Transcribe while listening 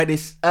What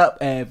is up,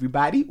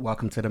 everybody?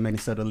 Welcome to the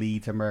Minnesota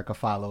Leads America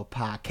Follow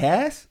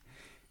podcast.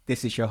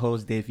 This is your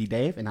host, Davey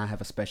Dave, and I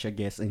have a special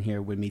guest in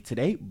here with me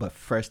today. But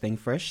first thing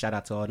first, shout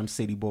out to all them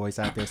city boys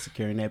out there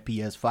securing that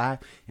PS5.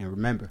 And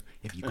remember,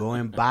 if you go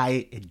and buy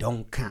it, it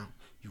don't count.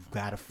 You've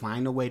got to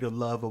find a way to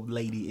love a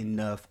lady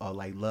enough or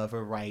like love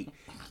her right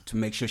to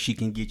make sure she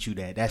can get you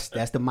that.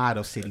 That's the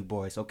motto, city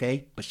boys,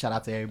 okay? But shout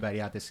out to everybody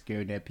out there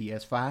securing that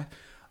PS5.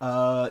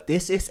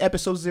 This is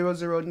episode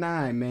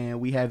 009,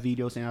 man. We have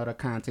videos and other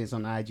contents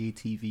on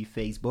IGTV,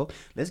 Facebook.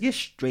 Let's get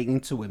straight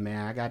into it,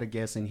 man. I got a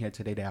guest in here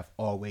today that I've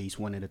always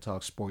wanted to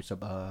talk sports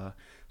about.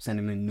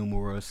 Sending in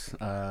numerous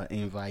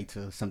invite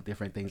to some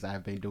different things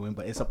I've been doing.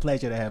 But it's a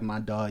pleasure to have my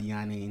dog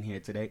Yanni in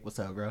here today. What's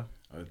up, bro?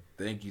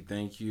 Thank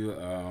you.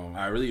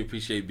 I really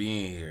appreciate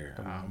being here.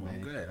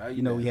 Man. Good. How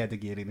you know we had to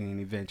get it in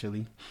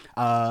eventually.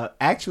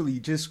 Actually,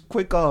 just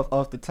quick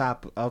off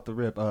the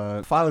rip.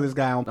 Follow this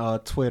guy on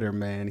Twitter,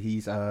 man.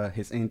 He's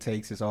his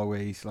intakes is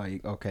always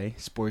like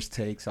sports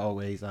takes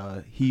always.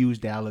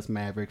 Huge Dallas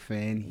Maverick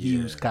fan,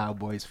 huge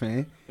Cowboys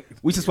fan,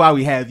 which is why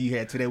we have you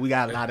here today. We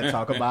got a lot to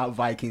talk about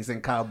Vikings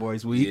and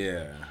Cowboys week.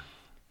 Yeah.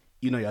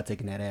 You know y'all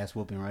taking that ass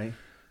whooping, right?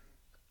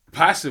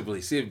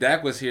 Possibly. See, if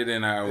Dak was here,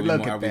 then I would be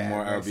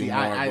more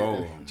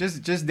bold.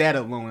 Just that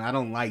alone, I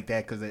don't like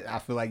that because I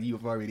feel like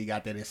you've already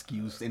got that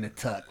excuse in the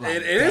tuck. Like,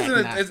 it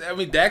isn't. I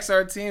mean, Dak's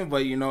our team,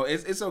 but you know,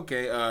 it's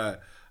okay.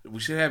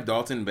 We should have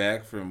Dalton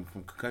back from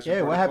concussion.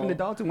 Yeah, what happened to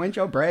Dalton? Went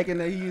y'all bragging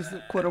that he's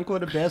quote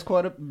unquote the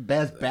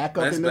best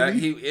backup in the league?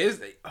 He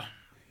is.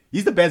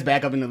 He's the best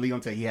backup in the league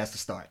until he has to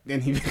start. Then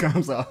he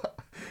becomes a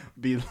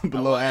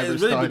below average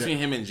It's really starter. between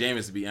him and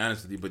Jameis, to be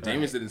honest with you. But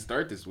Jameis didn't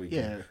start this week.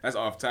 Yeah. That's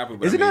off topic.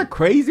 But Isn't that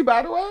crazy,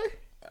 by the way?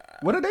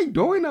 What are they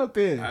doing out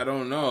there? I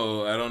don't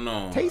know.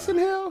 Taysom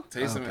Hill?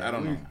 I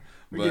don't know.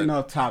 We're getting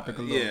off topic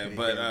a little bit. Yeah,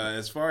 but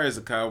as far as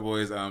the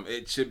Cowboys,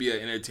 it should be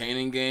an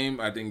entertaining game.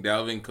 I think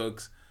Dalvin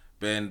Cook's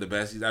been the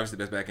best. He's obviously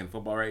the best back in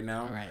football right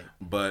now. Right.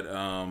 But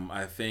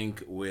I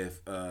think with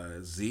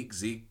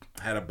Zeke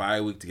had a bye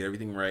week to get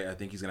everything right. I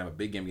think he's going to have a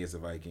big game against the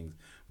Vikings.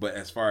 But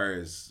as far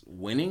as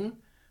winning,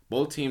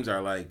 both teams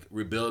are like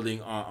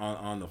rebuilding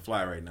on the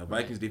fly right now.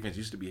 Vikings defense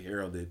used to be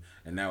heralded,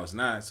 and now it's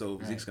not. So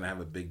Zeke's going to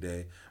have a big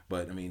day.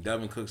 But, I mean,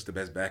 Dalvin Cook's the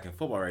best back in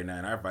football right now,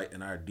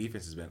 and our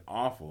defense has been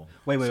awful.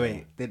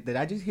 Wait. Did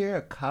I just hear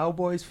a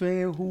Cowboys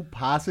fan who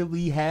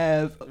possibly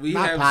have –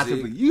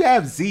 Zeke. You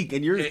have Zeke,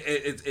 and you're –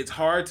 It's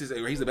hard to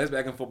say. He's the best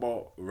back in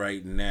football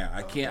right now.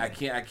 I can't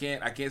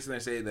sit there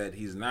and say that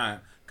he's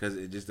not because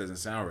it just doesn't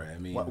sound right. I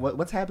mean –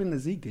 What's happened to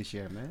Zeke this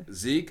year, man?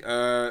 Zeke,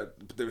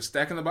 they're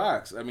stacking the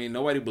box. I mean,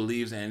 nobody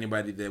believes in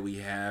anybody that we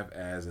have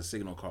as a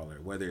signal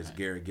caller, whether it's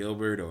Garrett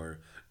Gilbert or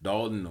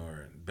Dalton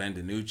or Ben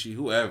DiNucci,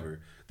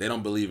 whoever. They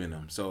don't believe in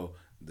him. So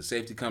the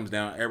safety comes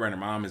down. Everybody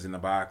and their mom is in the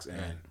box.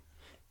 And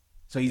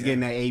so he's getting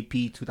that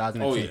AP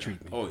 2010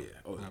 treatment. Oh, yeah.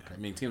 Okay. I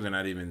mean, teams are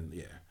not even,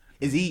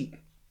 Is he,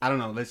 I don't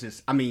know,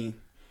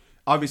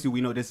 obviously we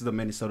know this is a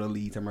Minnesota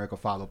Leads America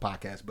Follow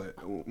podcast, but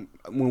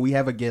when we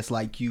have a guest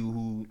like you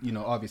who, you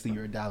know, obviously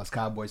you're a Dallas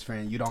Cowboys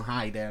fan, you don't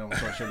hide that on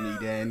social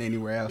media and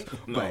anywhere else.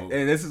 No. But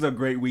and this is a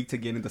great week to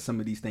get into some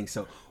of these things.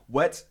 So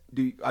what's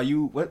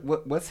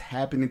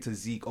happening to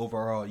Zeke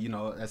overall? You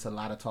know, there's a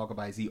lot of talk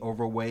about is he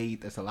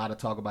overweight? There's a lot of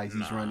talk about is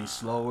he's running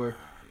slower.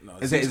 No,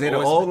 is it an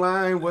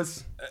O-line?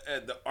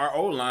 Our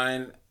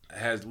O-line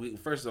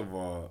first of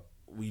all,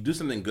 we do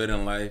something good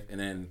in life, and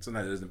then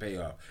sometimes it doesn't pay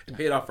off. It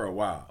paid off for a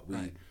while.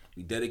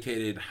 We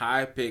dedicated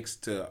high picks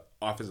to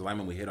offensive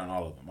linemen. We hit on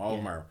all of them. All of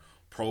them are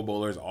Pro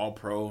Bowlers, all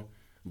pro.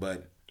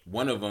 But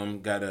one of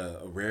them got a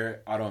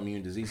rare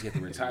autoimmune disease. He had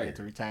to retire. You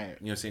know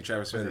what I'm saying?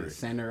 Travis Frederick.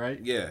 Center, right?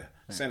 Yeah,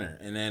 center.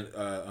 And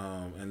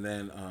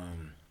then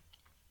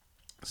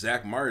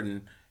Zach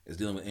Martin is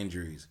dealing with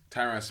injuries.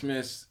 Tyron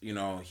Smith, you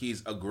know,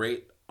 he's a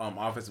great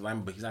offensive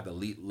lineman, but he's not the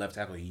elite left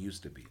tackle he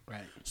used to be.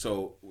 Right.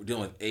 So we're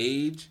dealing with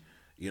age,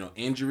 you know,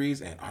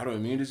 injuries and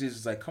autoimmune disease.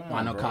 It's like, come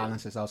on, bro.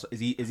 Collins is also is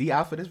he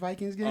out for this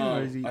Vikings game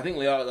or is he? I think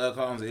Leo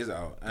Collins is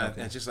out.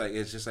 Okay. It's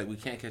just like we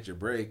can't catch a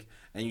break,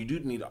 and you do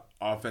need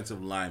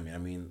offensive linemen. I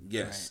mean,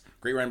 yes,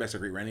 great running backs are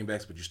great running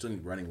backs, but you still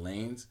need running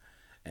lanes.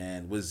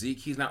 And with Zeke,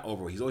 he's not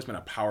overweight. He's always been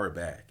a power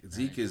back.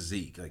 Zeke is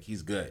Zeke. Like,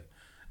 he's good.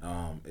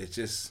 It's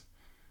just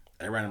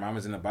everybody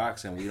mama's in the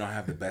box, and we don't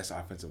have the best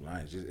offensive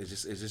line.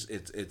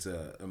 It's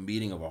a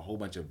meeting of a whole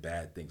bunch of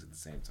bad things at the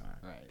same time.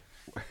 Right.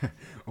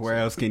 Where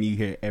else can you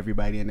hear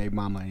everybody and their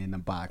mama in the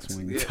box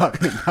when you're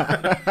talking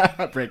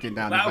about breaking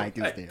down the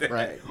Vikings there,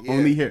 right? Yeah.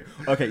 Only here.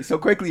 Okay, so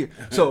quickly.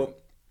 So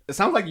it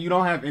sounds like you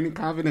don't have any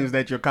confidence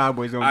that your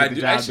Cowboys going to get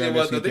the job actually, done.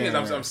 Well, this the thing is,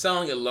 weekend, I'm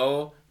selling it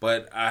low,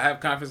 but I have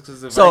confidence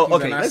because the so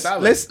Vikings okay, are not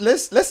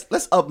solid.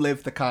 let's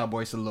uplift the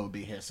Cowboys a little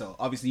bit here. So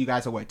obviously you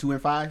guys are what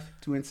 2-5,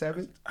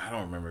 2-7. I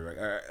don't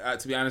remember.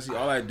 To be honest,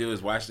 all I do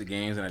is watch the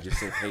games and I just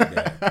say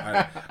payday.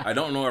 I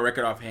don't know a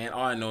record offhand.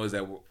 All I know is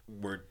that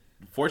we're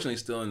fortunately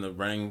still in the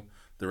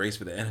race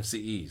for the NFC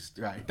East.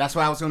 Right. That's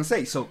what I was going to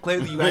say. So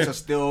clearly you guys are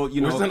still,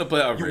 you know, we're still in the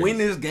playoff you race. win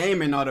this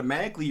game and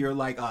automatically you're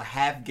like a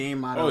half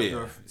game out of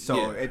the.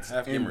 So it's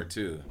half game or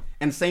two.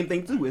 And same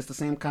thing too. It's the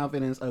same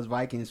confidence us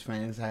Vikings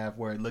fans have.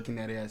 We're looking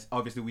at it as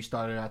obviously we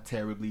started out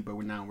terribly, but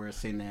we're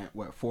sitting at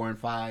what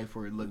 4-5.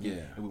 We're looking.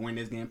 If we win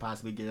this game,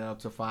 possibly get up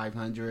to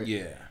 500.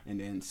 Yeah. And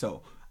then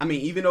I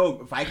mean, even though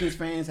Vikings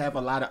fans have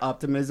a lot of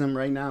optimism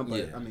right now,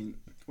 but I mean,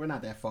 we're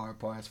not that far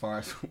apart as far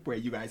as where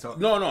you guys are.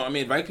 No. I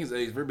mean, Vikings.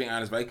 If we're being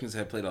honest, Vikings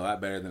have played a lot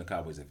better than the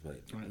Cowboys have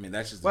played. I mean,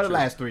 that's just the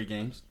last 3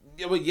 games.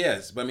 Yeah, well,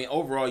 yes, but I mean,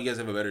 overall, you guys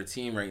have a better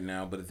team right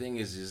now. But the thing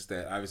is, just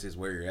that obviously it's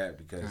where you're at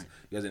because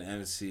you guys are in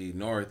the NFC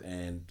North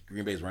and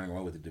Green Bay is running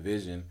away with the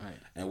division,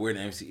 and we're in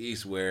the NFC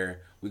East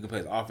where we can play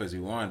as often as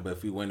we want. But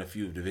if we win a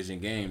few division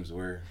games,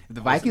 if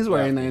the Vikings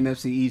were in the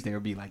NFC East, they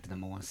would be like the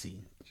number 1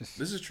 seed. This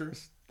is true.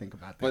 Just think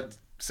about that. But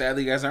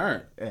sadly, you guys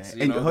aren't. So,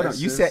 and hold on,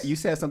 you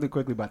said something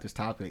quickly about this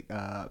topic.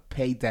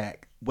 Pay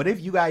Dak. What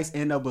if you guys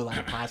end up with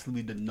like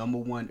possibly the number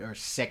 1 or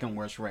second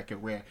worst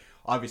record? Where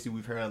obviously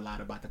we've heard a lot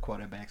about the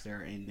quarterbacks that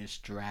are in this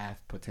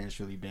draft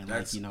potentially being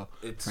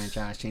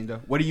franchise changer.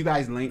 What do you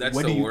guys link?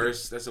 That's the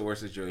worst. That's the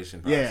worst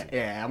situation possible.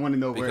 Yeah. I want to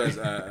know because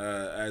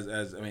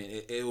as I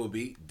mean, it will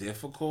be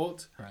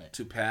difficult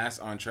to pass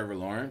on Trevor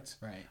Lawrence.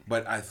 Right.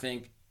 But I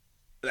think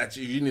that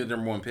you need the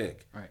number 1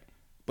 pick. Right.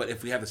 But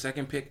if we have the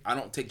second pick, I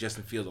don't take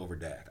Justin Fields over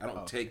Dak. I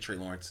don't take Trey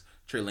Lance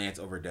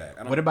over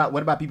Dak. What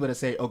about people that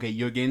say, okay,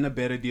 you're getting a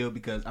better deal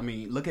because I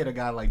mean, look at a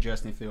guy like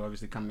Justin Fields,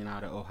 obviously coming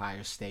out of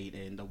Ohio State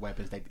and the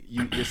weapons that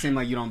it seems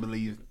like you don't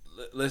believe.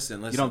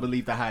 Listen. You don't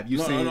believe the hype.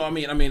 No. I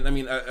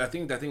mean, I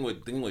think the thing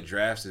with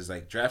drafts is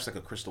like drafts like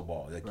a crystal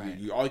ball. Like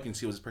you all you can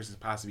see what this person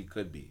possibly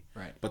could be.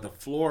 Right. But the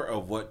floor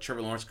of what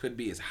Trevor Lawrence could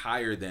be is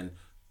higher than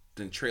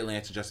Trey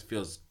Lance and Justin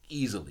Fields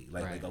easily.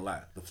 Like a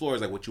lot. The floor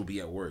is like what you'll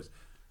be at worst.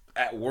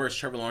 At worst,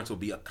 Trevor Lawrence will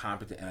be a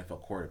competent NFL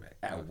quarterback.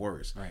 At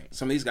worst,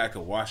 some of these guys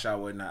could wash out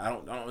whatnot. I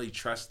don't really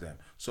trust them.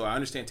 So I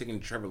understand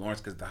taking Trevor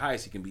Lawrence because at the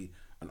highest he can be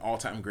an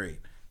all-time great.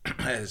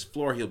 At his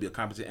floor, he'll be a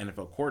competent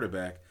NFL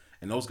quarterback,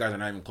 and those guys are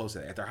not even close to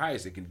that. At their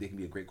highest, they can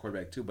be a great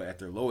quarterback too, but at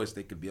their lowest,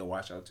 they could be a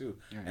washout too.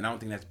 Right. And I don't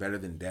think that's better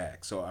than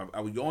Dak. So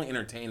I would only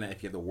entertain that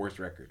if you have the worst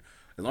record.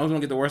 As long as we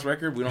don't get the worst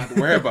record, we don't have to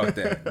worry about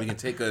that. We can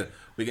take. I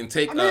mean,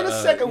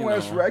 the second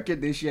worst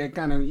record this year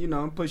kind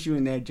of push you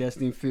in there.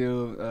 Justin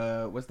Fields.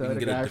 What's the other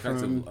guy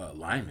from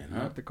lineman?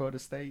 North Dakota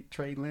State?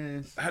 Trey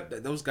Lance.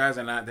 Those guys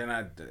are not. They're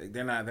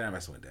not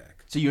messing with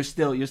Dak. So you're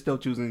still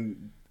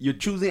choosing. You're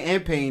choosing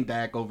and paying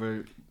Dak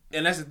over.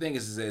 And that's the thing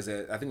is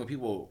that I think what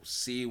people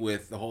see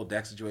with the whole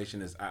Dak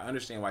situation is I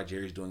understand why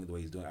Jerry's doing it the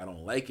way he's doing. I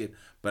don't like it,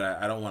 but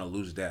I don't want to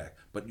lose Dak.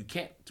 But you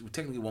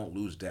technically won't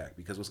lose Dak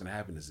because what's going to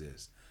happen is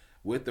this.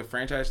 With the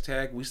franchise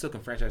tag, we still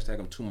can franchise tag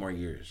him 2 more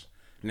years.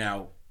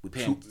 Now we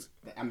pay him.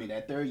 I mean,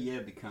 that third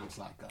year becomes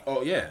like.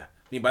 Oh yeah.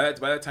 I mean, by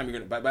that time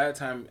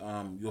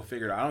you'll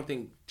figure it out. I don't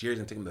think Jerry's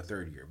gonna take him the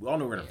 3rd year. We all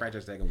know we're gonna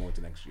franchise tag him going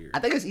to next year. I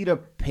think it's either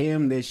pay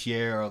him this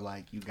year or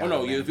like you got. Oh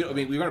no,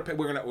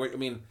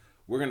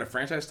 we're gonna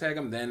franchise tag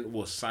him. Then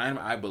we'll sign him.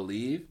 I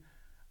believe.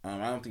 I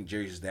don't think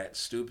Jerry's that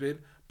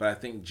stupid, but I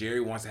think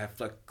Jerry wants to have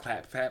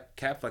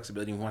cap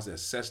flexibility. He wants to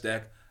assess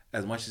Dak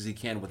as much as he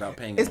can without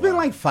paying. It's been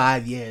like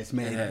 5 years,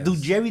 man. Do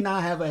Jerry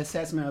not have an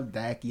assessment of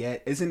Dak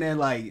yet? Isn't that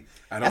like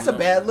that's a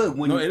bad look?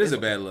 It is a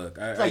bad look.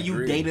 It's like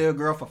you dated a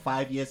girl for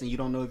 5 years and you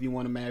don't know if you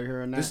want to marry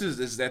her or not.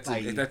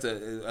 That's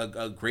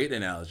a great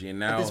analogy. And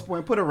now at this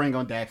point, put a ring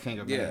on Dak's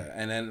finger. Yeah, man.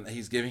 and then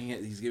he's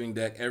giving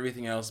Dak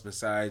everything else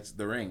besides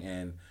the ring,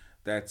 and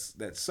that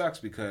sucks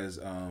because.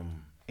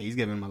 He's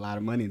giving him a lot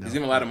of money, though. He's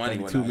giving him a lot of money.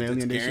 $2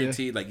 million this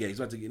guaranteed. Like, yeah, he's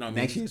about to,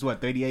 next year is what,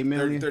 $38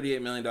 million?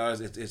 $38 million.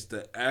 It's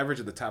the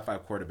average of the top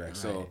 5 quarterbacks. Right.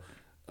 So,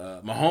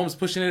 Mahomes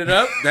pushing it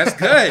up, that's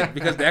good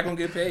because Dak gonna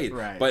get paid.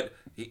 Right. But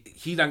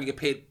he's not gonna get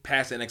paid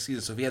past the next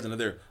season. So if he has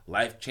another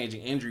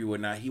life-changing injury or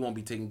whatnot, he won't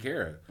be taken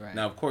care of. Right.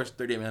 Now, of course,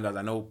 $38 million.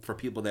 I know for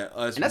people that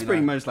us, and that's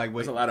pretty much like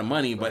it's a lot of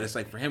money. But it's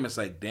like for him, it's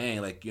like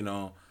dang, like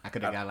I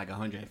could have got like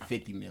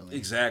 $150 million.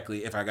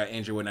 Exactly. If I got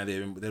injured, whatnot,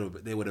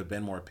 they would have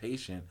been more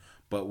patient.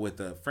 But with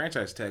the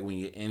franchise tag, when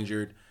you get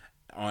injured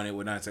on it,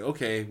 whatnot, it's like,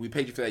 okay, we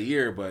paid you for that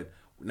year, but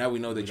now we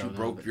know that you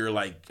broke your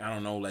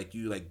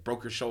you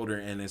broke your shoulder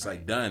and it's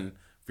like done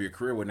for your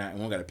career, whatnot, and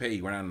we don't got to pay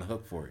you. We're not on the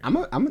hook for it.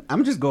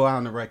 I'm just go out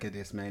on the record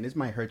this, man. This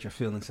might hurt your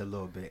feelings a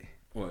little bit.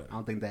 What? I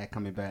don't think Dak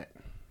coming back.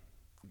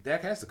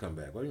 Dak has to come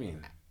back. What do you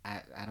mean?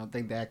 I don't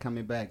think Dak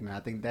coming back, man. I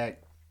think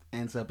Dak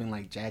ends up in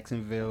like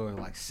Jacksonville or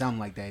like something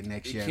like that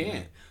next year.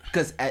 Can't.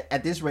 Because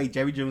at this rate,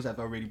 Jerry Jones has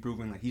already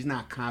proven like he's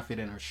not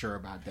confident or sure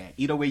about that.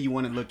 Either way you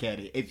want to look at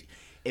it.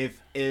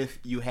 If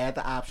you had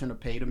the option to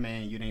pay the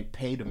man, you didn't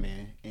pay the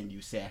man, and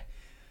you said,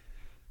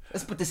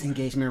 let's put this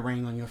engagement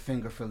ring on your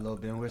finger for a little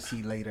bit and we'll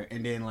see later.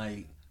 And then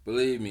like,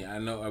 believe me, I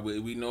know.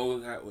 We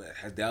know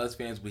as Dallas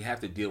fans, we have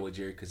to deal with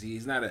Jerry because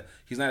he's not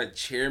a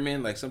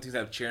chairman. Like some teams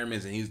have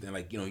chairmen, and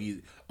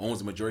he owns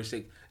the majority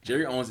stake.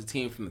 Jerry owns the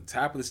team from the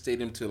top of the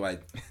stadium to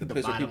like the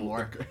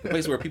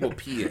place where people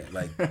pee at.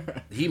 Like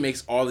he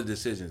makes all the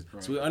decisions.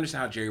 Right. So we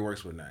understand how Jerry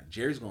works with that.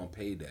 Jerry's gonna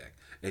pay Dak.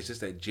 It's just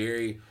that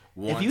Jerry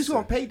wants. If you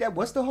gonna pay that,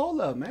 what's the hold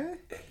up, man?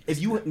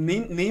 If you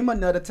name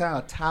another time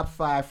a top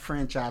 5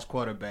 franchise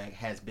quarterback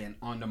has been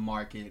on the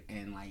market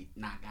and like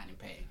not gotten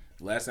paid.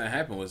 Last time it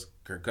happened was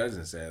Kirk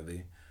Cousins,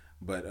 sadly.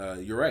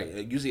 But you're right.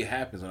 It usually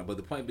happens. But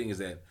the point being is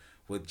that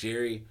with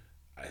Jerry,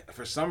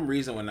 for some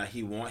reason, when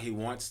he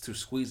wants to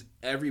squeeze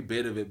every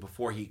bit of it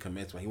before he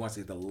commits. When he wants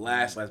to get the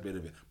last bit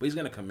of it, but he's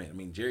gonna commit. I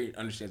mean, Jerry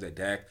understands that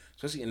Dak,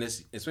 especially in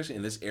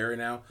this era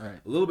now, right.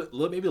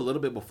 maybe a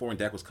little bit before when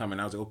Dak was coming,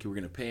 I was like, okay, we're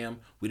gonna pay him.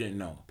 We didn't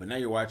know, but now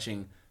you're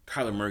watching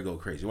Kyler Murray go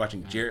crazy. You're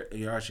watching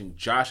You're watching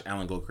Josh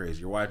Allen go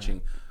crazy. You're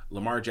watching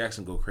Lamar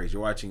Jackson go crazy.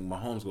 You're watching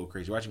Mahomes go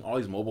crazy. You're watching all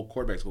these mobile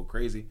quarterbacks go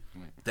crazy.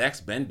 Right.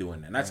 Dak's been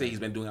doing that. Not say he's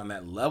been doing it on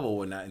that level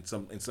or not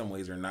in some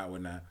ways or not,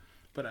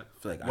 but I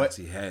feel like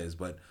obviously he has.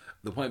 But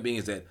the point being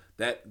is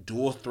that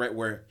dual threat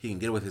where he can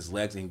get it with his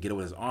legs and he can get it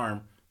with his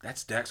arm,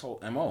 that's Dak's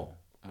whole MO.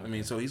 Okay. I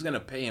mean, so he's going to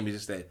pay him. It's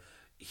just that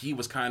he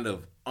was kind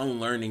of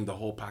unlearning the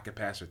whole pocket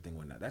passer thing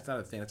with that. That's not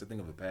a thing. That's a thing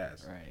of the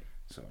past. Right.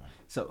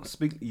 So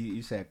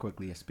you said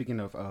quickly, speaking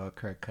of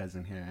Kirk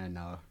Cousins here, and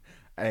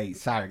hey,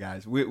 sorry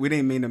guys, we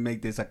didn't mean to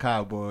make this a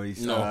Cowboys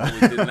we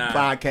did not.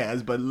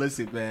 podcast, but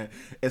listen, man,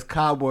 it's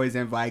Cowboys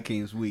and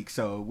Vikings week,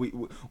 so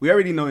we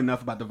already know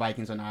enough about the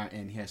Vikings on our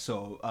end here.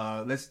 So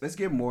let's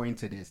get more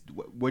into this.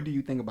 What do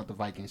you think about the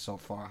Vikings so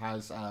far?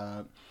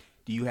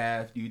 Do you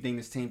think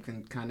this team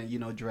can kind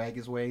of drag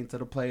its way into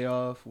the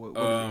playoff?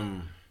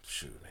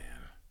 Shoot,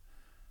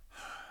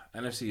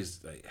 man, NFC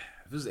is like.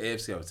 If it was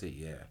AFC, I would say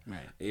yeah.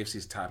 Right. AFC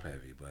is top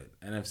heavy, but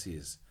NFC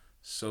is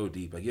so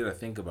deep. Like you gotta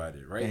think about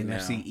it right now.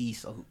 NFC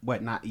East,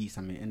 not East.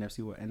 I mean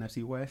NFC. What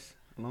NFC West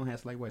alone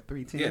has 3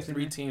 teams. Yeah,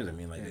 3 teams. I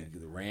mean,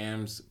 the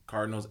Rams,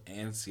 Cardinals,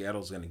 and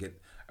Seattle's gonna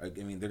get. I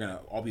mean, they're gonna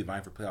all be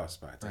vying for playoff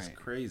spots. That's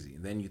crazy.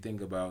 And then you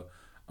think about,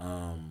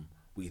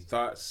 we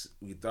thought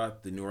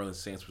the New Orleans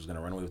Saints was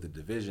gonna run away with the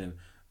division.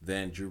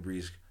 Then Drew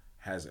Brees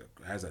has a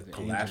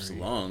collapsed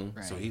lung,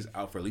 so he's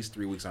out for at least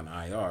 3 weeks on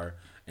IR.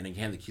 And then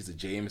you hand the keys to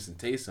Jameis and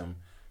Taysom.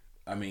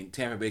 I mean,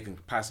 Tampa Bay can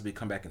possibly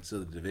come back and steal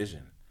the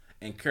division.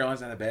 And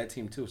Carolina's not a bad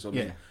team, too. So, I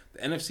mean, the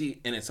NFC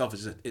in itself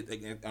is just...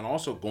 and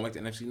also, going back to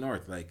NFC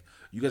North, like,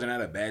 you guys are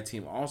not a bad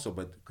team also,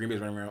 but Green Bay's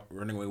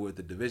running away with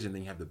the division.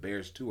 Then you have the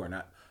Bears, too,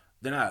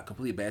 they're not a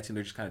completely bad team.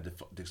 They're just kind of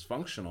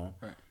dysfunctional.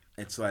 Right.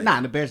 It's like... Nah,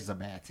 the Bears is a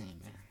bad team,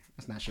 man.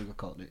 Let's not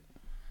sugarcoat it.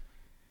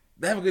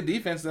 They have a good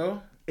defense,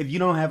 though. If you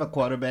don't have a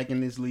quarterback in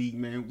this league,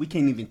 man, we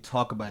can't even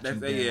talk about you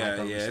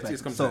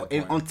being So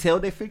until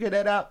they figure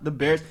that out, the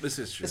Bears. This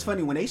is true. It's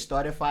funny when they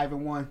started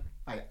 5-1.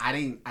 Like I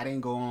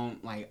didn't go on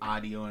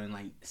audio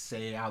and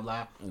say it out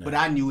loud, but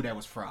I knew that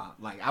was fraud.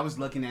 Like I was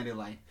looking at it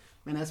like,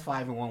 man, that's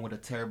 5-1 with a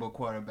terrible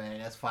quarterback.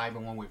 That's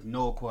 5-1 with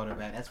no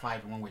quarterback. That's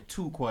 5-1 with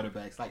 2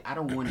 quarterbacks. Like I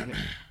don't want to hear.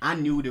 I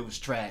knew it was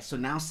trash. So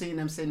now seeing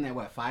them sitting at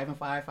 5-5,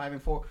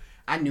 5-4,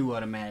 I knew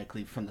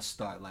automatically from the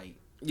start like.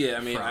 Yeah,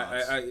 I mean,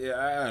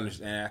 I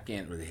understand. I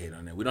can't really hate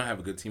on that. We don't have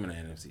a good team in the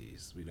NFC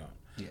East. We don't.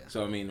 Yeah.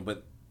 So, I mean,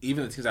 but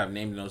even the teams I've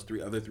named in those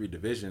other three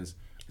divisions,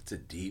 it's a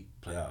deep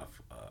playoff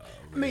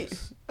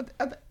race. I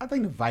mean, I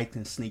think the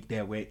Vikings sneak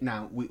their way.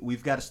 Now,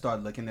 we've got to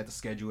start looking at the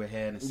schedule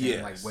ahead and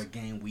seeing what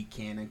game we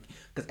can.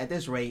 Because at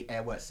this rate,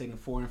 at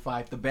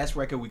 4-5, the best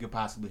record we could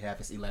possibly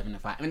have is 11-5.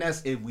 I mean,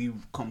 that's if we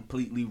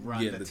completely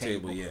run the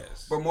table.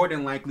 Yes. But more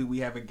than likely, we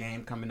have a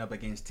game coming up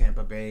against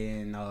Tampa Bay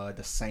and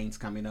the Saints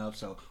coming up.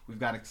 So we've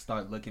got to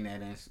start looking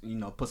at it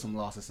and, put some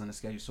losses on the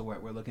schedule. So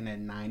we're looking at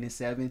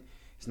 9-7.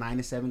 Is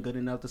 9-7 good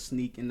enough to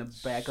sneak in the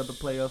back of the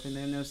playoff in the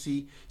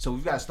NFC? So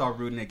we've got to start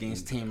rooting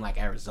against a team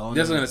like Arizona.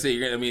 Just gonna say,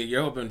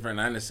 you're hoping for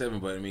 9-7,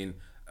 but I mean,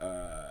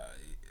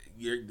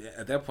 you're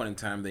at that point in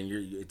time. Then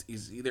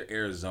it's either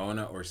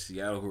Arizona or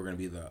Seattle who are gonna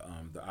be the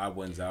odd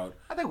ones out.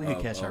 I think we can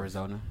catch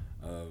Arizona.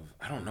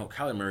 I don't know.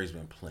 Kyler Murray's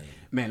been playing.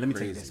 Man, let me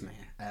tell you this,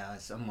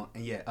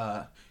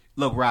 man.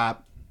 Look,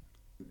 Rob.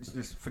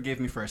 Just forgive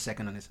me for a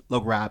second on this.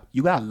 Look, Rob,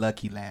 you got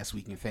lucky last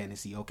week in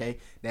fantasy, okay?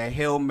 That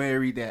Hail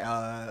Mary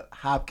that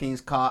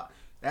Hopkins caught,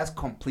 that's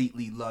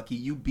completely lucky.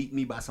 You beat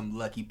me by some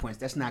lucky points.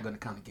 That's not going to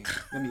count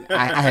again.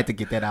 I had to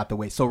get that out the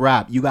way. So,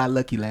 Rob, you got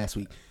lucky last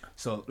week.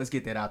 So, let's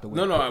get that out the way.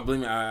 No,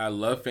 believe me, I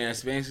love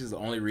fantasy. Fantasy is the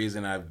only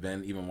reason I've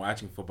been even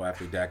watching football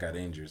after Dak got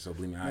injured. So,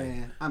 believe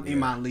me, I'm in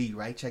my league,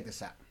 right? Check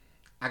this out.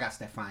 I got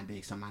Stephon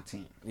Diggs on my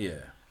team. Yeah.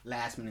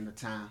 Last minute of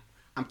time,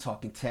 I'm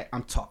talking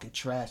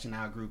trash in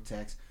our group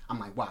text. I'm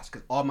like, watch,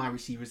 because all my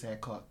receivers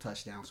had caught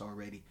touchdowns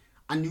already.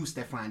 I knew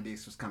Stephon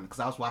Diggs was coming because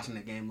I was watching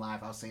the game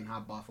live. I was seeing how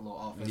Buffalo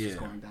offense was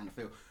going down the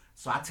field.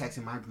 So I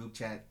texted my group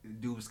chat. The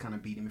dude was kind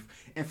of beating me.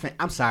 And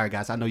I'm sorry,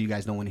 guys. I know you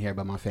guys don't want to hear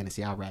about my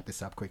fantasy. I'll wrap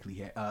this up quickly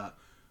here.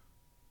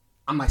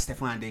 I'm like,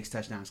 Stephon Diggs'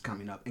 touchdown is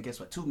coming up. And guess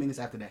what? 2 minutes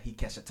after that, he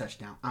catch a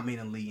touchdown. I'm in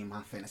the lead in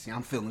my fantasy.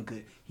 I'm feeling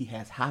good. He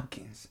has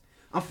Hopkins.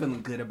 I'm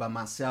feeling good about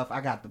myself.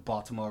 I got the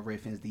Baltimore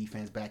Ravens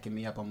defense backing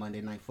me up on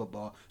Monday Night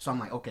Football. So I'm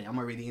like, okay, I'm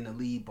already in the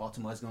lead.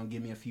 Baltimore's going to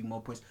give me a few more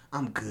points.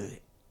 I'm good.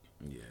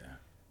 Yeah.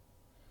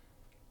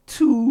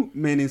 2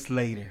 minutes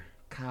later,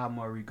 Kyle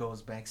Murray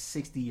goes back,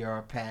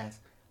 60-yard pass.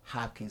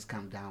 Hopkins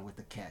comes down with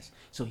the catch.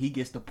 So he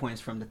gets the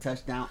points from the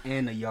touchdown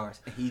and the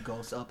yards, and he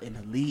goes up in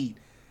the lead.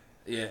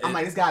 Yeah, I'm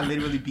like, this guy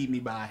literally beat me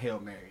by a Hail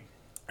Mary.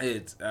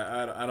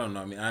 I don't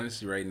know. I mean,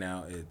 honestly, right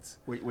now, it's...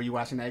 Were you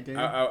watching that game?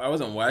 I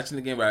wasn't watching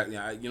the game, but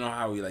you know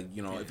how we, if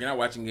you're not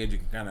watching games, you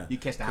can kind of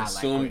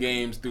consume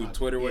games through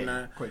Twitter and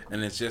whatnot.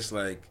 And it's just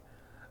like,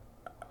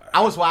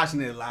 I was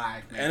watching it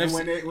live, man. And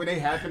NFC, when they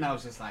happened, I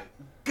was just like,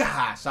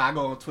 gosh. So I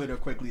go on Twitter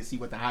quickly to see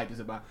what the hype is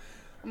about.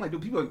 I'm like,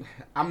 dude, people.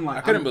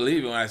 I couldn't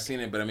believe it when I seen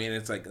it, but I mean,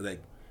 it's like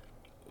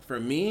for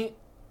me,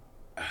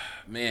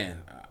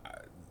 man,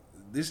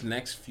 this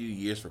next few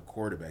years for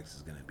quarterbacks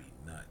is gonna be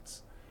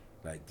nuts.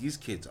 Like these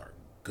kids are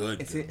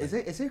good. Is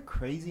it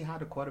crazy how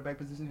the quarterback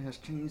position has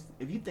changed?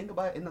 If you think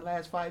about it, in the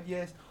last 5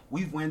 years,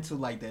 we've went to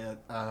like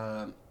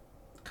the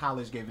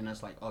college giving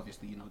us like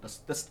obviously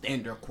the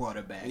standard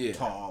quarterback,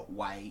 tall,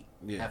 white,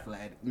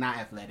 athletic, not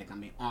athletic. I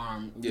mean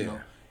armed, you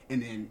know,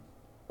 and then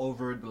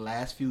over the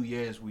last few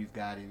years we've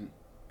gotten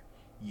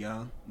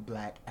young,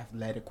 black,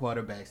 athletic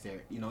quarterbacks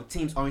there. You know,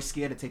 teams aren't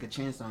scared to take a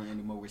chance on it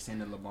anymore. We're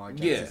sending Lamar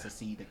Jackson to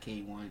see the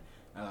K1.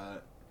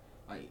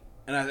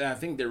 And I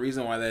think the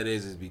reason why that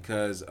is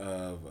because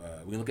of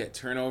when you look at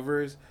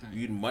turnovers,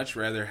 you'd much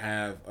rather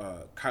have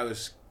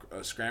Kyler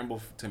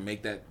scramble to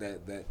make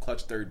that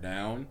clutch third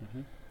down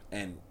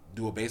and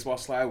do a baseball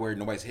slide where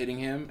nobody's hitting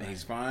him and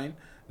he's fine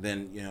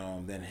than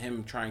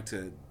him trying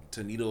to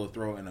needle a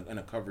throw in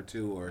a cover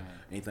 2 or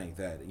anything like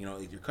that. You know,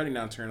 if you're cutting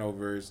down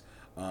turnovers.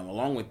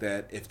 Along with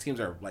that, if teams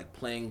are like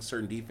playing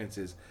certain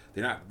defenses,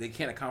 they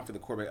can't account for the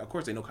quarterback. Of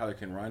course, they know Kyler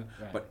can run,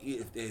 but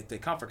if they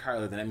account for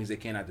Kyler, then that means they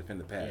cannot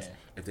defend the pass. Yeah.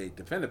 If they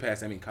defend the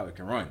pass, that means Kyler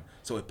can run.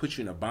 So it puts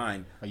you in a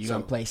bind. Are you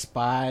gonna play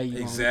spy?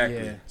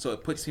 Exactly. So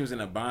it puts teams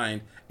in a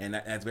bind, and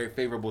that's very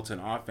favorable to an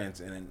offense.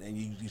 And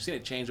you've seen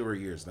it change over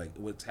years. Like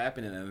what's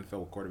happened in the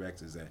NFL with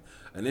quarterbacks is that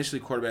initially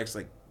quarterbacks,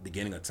 like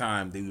beginning of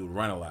time, they would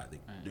run a lot.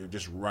 They're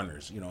just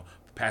runners. You know,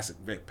 pass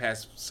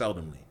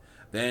seldomly.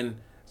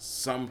 Then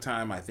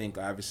sometime I think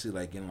obviously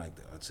like in like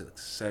the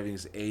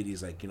 70s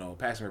 80s, like, you know,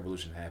 passing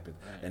revolution happened,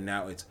 and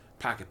now it's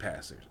pocket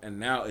passers, and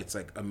now it's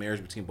like a marriage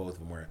between both of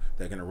them where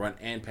they're gonna run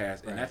and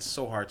pass, and that's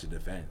so hard to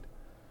defend.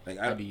 Like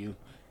that'd be you.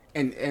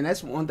 And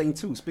that's one thing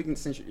too. Speaking,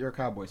 since you're a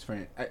Cowboys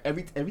fan,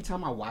 every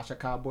time I watch a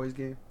Cowboys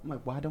game, I'm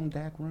like, why don't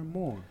Dak run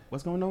more?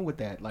 What's going on with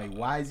that? Like,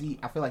 why is he?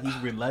 I feel like he's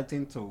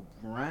reluctant to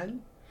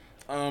run.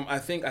 I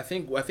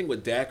think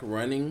with Dak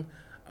running,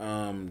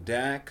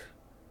 Dak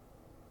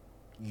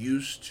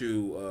used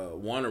to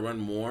want to run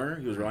more.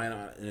 He was relying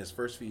on in his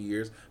first few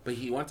years, but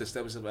he wanted to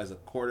step himself as a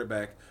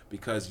quarterback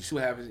because you see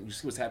what happens. You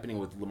see what's happening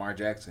with Lamar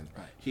Jackson.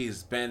 Right.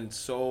 He's been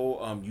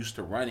so used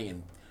to running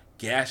and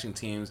gashing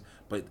teams,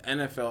 but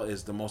NFL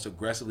is the most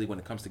aggressive league when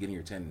it comes to getting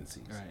your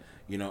tendencies. Right.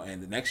 You know,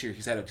 and the next year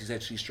he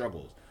said she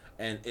struggles,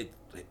 and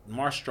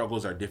Lamar's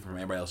struggles are different from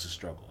everybody else's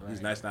struggle. Right.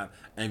 He's not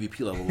MVP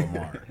level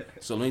Lamar.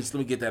 So let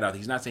me get that out.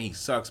 He's not saying he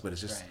sucks, but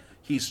it's just. Right.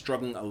 He's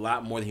struggling a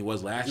lot more than he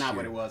was last year. Not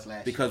what it was last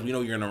year. Because we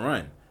know you're going to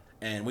run.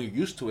 And when you're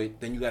used to it,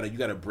 then you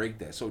gotta break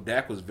that. So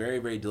Dak was very,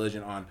 very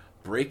diligent on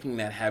breaking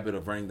that habit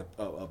of running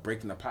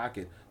breaking the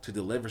pocket to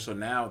deliver. So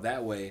now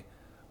that way,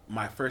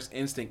 my first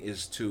instinct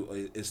is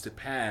to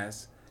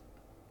pass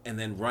and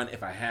then run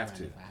if I have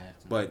to.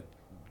 But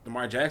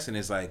Lamar Jackson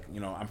is like, you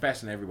know, I'm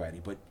faster than everybody,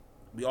 but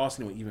we all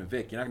seen it with even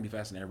Vic. You're not gonna be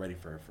faster than everybody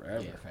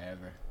forever. Yeah,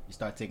 forever. You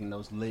start taking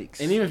those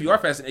licks. And even if you are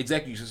fast,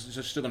 exactly, you're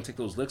still going to take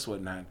those licks,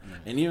 whatnot. Mm-hmm.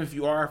 And even if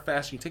you are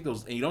fast, you take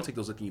those, and you don't take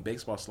those licks and you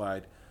baseball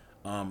slide,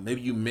 maybe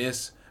you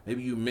miss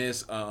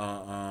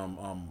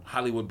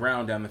Hollywood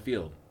Brown down the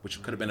field,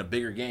 which could have been a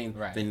bigger gain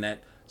than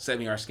that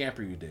 7-yard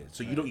scamper you did.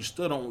 So you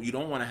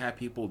don't want to have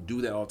people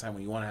do that all the time.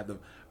 When you want to have them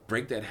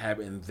break that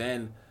habit and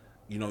then,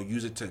 you know,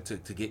 use it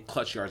to get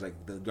clutch yards, like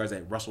the yards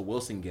that Russell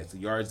Wilson gets, the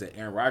yards that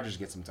Aaron Rodgers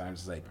gets sometimes.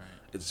 It's like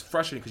it's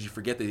frustrating because you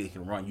forget that they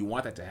can run. You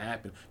want that to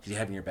happen because you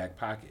have it in your back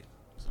pocket.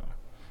 So,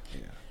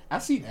 yeah. I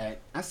see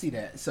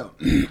that.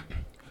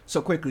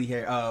 So quickly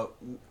here,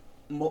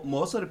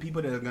 most of the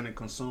people that are going to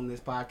consume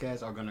this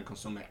podcast are going to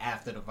consume it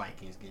after the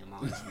Vikings game,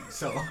 honestly.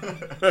 So,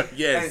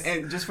 yes.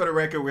 And just for the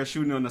record, we're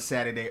shooting on a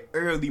Saturday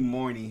early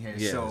morning here.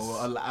 Yes. So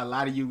a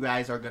lot of you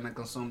guys are going to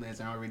consume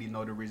this and already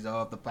know the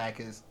result of the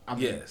Packers.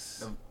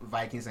 The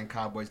Vikings and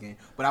Cowboys game.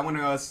 But I want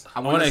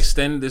to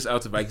extend this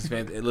out to Vikings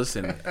fans.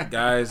 Listen,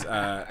 guys,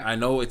 I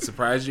know it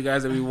surprised you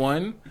guys that we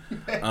won,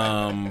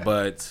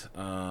 but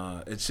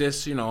it's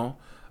just, you know,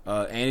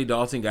 Andy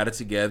Dalton got it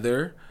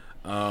together.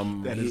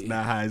 That is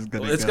not how it's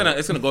gonna go.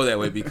 It's gonna go that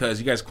way because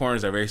you guys'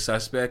 corners are very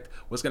suspect.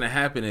 What's gonna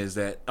happen is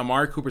that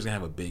Amari Cooper's gonna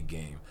have a big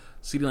game.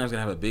 CeeDee Lamb's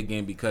gonna have a big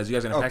game because you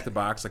guys are gonna pack the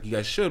box like you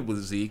guys should with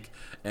Zeke,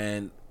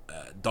 and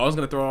Dalton's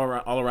gonna throw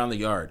all around the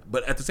yard.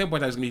 But at the same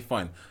point, it's gonna be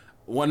fun.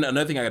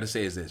 Another thing I gotta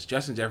say is this: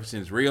 Justin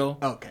Jefferson's real.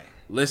 Okay.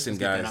 Listen,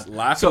 guys,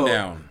 lock him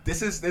down.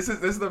 This is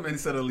the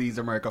Minnesota Leads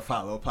America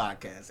Follow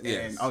podcast,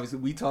 and obviously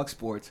we talk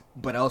sports,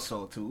 but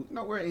also too, you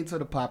know, we're into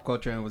the pop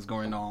culture and what's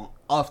going on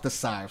off the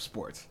side of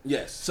sports.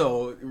 Yes.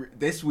 So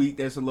this week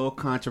there's a little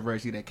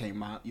controversy that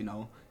came out. You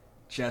know,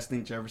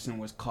 Justin Jefferson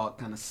was caught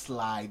kind of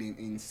sliding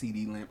in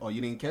CeeDee Lamb. Oh,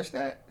 you didn't catch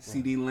that?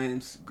 CeeDee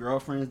Lamb's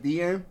girlfriend's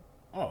DM.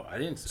 Oh, I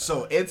didn't.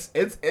 So it's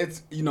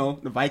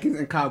the Vikings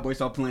and Cowboys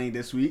are playing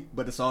this week,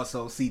 but it's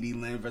also CeeDee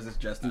Lamb versus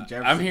Justin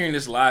Jefferson. I'm hearing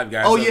this live,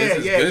 guys. Oh so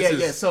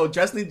yeah. So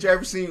Justin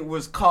Jefferson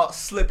was caught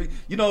slipping.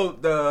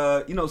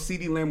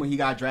 CeeDee Lamb when he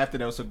got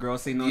drafted, there was a girl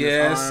sitting on his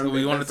arm. Yes,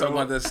 we want to talk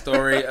about that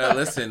story.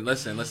 Listen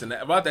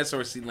about that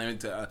story. CeeDee Lamb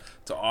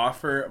to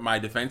offer my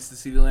defense to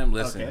CeeDee Lamb.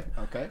 Listen,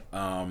 okay.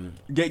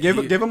 Give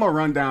him a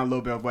rundown a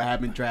little bit of what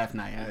happened draft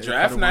night.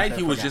 Draft night,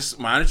 he was just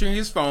monitoring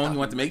his phone. He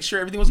wanted to make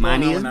sure everything was going on.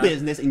 Minding his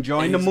business,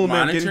 enjoying the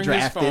moment. Monitoring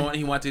his phone,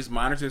 he wanted to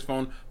monitor his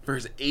phone for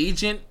his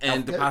agent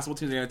and the possible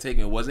teams they're going to take.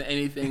 It wasn't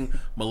anything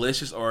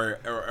malicious or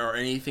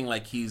anything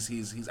like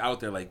he's out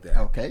there like that.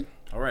 Okay.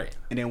 All right.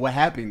 And then what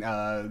happened?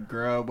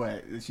 Girl,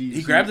 what?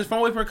 He grabbed his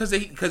phone away from her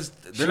because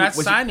they're not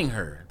signing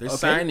her. They're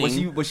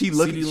signing. Was she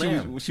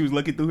looking? She was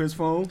looking through his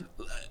phone.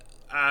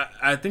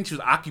 I think she was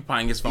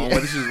occupying his phone,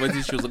 whether she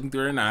was looking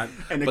through it or not.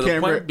 And but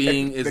the point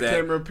being is that the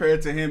camera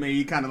paired to him, and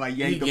he kind of like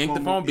yanked the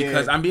phone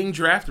because I'm being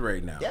drafted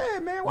right now. Yeah,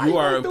 man. Why you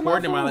are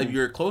important in my life.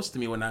 You're close to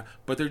me, whatnot.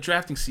 But they're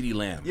drafting CeeDee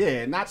Lamb.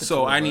 Yeah, not the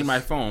so I need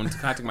my phone to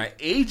contact my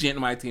agent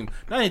and my team.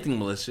 Not anything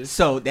malicious.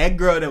 So that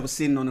girl that was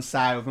sitting on the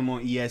side of him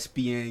on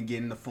ESPN,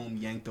 getting the phone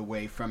yanked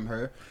away from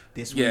her.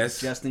 This week,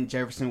 Justin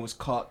Jefferson was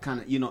caught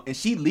kind of, and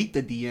she leaked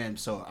the DM.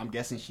 So I'm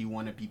guessing she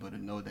wanted people to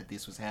know that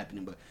this was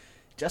happening, but.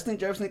 Justin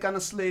Jefferson kind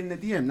of slid in the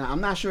DM. Now,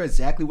 I'm not sure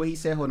exactly what he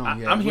said. Hold on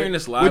here. I'm hearing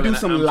this live. We'll do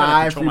some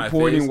live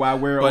reporting while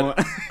we're on.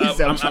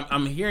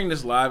 I'm hearing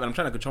this live, and I'm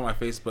trying to control my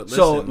face. But listen,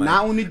 so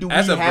not only do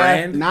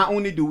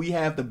we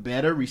have the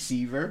better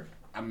receiver,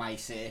 I might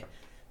say.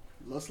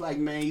 Looks like,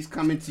 man, he's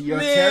coming to your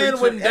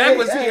territory. When Dak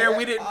was here,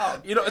 we didn't.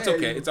 It's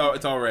okay. It's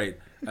all right.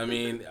 I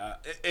mean,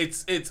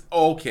 it's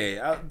okay.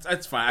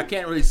 That's fine. I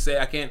can't really say.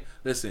 I can't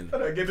listen.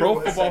 Pro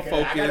Football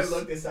Focus. I gotta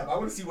look this up. I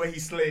want to see what he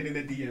slid in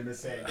the DM and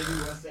said. Give me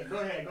 1 second. Go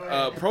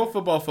ahead. Pro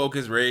Football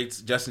Focus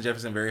rates Justin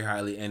Jefferson very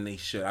highly, and they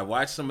should. I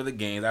watched some of the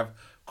games. I've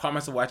caught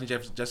myself watching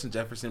Justin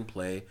Jefferson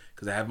play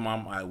because I have him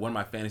on one of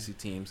my fantasy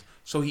teams.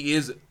 So he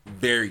is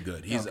very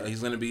good. He's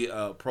going to be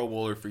a Pro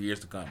Bowler for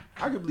years to come.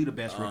 Arguably the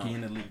best rookie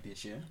in the league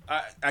this year.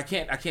 I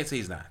can't say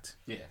he's not.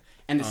 Yeah.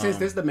 And since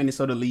this is the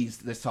Minnesota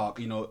Leads, let's talk.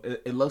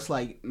 It looks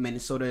like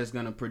Minnesota is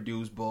going to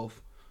produce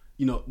both.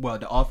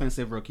 The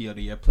offensive rookie of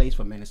the year plays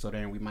for Minnesota,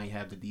 and we might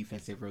have the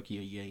defensive rookie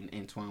of the year in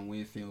Antoine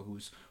Winfield,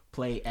 who's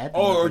played at the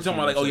we're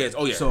talking about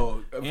yes.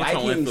 So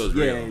Vikings,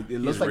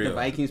 it looks like the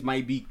Vikings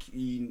might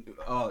be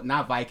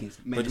not Vikings,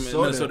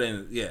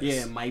 Minnesota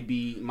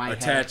might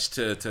attached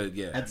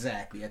to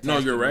exactly. No,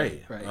 you're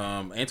right.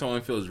 Antoine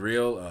Winfield is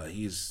real.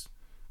 He's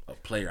a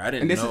player. I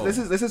didn't know.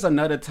 This is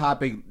another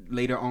topic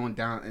later on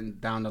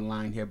down the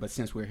line here, but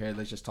since we're here,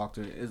 let's just talk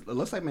to it. It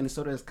looks like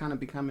Minnesota is kind of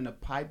becoming a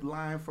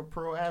pipeline for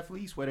pro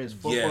athletes, whether it's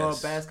football,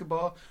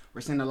 basketball.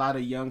 We're seeing a lot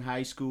of young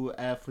high school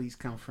athletes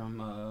come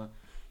from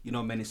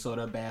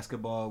Minnesota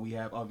basketball. We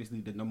have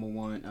obviously the number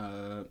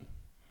one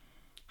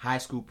high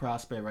school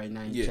prospect right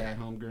now, Chad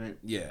Holmgren.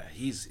 Yeah,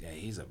 he's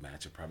a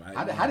matchup problem.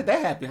 How did that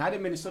happen? How did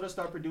Minnesota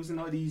start producing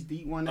all these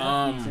D1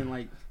 athletes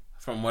and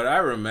From what I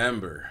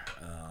remember,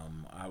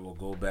 I will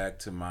go back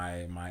to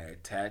my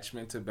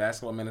attachment to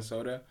basketball in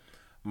Minnesota.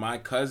 My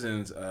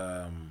cousins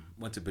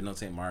went to Benilde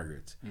St.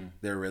 Margaret's.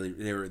 They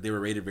were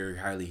rated very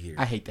highly here.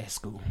 I hate that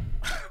school.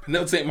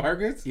 Benilde St.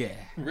 Margaret's? Yeah.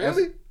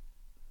 Really?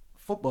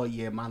 Football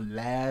year, my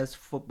last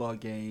football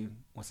game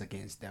was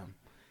against them.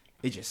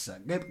 It just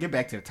sucked. Get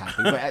back to the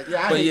topic. But I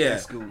hate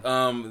that school.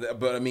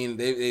 But I mean,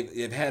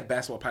 they've had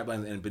basketball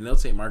pipelines, and Benilde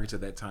St. Margaret's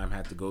at that time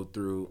had to go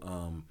through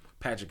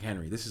Patrick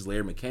Henry. This is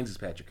Larry McKenzie's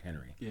Patrick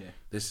Henry. Yeah.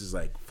 This is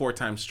like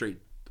 4-time straight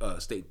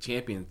state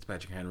champion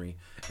Patrick Henry,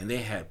 and they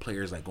had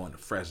players like going to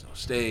Fresno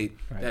State.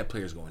 Right. They had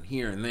players going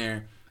here and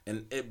there,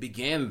 and it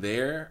began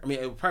there. I mean,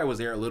 it probably was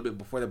there a little bit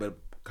before that, but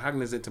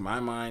cognizant to my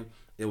mind,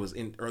 it was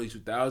in early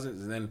 2000s,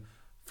 and then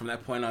from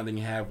that point on, then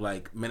you have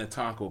like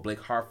Minnetonka,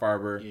 Blake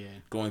Harfarber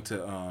going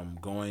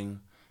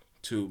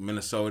to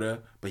Minnesota,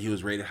 but he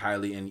was rated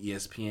highly in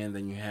ESPN.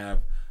 Then you have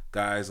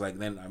guys like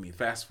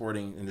fast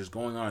forwarding and just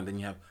going on. Then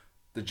you have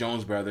the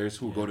Jones brothers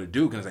who go to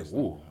Duke, and it's like,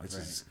 whoa,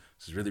 this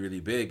is really,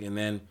 really big. And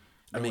then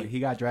he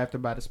got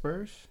drafted by the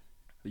Spurs.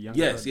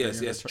 Yes.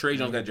 Trey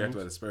Jones got drafted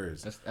by the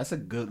Spurs. That's a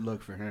good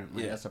look for him.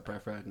 That's a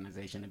preferred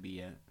organization to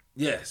be at.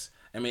 Yes.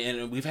 I mean,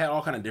 and we've had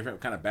all kind of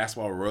different kind of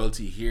basketball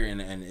royalty here,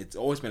 and it's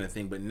always been a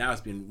thing, but now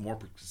it's been more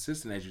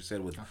consistent, as you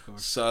said, with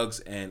Suggs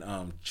and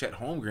Chet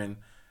Holmgren,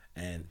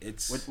 and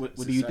it's. What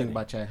do you think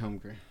about Chet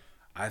Holmgren?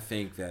 I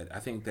think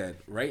that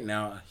right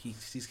now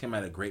he's come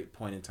at a great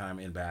point in time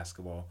in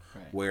basketball,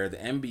 where the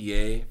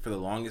NBA for the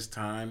longest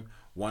time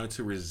wanted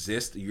to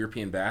resist the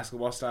European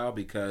basketball style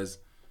because,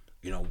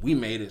 we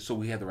made it, so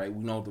we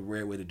know the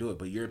right way to do it,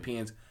 but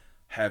Europeans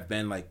have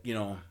been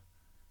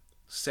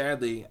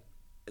sadly.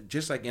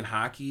 Just like in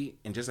hockey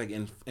and just like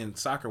in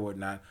soccer and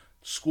whatnot,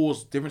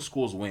 different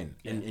schools win.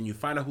 And you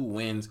find out who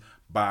wins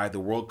by the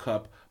World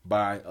Cup,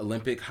 by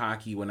Olympic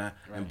hockey, whatnot,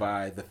 and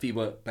by the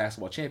FIBA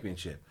basketball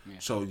championship. Yeah.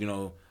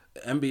 So,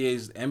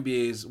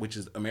 NBA's, which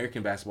is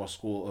American Basketball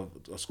School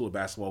of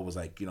Basketball, was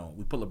like,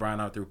 we put LeBron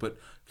out there, we put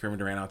Kevin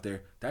Durant out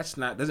there.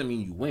 Doesn't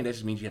mean you win. That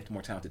just means you have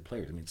more talented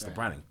players. I mean, it's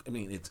LeBron. I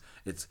mean,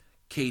 it's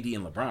KD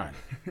and LeBron.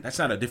 That's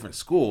not a different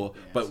school.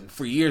 But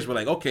for years, we're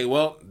like, okay,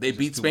 well, they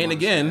beat Spain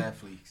again.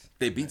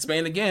 They beat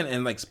Spain again,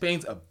 and like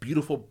Spain's a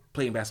beautiful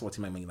playing basketball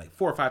team. I mean, like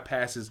 4 or 5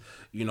 passes,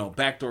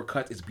 backdoor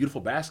cuts. It's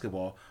beautiful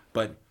basketball,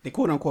 but they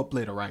quote unquote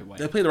play the right way.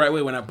 They play the right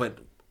way but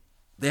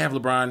they have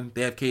LeBron,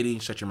 they have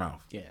KD. Shut your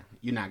mouth. Yeah,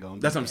 you're not going.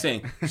 That's what I'm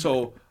saying.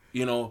 So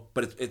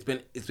but it's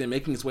been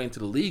making its way into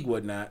the league,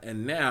 whatnot,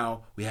 and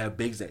now we have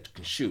bigs that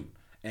can shoot,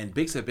 and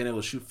bigs have been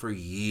able to shoot for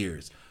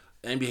years.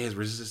 NBA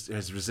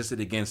has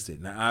resisted against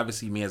it. Now,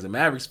 obviously, me as a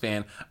Mavericks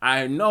fan,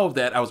 I know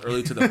that I was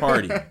early to the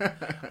party.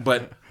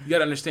 But you got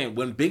to understand,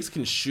 when bigs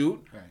can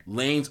shoot,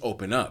 lanes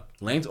open up.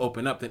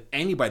 Then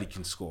anybody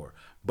can score.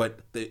 But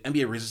the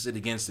NBA resisted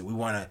against it. We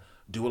want to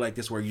do it like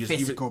this, where you just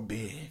physical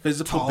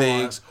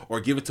bigs,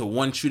 or give it to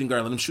one shooting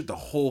guard, let them shoot the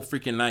whole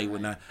freaking night,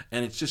 whatnot.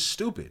 And it's just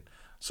stupid.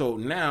 So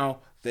now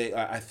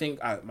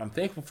I'm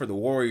thankful for the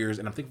Warriors,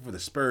 and I'm thankful for the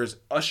Spurs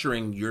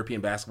ushering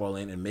European basketball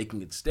in and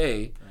making it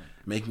stay.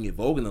 Making it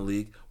vogue in the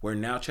league, where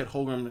now Chet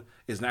Holmgren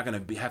is not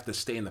going to have to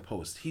stay in the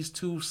post. He's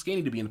too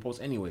skinny to be in the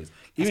post anyways.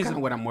 That's kind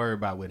of what I'm worried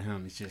about with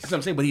him. It's just that's what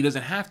I'm saying, but he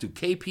doesn't have to.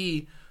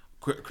 KP,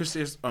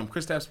 Kristaps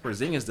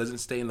Porzingis doesn't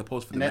stay in the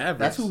post for the Mavericks.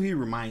 That's who he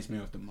reminds me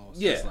of the most.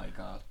 Yeah, it's like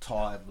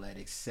tall,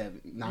 athletic,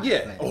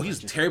 athletic. Oh,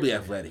 he's terribly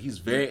athletic. He's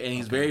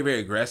very very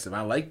aggressive.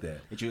 I like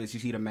that. Did you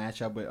see the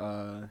matchup with?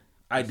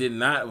 I did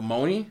not.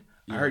 Money.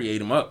 Yeah. I heard he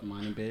ate him up.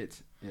 Money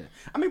bits. Yeah,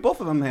 I mean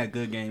both of them had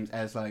good games.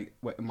 As like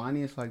what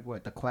Monty is like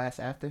the class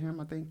after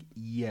him, I think.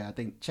 Yeah, I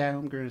think Chet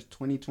Holmgren is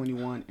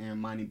 2021 and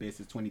Monty Bates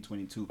is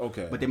 2022.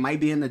 Okay, but they might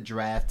be in the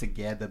draft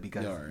together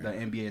because the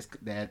NBA is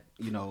that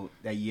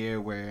that year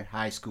where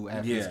high school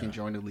athletes can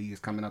join the league is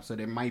coming up, so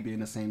they might be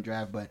in the same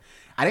draft. But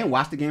I didn't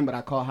watch the game, but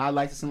I caught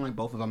highlights. It seemed like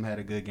both of them had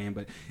a good game.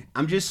 But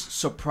I'm just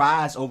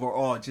surprised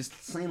overall,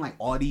 just seeing like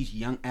all these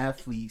young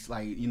athletes,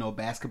 like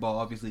basketball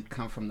obviously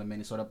come from the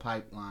Minnesota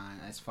pipeline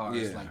as far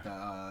as like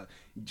the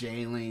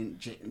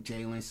Jalen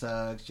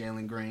Suggs,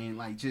 Jalen Green,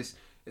 like just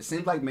it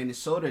seems like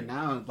Minnesota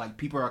now, like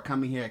people are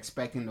coming here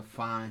expecting to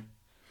find.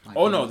 Like,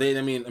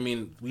 I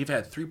mean, we've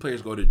had 3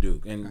 players go to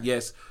Duke, and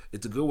yes,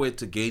 it's a good way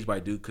to gauge by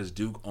Duke because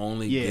Duke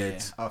only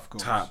gets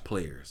top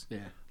players. Yeah,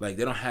 like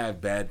they don't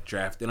have bad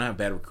draft, they don't have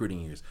bad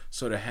recruiting years.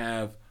 So to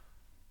have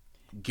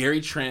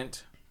Gary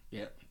Trent,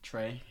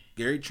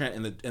 Gary Trent,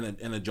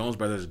 and the Jones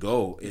brothers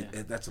go,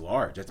 that's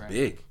large, that's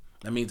big.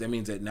 That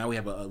means that now we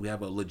have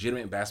a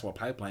legitimate basketball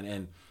pipeline,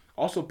 and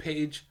also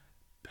Paige.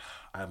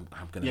 I'm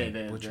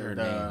gonna butcher her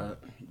name.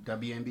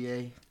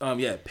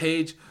 WNBA.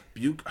 Paige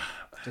Buke.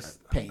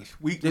 Just Paige.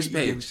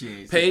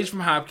 Paige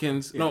from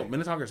Hopkins. Yeah. No,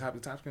 Minnesota is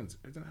Hopkins.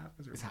 Isn't it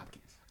Hopkins? It's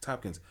Hopkins. It's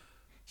Hopkins.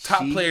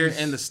 Top player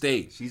in the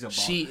state. She's a ball.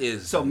 She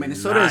is. So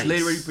Minnesota is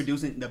literally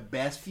producing the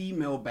best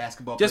female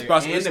basketball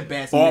player and the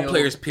best ball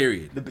players.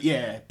 Period.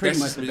 Pretty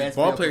much the best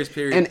ball players.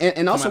 Period.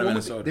 And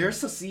also they're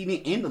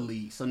succeeding in the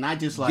league. So not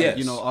just like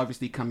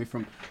obviously coming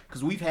from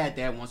because we've had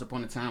that once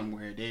upon a time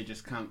where they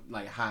just come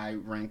like high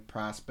ranked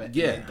prospects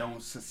that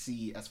don't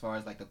succeed as far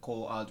as like the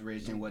Cole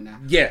Aldridge and whatnot.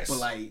 Yes, but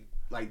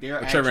like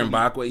they're Trevor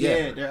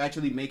Mbakwe, they're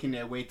actually making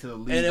their way to the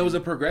league. And it was a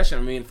progression.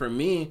 I mean, for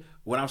me,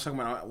 when I was talking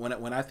about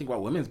when I think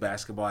about women's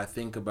basketball, I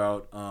think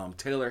about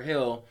Taylor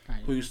Hill,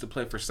 who used to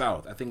play for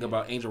South. I think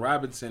about Angel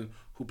Robinson,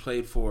 who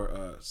played for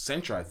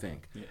Centra, I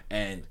think. Yeah.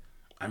 And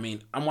I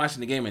mean, I'm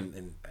watching the game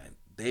and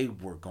they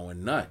were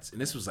going nuts.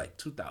 And this was like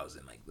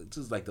 2000, like this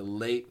was like the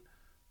late,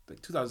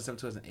 like 2007,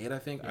 2008, I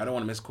think. I don't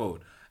want to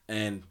misquote.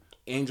 And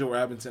Angel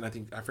Robinson,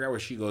 I forgot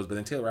where she goes, but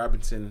then Taylor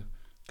Robinson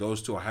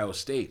goes to Ohio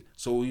State.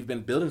 So we've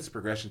been building this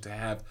progression to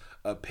have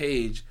a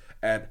Paige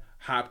at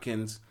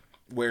Hopkins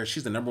where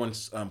she's the number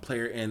 1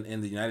 player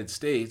in the United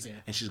States,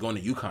 and she's going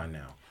to UConn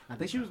now. I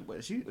think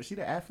was she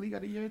the athlete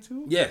of the year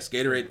too? Yes,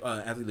 Gatorade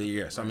athlete of the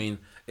year. So I mean,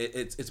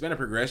 it's been a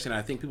progression.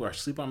 I think people are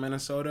asleep on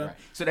Minnesota. Right.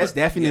 So that's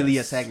definitely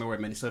a segment where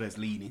Minnesota is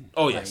leading.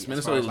 Oh yes,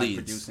 Minnesota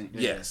leads.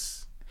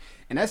 Yes.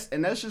 And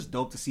that's just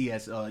dope to see.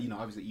 As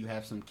obviously you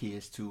have some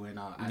kids too, and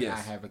I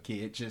have a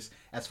kid. Just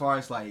as far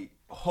as like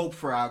hope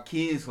for our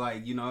kids,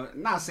 like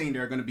not saying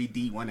they're going to be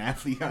D1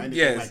 athlete or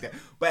anything like that,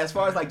 but as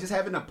far as like just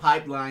having a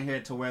pipeline here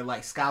to where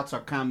like scouts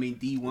are coming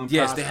D1.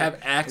 Yes, they have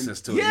access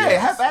to it. Yeah, they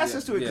have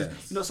access to it.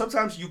 Because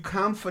sometimes you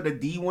come for the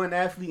D1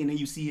 athlete and then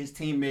you see his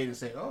teammate and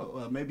say, oh,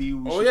 well, maybe.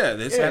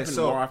 This happens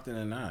more often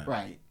than not.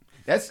 Right.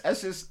 That's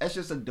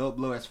just a dope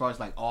blow as far as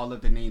like all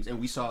of the names, and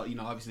we saw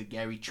obviously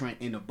Gary Trent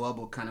in the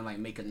bubble kind of like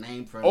make a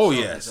name for himself. Oh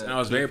yes, and I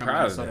was very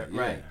proud of that.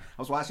 Right,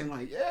 I was watching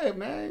like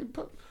man,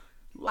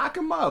 lock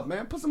him up,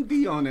 man, put some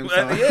D on him.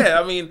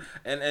 I mean,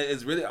 and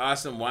it's really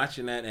awesome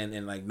watching that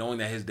and like knowing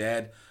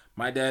that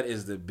my dad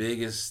is the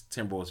biggest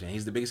Timberwolves fan.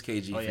 He's the biggest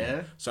KG fan.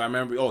 Yeah? So I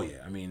remember. Oh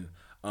yeah, I mean,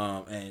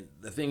 and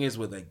the thing is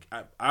with like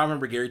I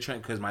remember Gary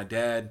Trent because my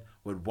dad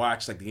would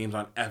watch like the games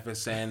on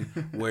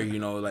FSN where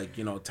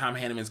Tom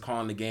Hanneman's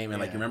calling the game and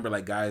like remember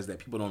like guys that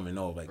people don't even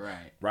know like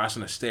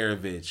Rasan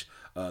Asterovich,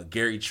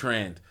 Gary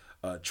Trent,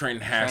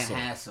 Trent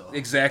Hassel.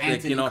 Exactly.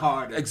 Anthony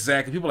Carter.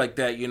 Exactly. People like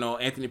that,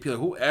 Anthony Peeler,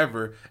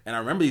 whoever. And I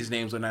remember these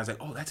names when I was like,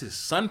 oh, that's his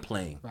son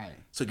playing. Right.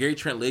 So Gary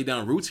Trent laid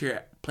down roots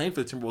here, playing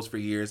for the Timberwolves for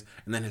years,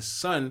 and then his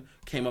son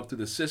came up through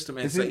the system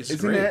and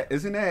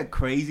isn't that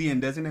crazy?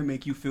 And doesn't it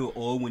make you feel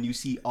old when you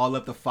see all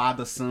of the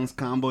father-sons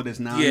combo that's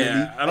now in the league?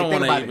 Yeah, I don't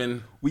want to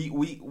even.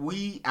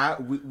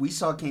 We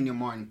saw Kenyon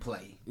Martin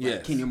play.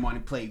 Yes. Kenyon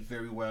Martin played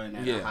very well at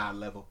a high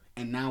level,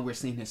 and now we're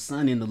seeing his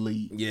son in the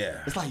league.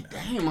 Yeah, it's like,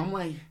 damn. I'm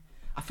like,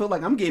 I feel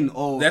like I'm getting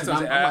old. That's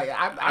what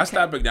I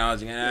stopped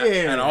acknowledging it.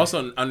 And I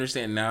also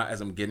understand now,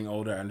 as I'm getting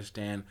older, I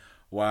understand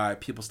why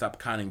people stop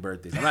counting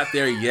birthdays. I'm not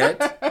there yet,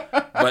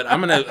 but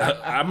I'm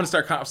gonna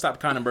stop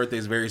counting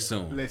birthdays very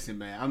soon. Listen,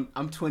 man,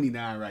 I'm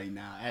 29 right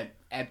now.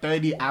 At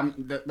 30,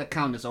 the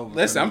count is over.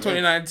 Listen, I'm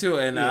 29 too,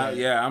 and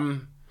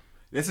I'm.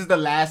 This is the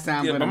last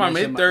time. Yeah, but my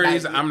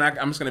mid-30s, I'm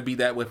just gonna be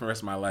that way for the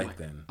rest of my life.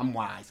 Then I'm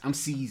wise. I'm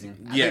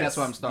seasoned. I think that's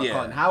what I'm starting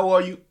calling. How old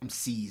are you? I'm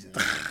seasoned.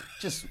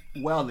 Just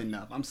well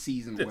enough. I'm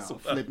seasoned well.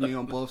 Flip me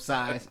on both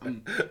sides.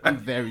 I'm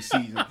very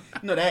seasoned.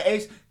 That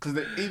age,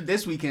 because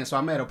this weekend. So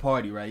I'm at a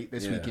party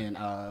this weekend.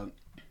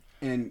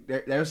 And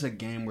there's a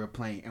game we're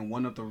playing, and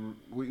one of the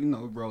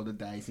roll the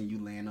dice, and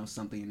you land on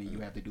something, and then you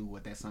have to do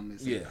what that something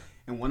is. Yeah.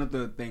 And one of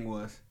the thing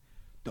was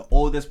the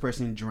oldest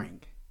person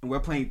drink. And we're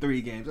playing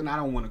 3 games, and I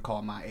don't want to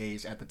call my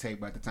age at the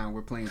table at the time.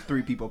 We're playing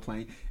 3 people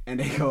playing, and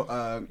they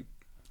go.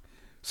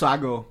 So I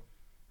go,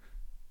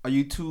 "Are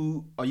you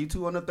two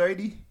under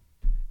 30?"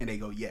 And they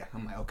go, "Yeah."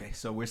 I'm like, "Okay."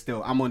 So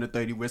I'm on the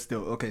 30. We're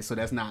still okay. So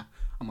that's not.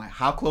 I'm like,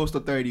 "How close to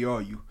 30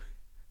 are you?"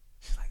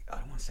 She's like, "The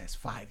other one says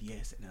 5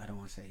 years, and the other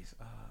one says,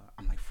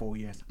 I'm like 4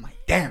 years." I'm like,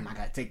 "Damn, I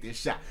gotta take this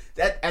shot."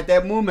 At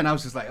that moment, I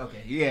was just like,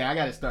 "Okay, yeah, I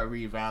gotta start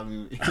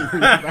reevaluating."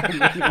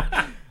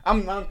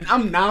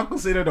 I'm now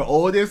considered the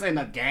oldest in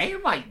the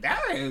game. Like,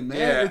 damn,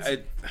 man.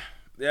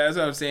 That's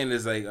what I'm saying.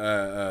 Is like,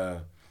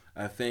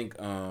 I think,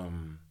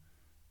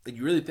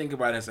 you really think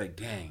about it. It's like,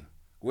 dang,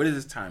 where does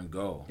this time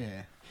go?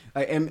 Yeah.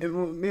 And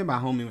me and my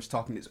homie was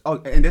talking this.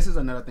 Oh, and this is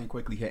another thing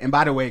quickly here. And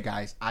by the way,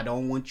 guys, I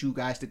don't want you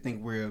guys to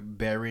think we're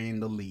burying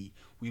the lead.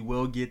 We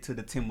will get to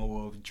the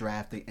Timberwolves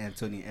drafting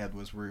Anthony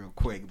Edwards real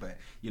quick, but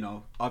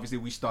obviously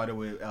we started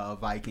with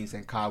Vikings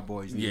and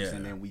Cowboys news,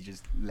 and then we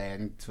just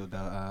led to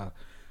the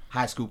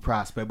high school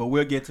prospect. But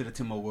we'll get to the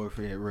Timberwolves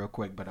here real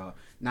quick. But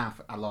now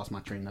I lost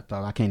my train of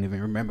thought. I can't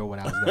even remember what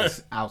I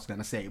was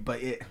gonna say. But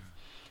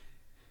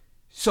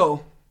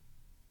so.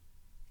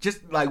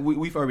 Just like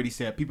we've already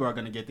said, people are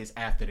gonna get this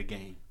after the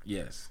game.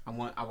 Yes. I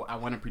want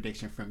a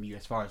prediction from you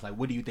as far as like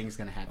what do you think is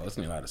gonna happen? It's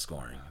gonna be a lot of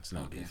scoring. It's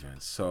no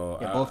defense. So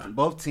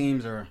both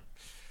teams are.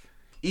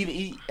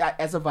 Even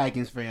as a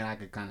Vikings fan, I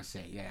could kind of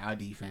say, our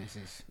defense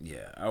is.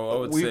 Yeah, I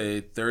would say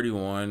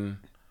 31.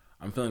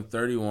 I'm feeling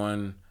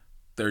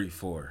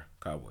 31-34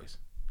 Cowboys.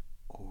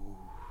 Ooh.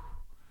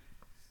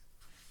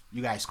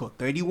 You guys scored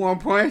 31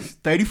 points,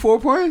 34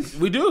 points.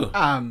 We do.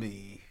 I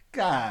mean.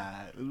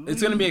 God,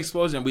 it's gonna be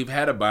explosion. We've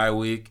had a bye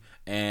week,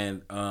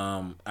 and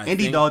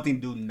Andy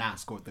Dalton do not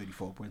score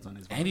 34 points on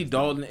his. Andy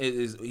Dalton they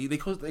used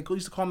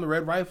to call him the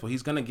Red Rifle.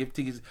 He's gonna give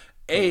tickets.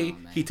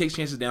 He takes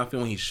chances downfield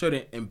when he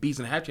shouldn't, and B's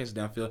gonna have chances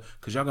downfield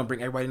because y'all gonna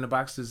bring everybody in the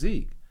box to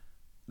Zeke.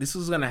 This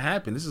is gonna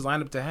happen. This is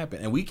lined up to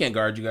happen, and we can't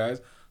guard you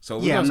guys. So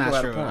we're I'm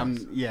not sure.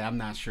 I'm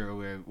not sure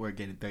we're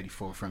getting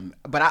 34 from.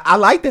 But I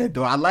like that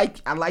though. I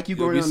like you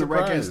going on the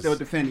record and still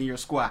defending your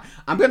squad.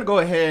 I'm gonna go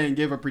ahead and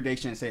give a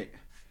prediction and say.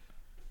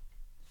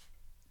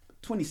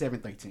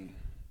 27-13.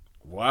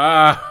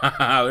 Wow.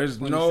 There's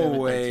no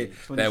way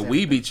that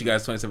we beat you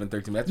guys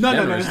 27-13. That's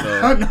generous,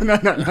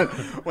 no.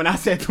 When I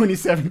said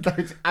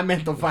 27-13, I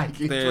meant the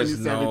Vikings. There's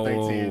no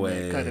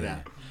way. Cut it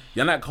out.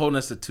 You're not holding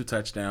us to 2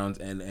 touchdowns,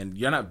 and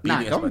you're not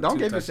beating us by 2 touchdowns. Don't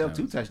give yourself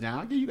 2 touchdowns.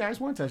 I'll give you guys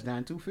 1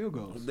 touchdown, 2 field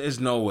goals. There's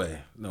no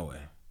way.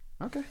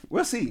 Okay.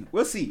 We'll see.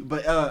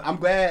 But I'm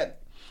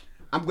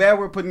glad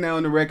we're putting that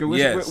on the record.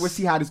 We'll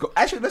see how this goes.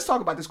 Actually, let's talk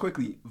about this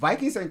quickly.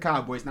 Vikings and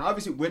Cowboys. Now,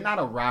 obviously, we're not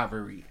a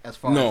rivalry as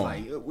far as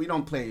like we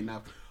don't play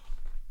enough.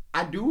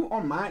 I do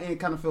on my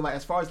end kind of feel like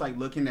as far as like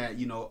looking at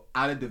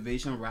out of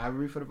division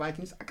rivalry for the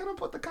Vikings, I kind of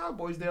put the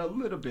Cowboys there a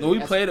little bit. No, we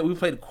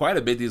played quite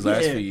a bit these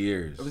last few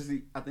years.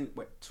 Obviously, I think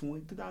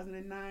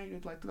 2009, it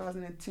was like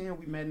 2010.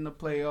 We met in the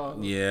playoffs.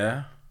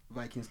 Yeah,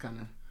 Vikings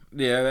kind of.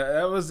 Yeah,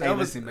 that was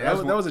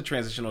a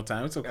transitional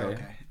time. It's okay.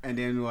 And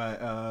then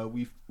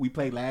we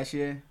played last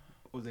year.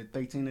 Was it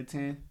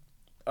 13-10?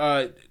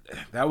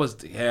 That was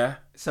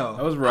So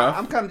that was rough.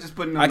 I'm kind of just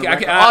putting on the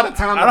record. All the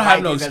time. I don't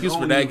have no excuse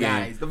for that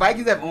game. The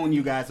Vikings have owned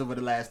you guys over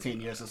the last 10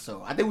 years or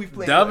so. I think we've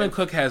played. Delvin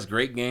Cook has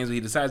great games, but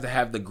he decides to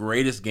have the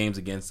greatest games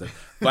against us.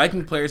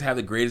 Viking players have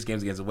the greatest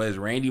games against us. Whether it's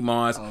Randy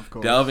Moss,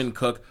 Delvin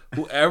Cook,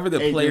 whoever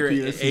the player,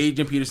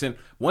 Adrian Peterson.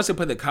 Once they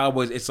play the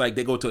Cowboys, it's like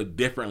they go to a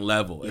different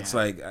level. Yeah. It's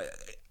like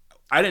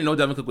I didn't know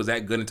Delvin Cook was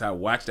that good until I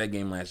watched that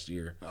game last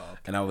year,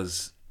 and I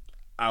was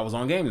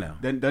on game now.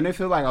 Doesn't it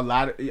feel like a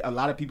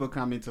lot of people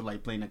come into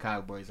like playing the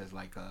Cowboys as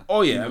like a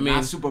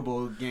not Super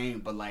Bowl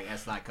game, but like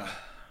as like a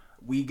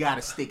we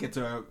gotta stick it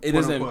to it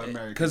isn't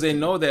because they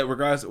know that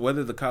regardless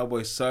whether the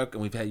Cowboys suck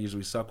and we've had years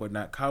we suck or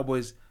not,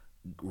 Cowboys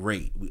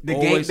great.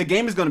 The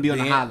game is going to be on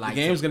the highlight.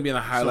 The game is going to be on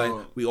the highlight.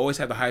 So, we always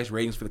have the highest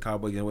ratings for the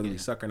Cowboys, whether we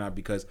suck or not,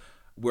 because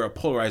we're a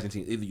polarizing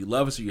team. Either you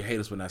love us or you hate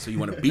us, but not. So you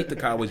want to beat the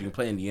Cowboys, you can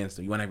play in the end.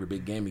 So you want to have your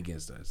big game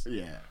against us.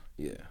 Yeah.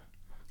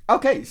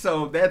 Okay,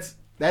 so that's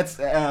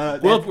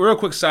real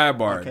quick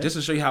sidebar, just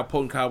to show you how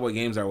potent Cowboy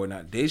games are or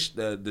whatnot.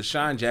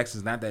 Deshaun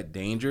Jackson's not that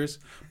dangerous,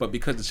 but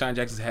because Deshaun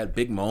Jackson's had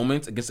big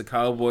moments against the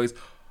Cowboys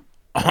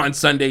on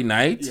Sunday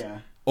night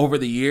over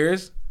the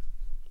years,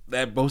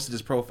 that boosted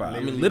his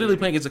profile. Literally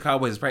playing against the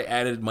Cowboys has probably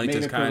added money to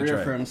his contract. Made a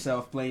career for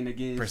himself playing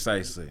against.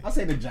 Precisely. I'll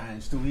say the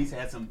Giants too. He's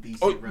had some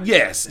decent runs.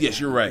 Yes,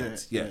 you're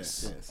right.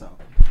 Yes.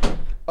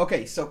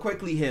 Okay, so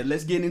quickly here,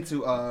 let's get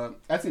into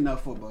that's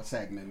enough football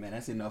segment, man.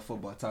 That's enough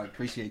football talk.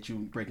 Appreciate you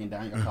breaking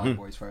down your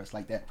Cowboys for us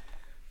like that.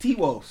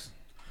 T-Wolves.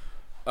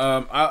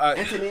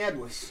 Anthony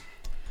Edwards.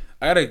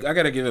 I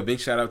gotta give a big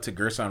shout out to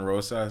Gerson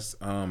Rosas.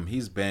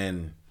 He's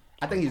been.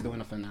 I think he's doing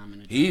a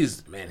phenomenal job.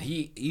 He's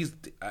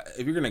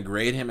if you're gonna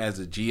grade him as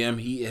a GM,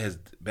 he has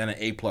been an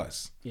A+.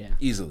 Yeah,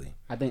 easily.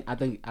 I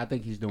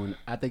think he's doing.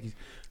 I think he's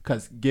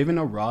because given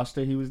a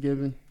roster he was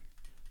given,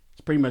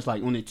 it's pretty much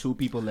like only 2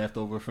 people left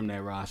over from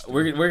that roster.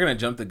 We're gonna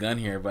jump the gun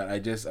here, but I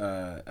just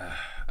I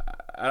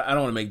don't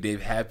want to make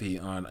Dave happy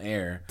on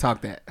air.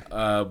 Talk that.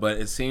 But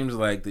it seems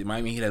like the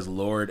Miami Heat has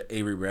lowered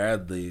Avery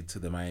Bradley to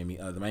the Miami.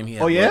 The Miami Heat.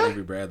 Oh yeah.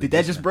 Avery Bradley. Did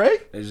that just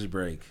break? That just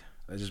break.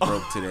 That just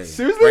broke today.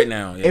 Seriously? Right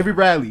now. Yeah. Avery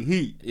Bradley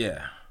Heat.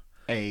 Yeah.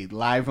 Hey,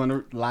 live on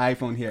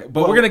here.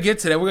 But we're gonna get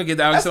to that. We're gonna get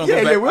that.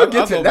 We'll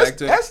get to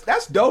that.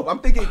 That's dope. I'm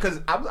thinking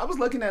because I was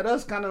looking at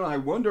us, kind of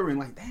like wondering,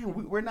 like,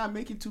 damn, we're not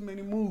making too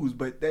many moves.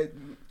 But that,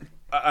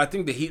 I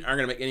think the Heat aren't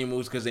gonna make any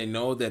moves because they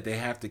know that they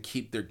have to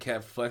keep their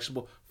cap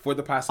flexible for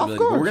the possibility.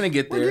 But we're gonna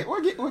get there.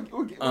 We'll get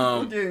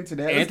into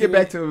that. Let's get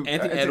back to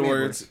Anthony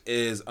Edwards.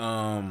 Is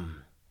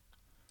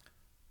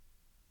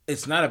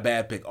it's not a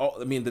bad pick.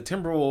 The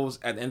Timberwolves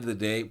at the end of the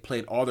day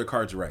played all their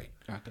cards right.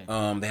 Okay.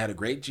 They had a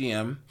great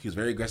GM. He was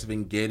very aggressive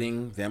in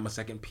getting them a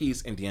second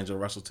piece and D'Angelo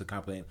Russell to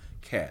complement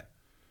Cat.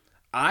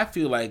 I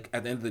feel like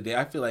at the end of the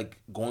day,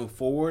 going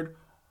forward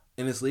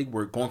in this league,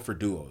 we're going for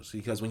duos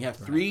because when you have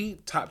 3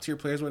 top tier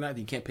players or whatnot,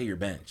 you can't pay your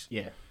bench.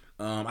 Yeah.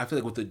 I feel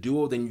like with the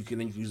duo, then you can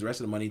use the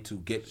rest of the money to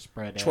get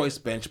choice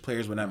bench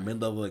players without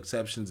mid-level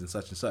exceptions and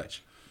such and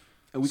such.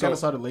 And we kind of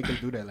saw the Lakers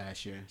do that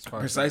last year.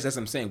 Precisely, that's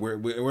what I'm saying.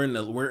 We're in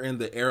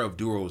the era of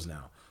duos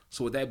now.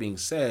 So with that being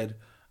said,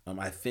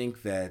 I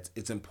think that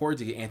it's important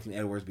to get Anthony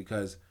Edwards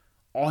because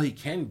all he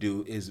can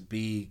do is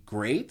be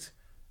great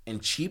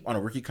and cheap on a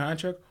rookie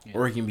contract,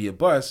 or he can be a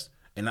bust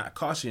and not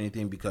cost you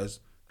anything because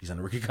he's on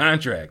a rookie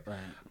contract. Right.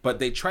 But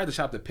they tried to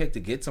shop the pick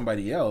to get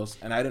somebody else,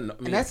 and I didn't know.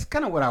 And that's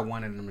kind of what I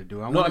wanted them to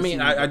do. I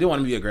did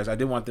want to be aggressive. I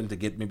did want them to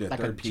get maybe a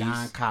third piece.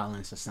 John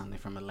Collins or something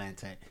from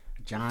Atlanta.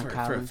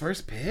 Collins. For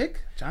first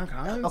pick? John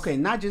Collins? Okay,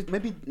 not just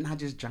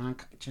John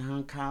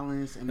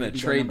Collins and maybe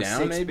a trade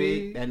down,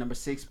 maybe that number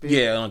 6 pick.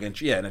 Yeah, and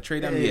a trade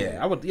down. Yeah,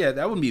 I would. Yeah,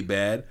 that wouldn't be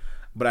bad.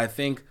 But I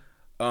think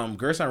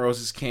Gerson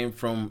Rosas came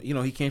from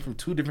 2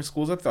 different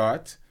schools of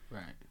thought.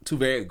 Right. 2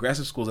 very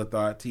aggressive schools of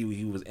thought.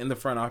 He was in the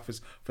front office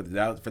for the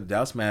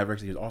Dallas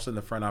Mavericks. He was also in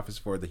the front office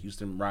for the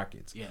Houston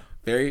Rockets. Yeah.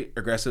 Very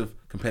aggressive,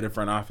 competitive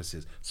front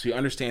offices. So he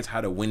understands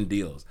how to win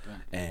deals. Right.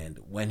 And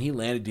when he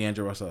landed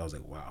D'Angelo Russell, I was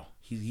like, wow.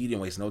 He didn't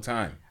waste no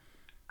time.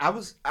 I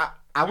was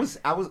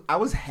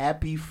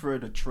happy for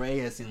the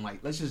trade, as in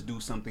like let's just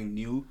do something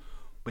new,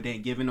 but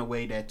then giving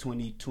away that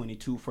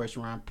 2022 first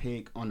round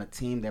pick on a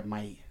team that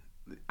might,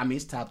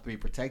 it's top 3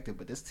 protected,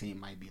 but this team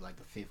might be like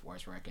the 5th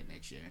worst record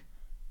next year.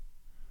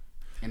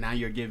 And now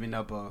you're giving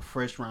up a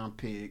first round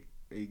pick,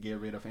 you get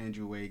rid of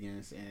Andrew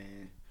Wiggins,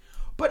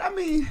 but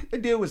the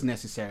deal was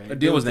necessary. The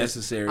deal was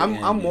necessary.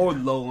 I'm more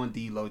low on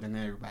D-Lo than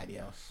everybody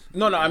else.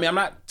 No, I'm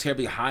not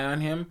terribly high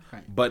on him.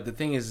 Right. But the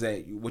thing is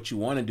that what you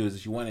want to do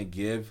is you want to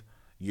give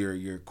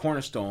your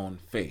cornerstone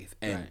faith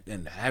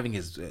and having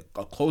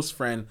a close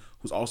friend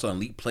who's also an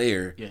elite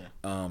player.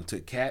 To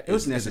Cat. It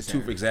was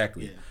necessary.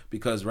 Exactly. Yeah.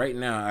 Because right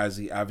now, as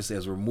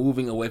we're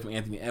moving away from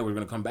Anthony Edwards, we're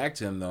going to come back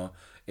to him though.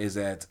 Is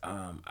that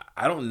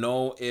I don't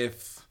know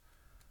if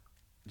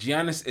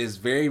Giannis is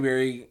very,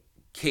 very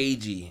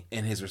cagey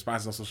in his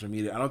responses on social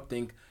media. I don't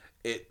think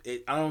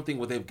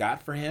what they've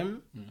got for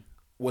him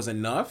was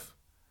enough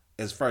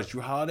as far as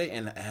Jrue Holiday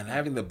and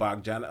having the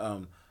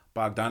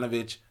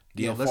Bogdanovich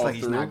deal fall like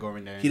through. He's not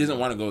going there. He doesn't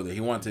want to go there. He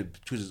wanted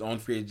to choose his own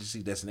free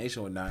agency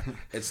destination or not.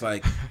 It's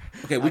like,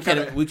 okay, we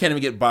can't even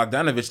get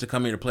Bogdanovich to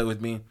come here to play with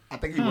me. I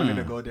think he wanted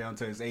to go down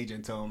to his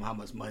agent, tell him how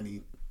much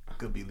money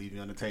could be leaving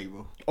on the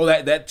table. Oh,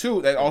 that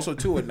too. That also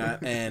too would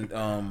not. And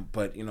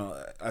but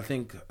I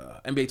think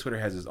NBA Twitter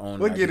has its own.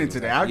 We'll get into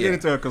that. I'll get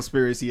into a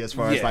conspiracy as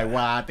far as like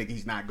why I think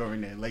he's not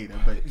going there later.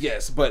 But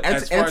yes, but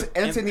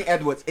Anthony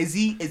Edwards, is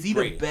he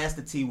the best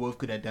that T Wolf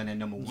could have done at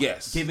number 1?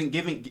 Yes. Given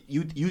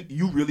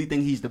you really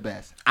think he's the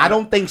best? I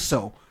don't think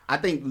so. I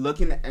think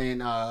looking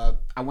and I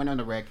went on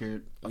the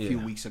record a few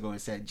weeks ago and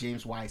said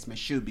James Wiseman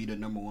should be the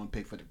number 1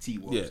 pick for the T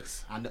Wolves.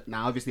 Yes.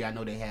 Now obviously I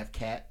know they have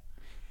Cat.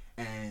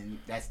 And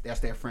that's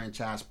their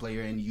franchise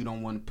player, and you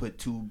don't want to put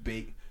 2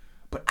 big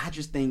But I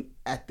just think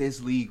at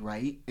this league,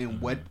 right,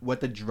 and what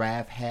the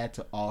draft had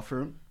to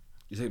offer.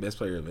 You say best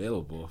player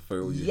available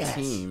for your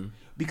team.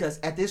 Because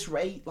at this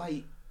rate,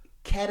 like,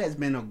 Cat has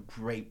been a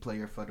great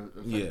player for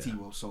the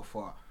T-Wolves so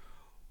far.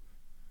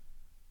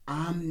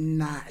 I'm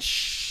not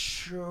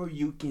sure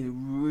you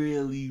can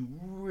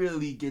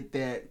really get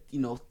that,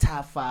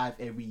 top 5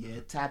 every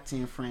year, top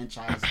 10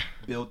 franchise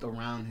built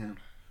around him.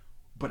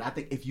 But I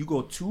think if you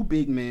go 2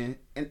 big men,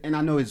 and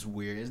I know it's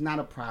weird, it's not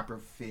a proper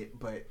fit,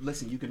 but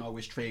listen, you can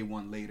always trade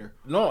one later.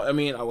 No, I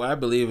mean, what I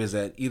believe is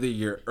that either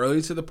you're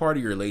early to the party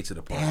or you're late to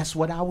the party. That's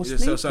what I was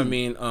thinking. So I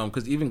mean,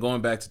 because even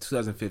going back to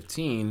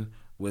 2015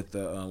 with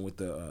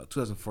the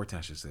 2014,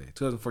 I should say,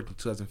 2014,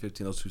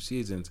 2015, those 2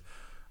 seasons,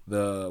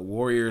 the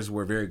Warriors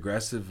were very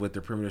aggressive with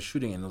their perimeter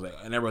shooting, and it was like,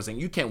 and everyone's saying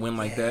you can't win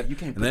like that. You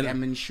can't put that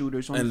many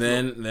shooters on. And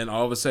then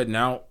all of a sudden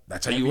now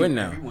that's how you win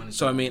now.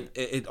 So I mean,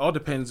 it all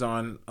depends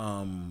on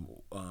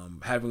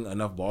having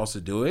enough balls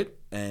to do it.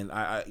 And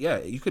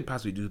you could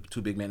possibly do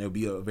 2 big men. It would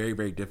be a very,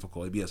 very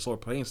difficult. It'd be a slower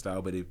playing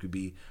style, but it could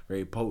be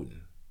very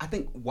potent. I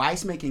think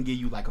Wiseman can give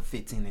you like a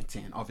 15 and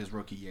 10 off his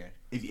rookie year.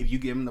 If you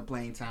give him the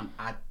playing time,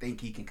 I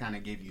think he can kind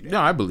of give you that. No,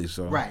 I believe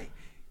so. Right.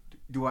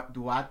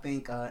 Do I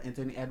think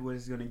Anthony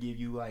Edwards is gonna give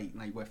you like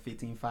what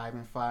 15, 5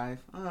 and 5?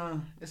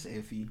 It's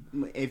iffy.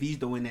 If he's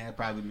doing that, it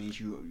probably means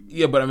you.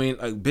 Yeah, but I mean,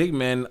 like big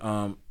men,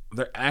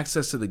 their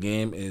access to the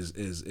game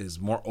is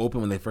more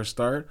open when they first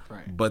start,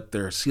 right. But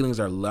their ceilings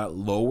are a lot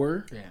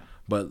lower. Yeah.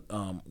 But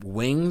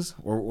wings,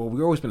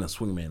 we've always been a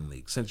swingman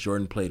league. Since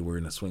Jordan played, we're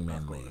in a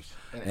swingman league.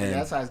 And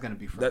that's how it's going to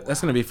be for a while.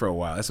 That's going to be for a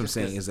while. That's what I'm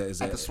saying. Is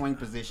that the swing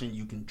position,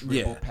 you can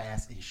dribble,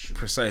 pass, and shoot.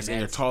 Precise. And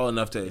you're tall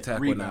enough to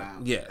attack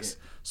whatnot. Yes.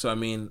 Yeah. So, I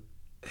mean,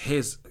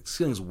 his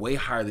ceiling's way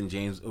higher than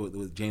James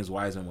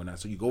Wiseman and whatnot.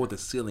 So you go with the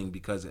ceiling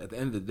because at the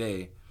end of the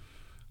day,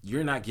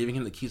 you're not giving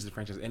him the keys to the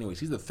franchise anyways.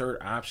 He's the third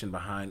option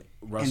behind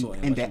Russell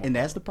and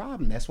that's the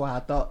problem. That's why I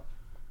thought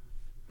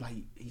like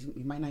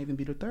he might not even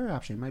be the third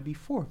option. It might be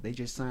fourth. They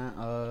just signed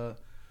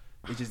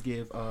they just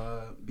give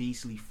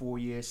Beasley 4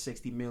 years,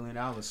 $60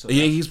 million. So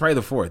yeah, he's probably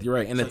the fourth. You're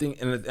right. And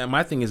and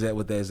my thing is that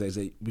with that is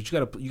that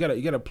but you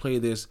gotta play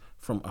this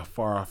from a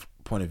far off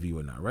point of view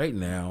or not. Right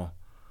now,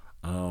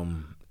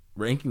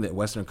 ranking the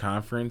Western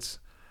Conference,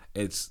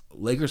 it's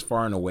Lakers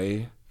far and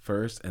away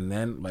first, and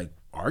then like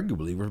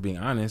arguably, we're being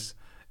honest,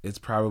 it's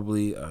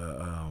probably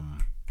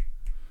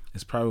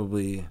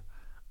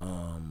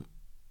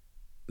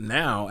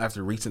now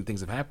after recent things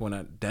have happened,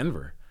 not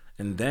Denver.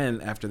 And then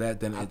after that,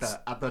 then I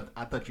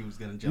thought you was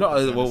gonna jump. No,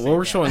 well,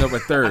 we're showing up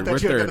at third. We're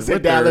third. We're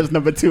Dallas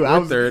number 2.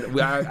 We're third.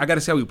 I got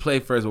to see how we play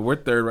first, but we're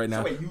third right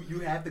now. So wait,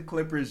 you have the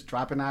Clippers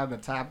dropping out of the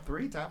top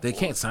 3, top 4? They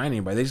can't sign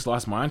anybody. They just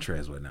lost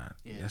Montrez whatnot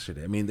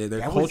yesterday. I mean, their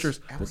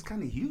cultures. That was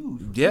kind of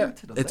huge. Yeah,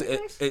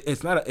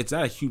 it's not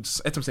a huge.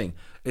 That's what I'm saying.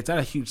 It's not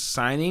a huge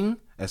signing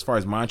as far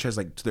as Montrez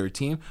like to their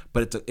team,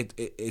 but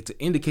it's an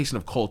indication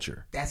of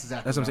culture. That's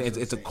exactly what I'm saying.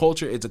 It's a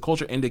culture. It's a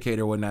culture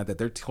indicator whatnot that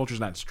their culture is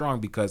not strong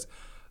because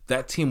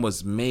that team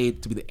was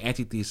made to be the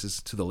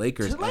antithesis to the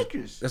Lakers.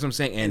 Lakers. That's what I'm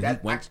saying. And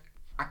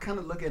I kind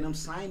of look at him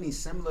signing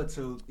similar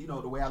to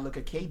the way I look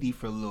at KD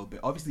for a little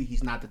bit. Obviously,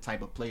 he's not the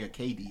type of player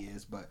KD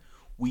is, but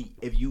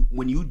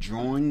when you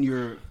join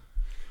your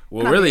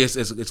really,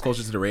 it's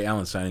closer to the Ray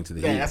Allen signing to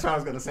the Heat. Yeah, that's what I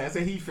was gonna say. I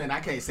said Heat fan. I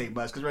can't say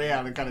much because Ray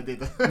Allen kind of did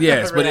the.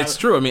 Yes, but it's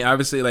true. I mean,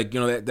 obviously, like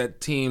that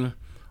team,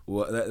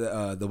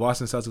 the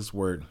Boston Celtics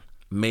were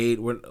made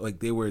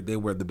they were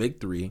the big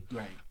 3,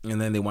 right? And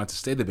then they want to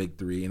stay the big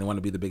 3, and they want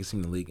to be the biggest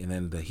team in the league. And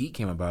then the Heat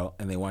came about,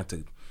 and they want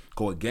to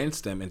go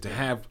against them, and to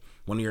have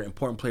one of your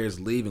important players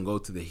leave and go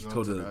to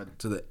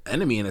the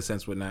enemy in a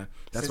sense, whatnot.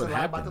 That's what happened. Says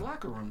a lot about the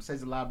locker room.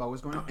 Says a lot about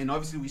what's going on, and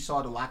obviously we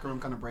saw the locker room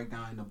kind of break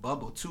down in the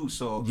bubble too.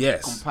 So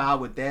compile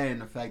with that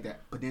and the fact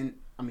that, but then.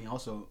 I mean,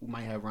 also, we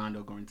might have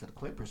Rondo going to the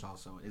Clippers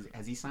also.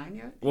 Has he signed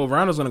yet? Well,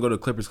 Rondo's going to go to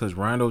the Clippers because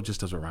Rondo just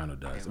does what Rondo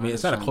does. I mean,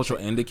 it's not a cultural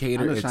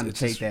indicator. Rondo's trying to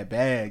take that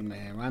bag,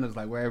 man. Rondo's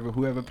like,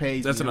 whoever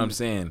pays. That's what I'm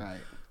saying. Right.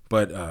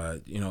 But,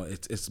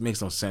 it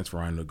makes no sense for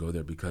Rondo to go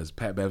there because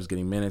Pat Bev's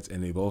getting minutes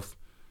and they both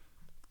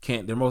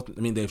can't.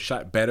 They've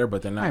shot better,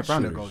 but they're not shooters.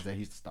 If Rondo goes there,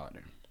 he's the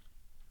starter.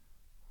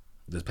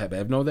 Does Pat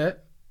Bev know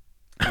that?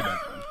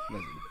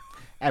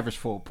 Average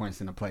 4 points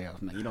in the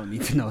playoffs, man. You don't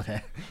need to know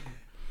that.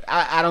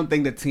 I don't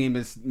think the team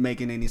is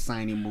making any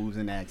signing moves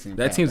in action.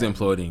 That team's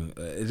imploding.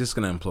 It's just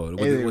going to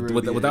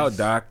implode. Without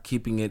Doc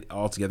keeping it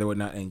all together,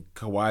 whatnot, and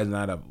Kawhi's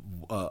not a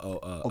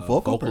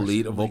vocal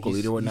leader,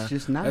 whatnot. He's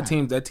just not.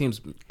 That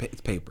team's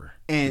paper.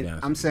 And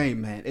I'm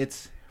saying, man,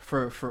 it's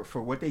for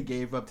what they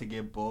gave up to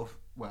get both.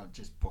 Well,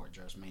 just Paul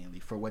George mainly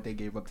for what they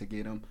gave up to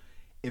get him.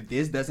 If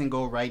this doesn't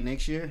go right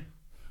next year,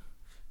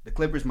 the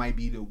Clippers might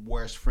be the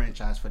worst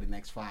franchise for the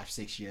next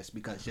 5-6 years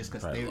because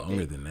they're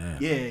longer than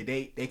that. Yeah,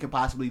 they could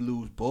possibly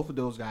lose both of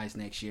those guys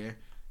next year.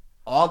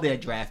 All their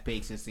draft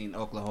picks is in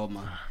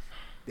Oklahoma.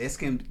 This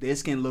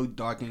can look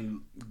dark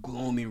and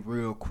gloomy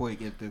real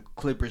quick if the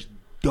Clippers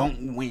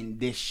don't win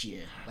this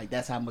year. Like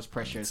that's how much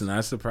pressure. It's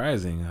not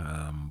surprising,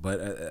 but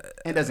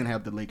it doesn't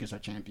help the Lakers are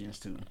champions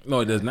too.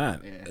 No, it does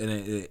not,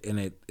 and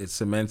it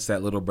cements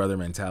that little brother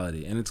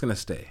mentality, and it's gonna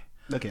stay.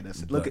 Look at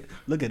us.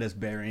 Look at us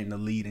burying the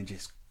lead and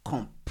just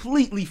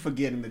completely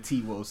forgetting the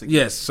T-Wolves.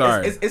 Yes,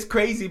 sorry. It's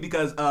crazy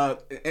because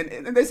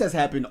and this has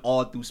happened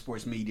all through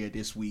sports media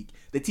this week.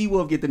 The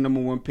T-Wolves get the number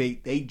 1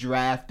 pick. They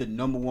draft the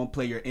number 1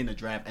 player in the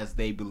draft as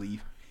they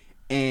believe.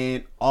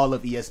 And all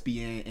of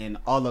ESPN and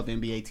all of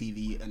NBA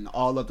TV and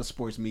all of the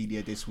sports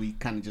media this week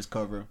kind of just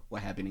cover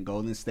what happened in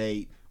Golden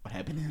State, what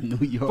happened in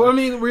New York. But I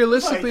mean,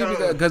 realistically,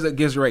 because it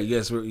gets right.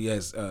 Yes,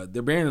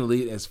 they're bearing the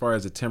lead as far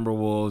as the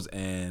Timberwolves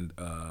and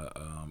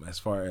as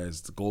far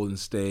as the Golden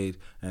State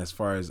and as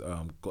far as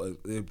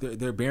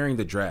they're bearing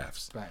the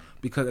drafts. Right.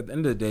 Because at the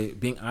end of the day,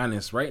 being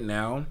honest, right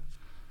now,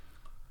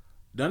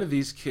 none of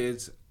these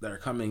kids that are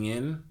coming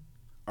in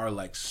are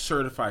like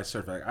certified.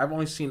 I've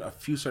only seen a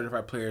few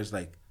certified players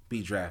like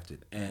be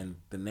drafted, and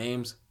the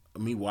names,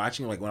 me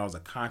watching, like when I was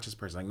a conscious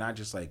person, like not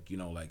just like,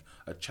 like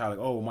a child,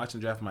 like, oh, I'm watching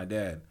the draft with my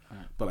dad, right.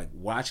 But like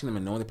watching them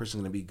and knowing the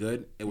person's going to be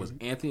good. It was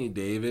Anthony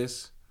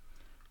Davis,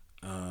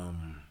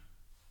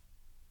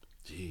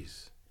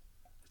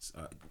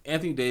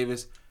 Anthony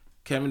Davis,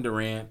 Kevin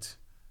Durant.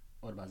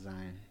 What about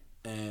Zion?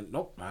 And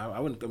nope, I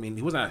wouldn't. I mean,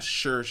 he was not a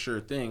sure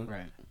thing.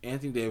 Right.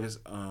 Anthony Davis,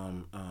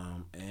 and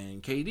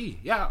KD.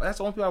 Yeah, that's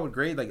the only people I would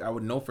grade. Like I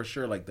would know for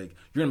sure. Like you're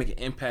gonna make an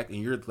impact,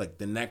 and you're like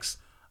the next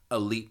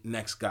elite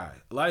next guy.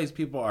 A lot of these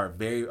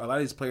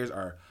players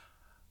are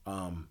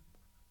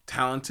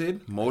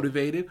talented,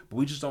 motivated, but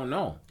we just don't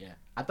know. Yeah,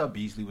 I thought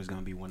Beasley was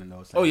gonna be one of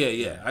those. Oh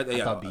yeah. I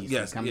thought Beasley.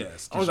 Yes. I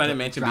didn't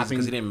mention Beasley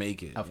because he didn't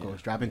make it. Of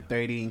course, dropping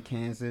 30 in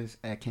Kansas.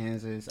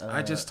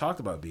 I just talked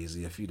about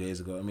Beasley a few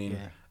days ago. I mean,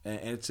 and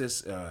it's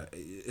just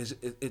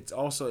it's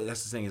also,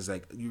 that's the thing, is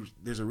like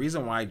there's a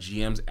reason why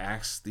GMs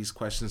ask these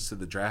questions to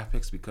the draft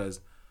picks,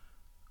 because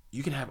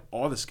you can have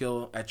all the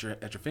skill at your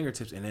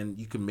fingertips, and then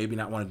you can maybe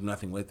not want to do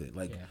nothing with it.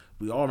 Like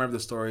we all remember the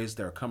stories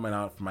that are coming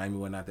out from Miami,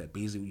 whatnot, that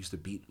Beasley used to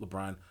beat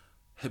LeBron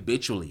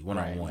habitually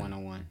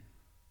one-on-one.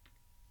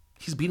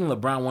 He's beating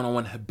LeBron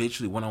one-on-one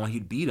habitually. One-on-one,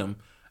 he'd beat him,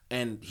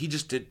 and he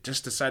just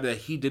decided that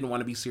he didn't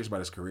want to be serious about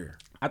his career.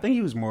 I think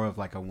he was more of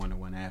like a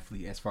one-on-one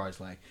athlete, as far as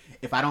like,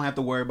 if I don't have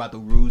to worry about the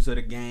rules of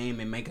the game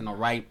and making the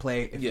right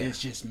play, if it's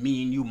just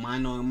me and you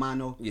mano a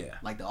mano,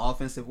 like the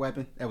offensive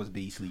weapon, that was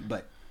Beasley.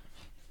 But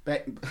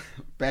back to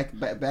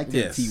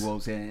the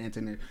T-Wolves and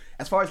Anthony.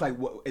 As far as like,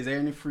 is there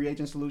any free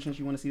agent solutions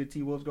you want to see the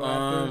T-Wolves go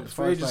after?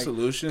 Free agent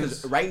solutions?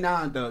 Because right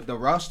now the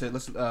roster,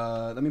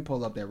 let me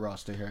pull up that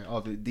roster here.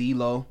 Oh, the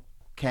D'Lo,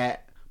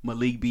 Cat,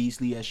 Malik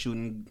Beasley as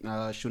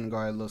shooting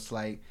guard, looks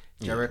like.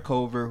 Jarrett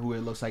Culver, who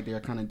it looks like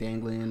they're kind of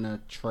dangling a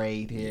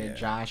trade here. Yeah.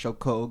 Josh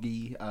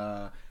Okogie,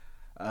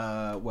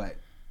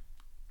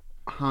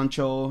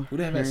 Honcho, who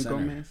they have at center?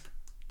 Gomez,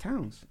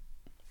 Towns.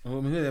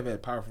 Who they have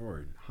at power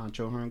forward?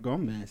 Honcho Hernan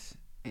Gomez,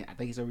 and I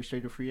think he's a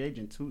restricted free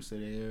agent too, so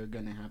they're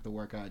gonna have to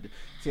work out.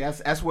 See,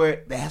 that's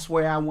where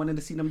I wanted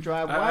to see them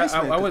drive.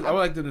 I would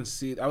like them to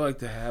see. I would like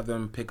to have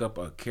them pick up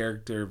a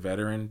character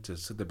veteran to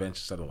sit the bench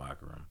instead of the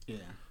locker room. Yeah,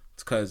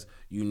 it's because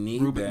you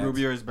need that.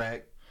 Rubio is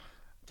back.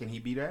 Can he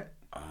be that?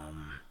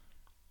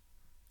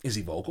 Is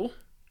he vocal?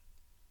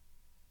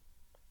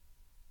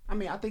 I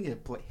mean, I think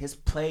his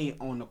play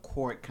on the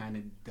court kind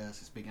of does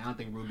his big. I don't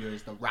think Rubio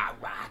is the rah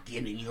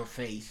get in your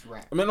face.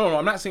 Right. I mean, no,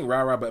 I'm not saying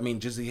rah, but I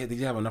mean, just he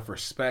have enough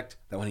respect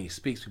that when he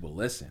speaks, people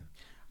listen.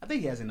 I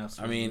think he has enough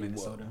sway in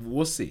Minnesota.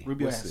 We'll see.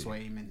 Rubio has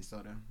sway in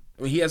Minnesota.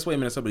 I mean, he has sway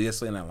in Minnesota, but he has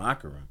sway in that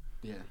locker room.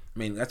 Yeah. I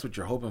mean, that's what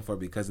you're hoping for,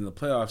 because in the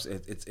playoffs,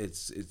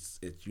 it's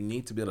you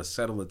need to be able to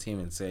settle the team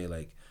and say,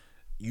 like,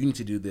 you need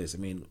to do this. I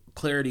mean,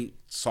 clarity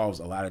solves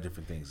a lot of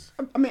different things.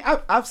 I mean,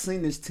 I've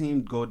seen this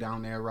team go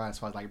down there, right, as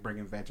far as like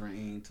bringing veteran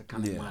in to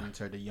kind of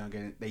monitor the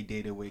younger. They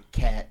did it with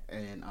Cat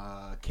and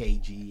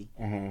KG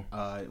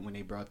when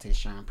they brought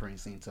Tayshaun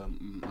Prince in to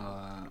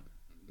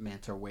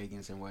mentor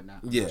Wiggins and whatnot.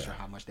 I'm not sure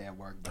how much that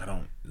worked. I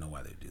don't know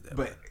why they do that.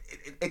 But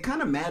it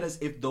kind of matters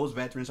if those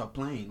veterans are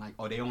playing. Like,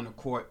 are they on the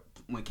court?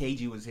 When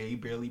KG was here, he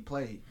barely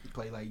played. He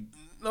played like...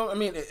 No, I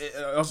mean, it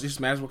also just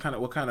matters what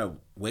kind of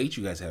weight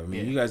you guys have. I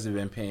mean, you guys have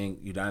been paying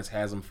Udonis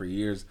Haslem for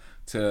years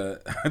to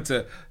run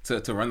the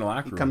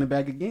locker room. He's coming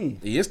back again.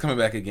 He is coming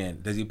back again.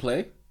 Does he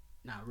play?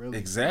 Not really.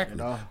 Exactly.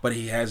 Not at all. But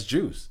he has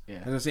juice. Yeah.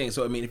 That's what I'm saying.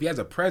 So, I mean, if he has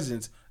a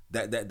presence,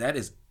 that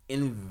is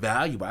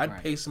invaluable.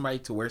 I'd pay somebody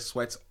to wear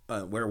sweats,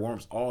 wear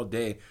warms all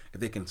day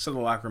if they can sit in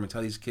the locker room and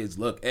tell these kids,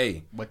 look,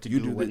 hey, what to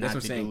do, what not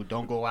to do.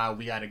 Don't go out.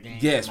 We got a game.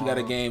 Yes, tomorrow.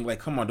 We got a game. Like,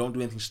 come on, don't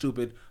do anything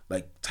stupid.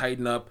 Like,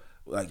 tighten up.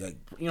 Like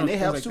you know, and it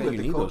helps too with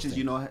the coaches.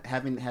 You know,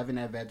 having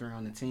that veteran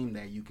on the team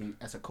that you can,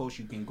 as a coach,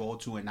 you can go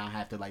to and not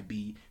have to like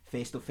be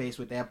face to face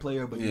with that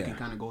player, but you can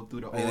kind of go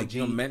through the OG.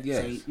 Like,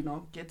 say,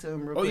 get to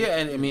him. Real quick. Yeah,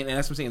 and I mean, and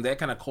that's what I'm saying. That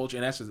kind of culture,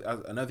 and that's just,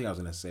 another thing I was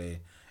gonna say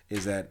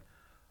is that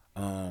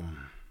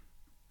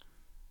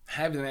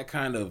having that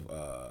kind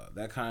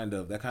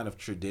of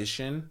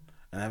tradition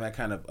and having that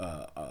kind of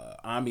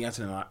ambiance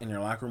in your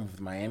locker room with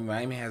Miami.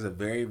 Miami has a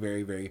very,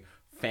 very, very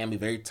family,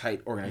 very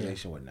tight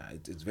organization, whatnot.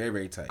 It's very,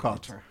 very tight.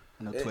 Culture.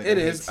 I know Twitter it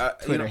is.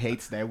 Twitter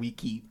hates that we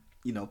keep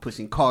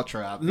pushing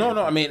culture out there.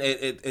 No. I mean,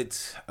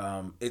 it's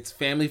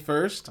family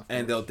first,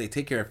 and they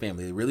take care of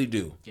family. They really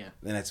do. Yeah,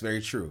 and that's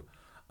very true.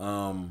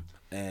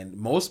 And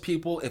most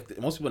people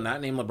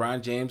not named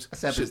LeBron James,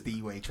 except it's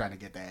D-Way trying to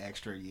get that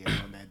extra year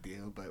on that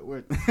deal, but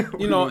we're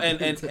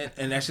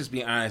and that's just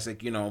being honest,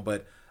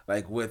 but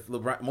like with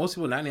LeBron, most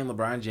people not named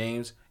LeBron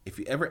James, if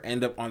you ever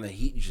end up on the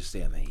Heat, you should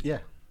stay on the Heat. Yeah,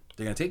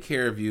 they're gonna take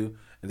care of you,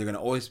 and they're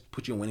gonna always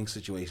put you in winning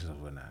situations and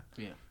whatnot.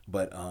 Yeah,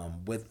 but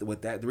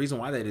with that, the reason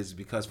why that is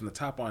because from the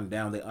top on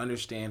down, they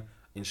understand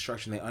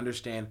instruction, they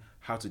understand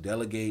how to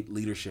delegate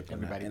leadership.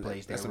 Everybody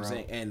plays that's their what I'm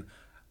role. saying, and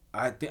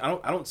I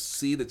don't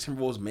see the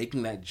Timberwolves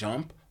making that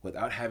jump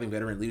without having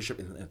veteran leadership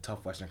in a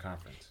tough Western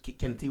Conference.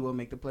 Can T-Will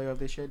make the playoff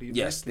this year? Do you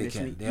Yes, they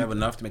can. They have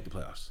enough to make the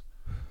playoffs.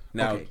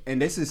 Now, okay.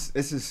 And this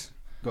is.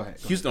 Go ahead.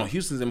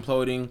 Houston's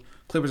imploding.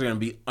 Clippers are going to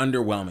be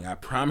underwhelming. I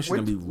promise you,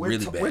 it's going to be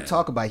really bad. We'll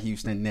talk about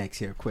Houston next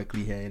here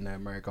quickly here in the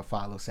America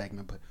Follow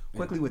segment, but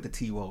quickly with the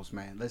T-Wolves,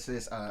 man. Let's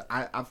just.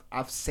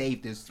 I've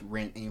saved this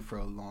rant in for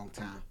a long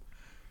time.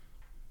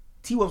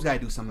 T-Wolves got to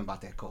do something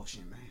about that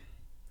coaching, man.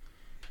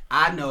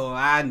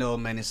 I know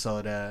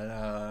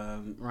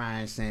Minnesota,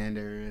 Ryan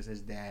Sanders, his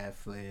dad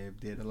Flip,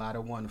 did a lot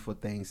of wonderful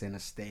things in the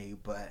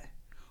state, but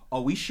are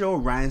we sure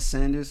Ryan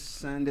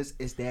Sanders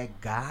is that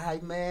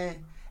guy,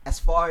 man? As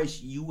far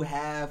as you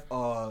have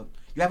a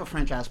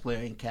franchise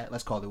player in Cat,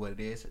 let's call it what it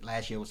is.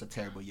 Last year was a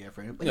terrible year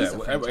for him. But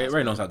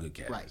everybody knows how good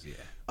Cat right. is.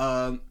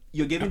 Yeah.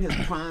 You're giving his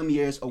prime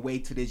years away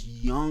to this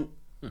young,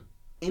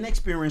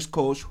 inexperienced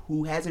coach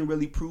who hasn't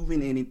really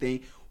proven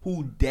anything,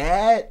 who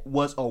dad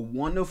was a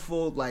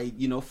wonderful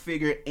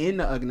figure in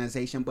the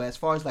organization, but as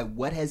far as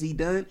what has he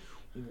done,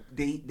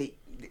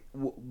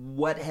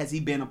 what has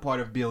he been a part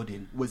of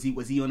building? Was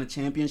he on a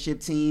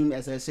championship team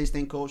as an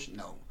assistant coach?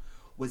 No.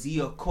 Was he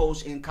a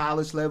coach in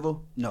college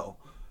level? No.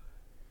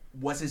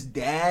 Was his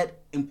dad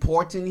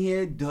important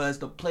here? Does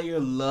the player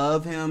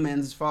love him?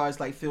 And as far as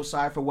feel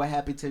sorry for what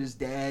happened to his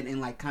dad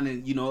and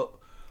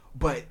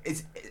but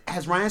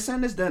has Ryan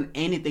Sanders done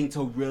anything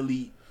to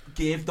really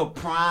give the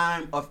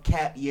prime of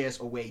Cat years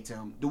away to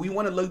him? Do we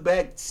want to look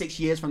back 6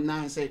 years from now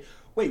and say,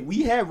 wait,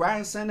 we had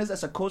Ryan Sanders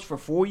as a coach for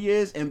 4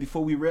 years, and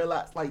before we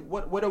realized,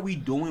 what are we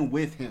doing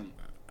with him?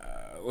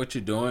 What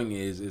you're doing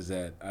is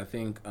that I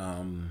think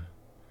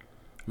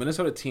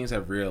Minnesota teams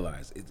have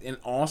realized in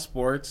all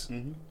sports,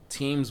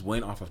 teams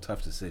win off of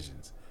tough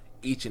decisions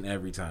each and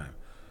every time.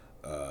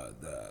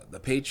 The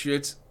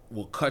Patriots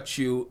will cut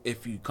you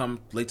if you come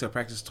late to a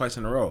practice twice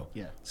in a row.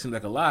 Yeah. Seems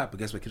like a lot, but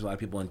guess what? Keeps a lot of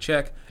people in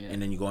check,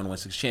 and then you go on and win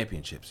 6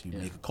 championships. You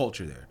make a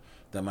culture there.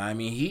 The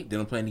Miami Heat, they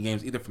don't play any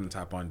games either from the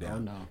top on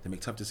down. Oh, no. They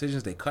make tough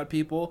decisions. They cut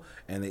people,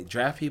 and they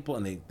draft people,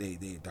 and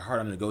they're hard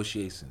on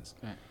negotiations.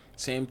 Right.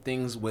 Same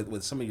things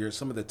with some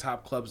of the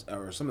top clubs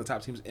or some of the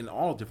top teams in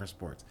all different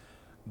sports.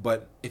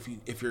 But if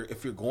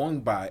you're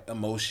going by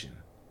emotion,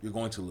 you're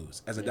going to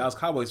lose. As a Dallas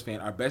Cowboys fan,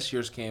 our best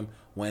years came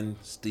when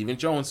Stephen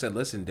Jones said,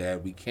 "Listen,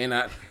 Dad, we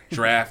cannot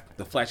draft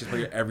the flashiest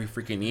player every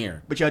freaking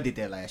year." But y'all did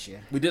that last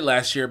year. We did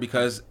last year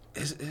because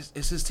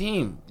it's his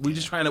team. We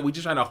just trying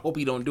to hope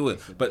he don't do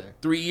it.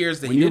 But 3 years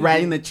that when you're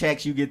writing the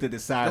checks, you get to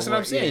decide. That's what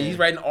I'm saying. He's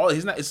writing all.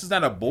 This is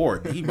not a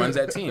board. He runs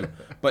that team.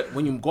 But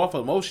when you go off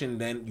of emotion,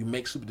 then you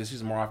make stupid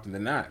decisions more often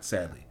than not.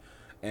 Sadly,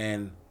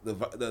 and the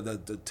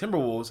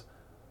Timberwolves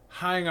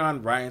hiring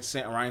on Ryan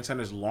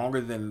Sanders longer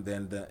than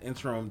the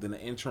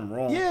interim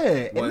role.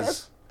 Yeah,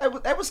 was.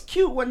 That was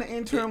cute when the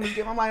interim was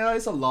given. I'm like, oh,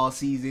 it's a lost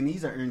season.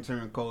 He's an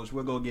interim coach.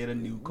 We'll go get a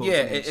new coach.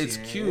 Yeah, next it's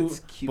year.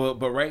 cute.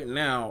 But right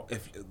now,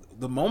 if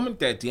the moment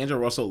that D'Angelo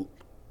Russell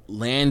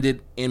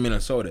landed in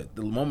Minnesota,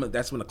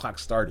 that's when the clock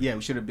started. Yeah,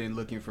 we should have been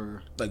looking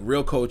for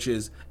real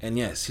coaches. And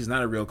yes, he's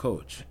not a real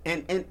coach.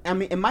 And I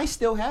mean, it might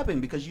still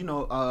happen because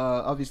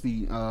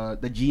obviously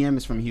the GM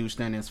is from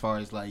Houston as far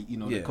as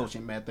the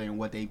coaching method and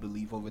what they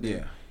believe over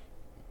there.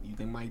 Yeah. You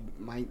think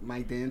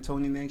Mike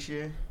D'Antoni next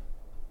year?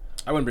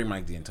 I wouldn't bring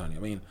Mike D'Antoni. I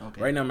mean,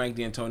 Right now Mike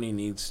D'Antoni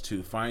needs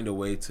to find a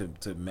way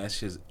to mesh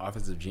his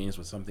offensive genius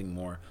with something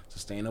more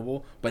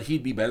sustainable. But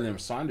he'd be better than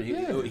Saunders.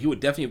 He would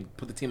definitely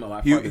put the team a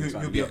lot farther than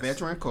Saunders. He'll be a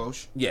veteran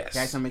coach. Yes.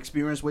 Got some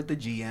experience with the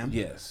GM.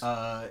 Yes.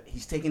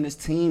 He's taking his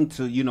team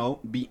to,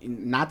 be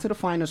not to the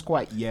finals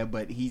quite yet,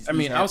 but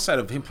outside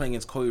of him playing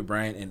against Kobe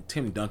Bryant and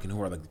Tim Duncan, who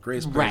are the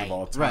greatest players of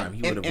all time,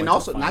 he would have and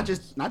also not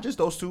just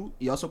those two.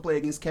 He also played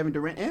against Kevin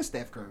Durant and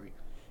Steph Curry.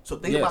 So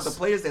think about the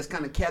players that's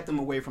kind of kept him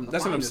away from the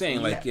finals. That's what I'm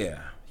saying.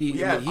 He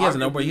has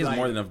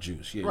more than enough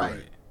juice. Yeah,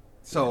 right.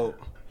 So,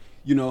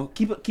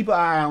 keep an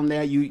eye on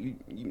that. You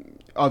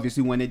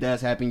obviously when it does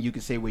happen, you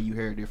can say where you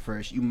heard it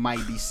first. You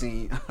might be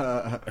seeing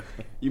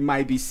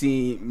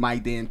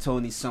Mike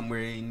D'Antoni somewhere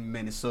in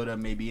Minnesota,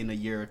 maybe in a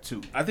year or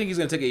two. I think he's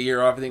gonna take a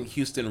year off. I think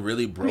Houston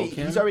really broke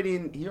him. He's already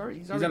on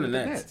the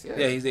Nets. Yeah,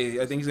 I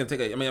think he's gonna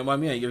take he's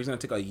gonna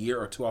take a year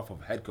or two off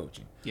of head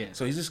coaching. Yeah.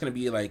 So he's just gonna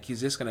be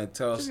he's just gonna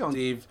tell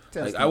Steve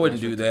I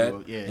wouldn't do that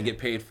and get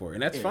paid for it,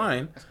 and that's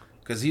fine.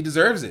 Because he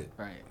deserves it,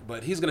 right?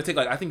 But he's gonna take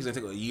I think he's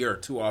gonna take a year or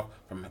two off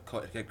from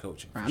head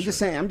coaching. Right. I'm just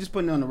saying. I'm just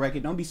putting it on the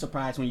record. Don't be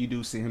surprised when you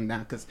do see him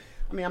down. Because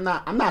I'm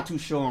not too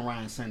sure on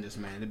Ryan Sanders,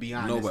 man. To be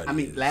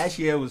honest, last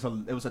year was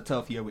a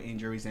tough year with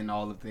injuries and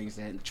all the things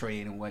that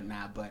trade and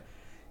whatnot. But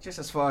just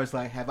as far as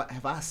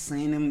have I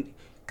seen him?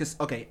 Because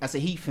as a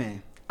Heat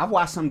fan, I've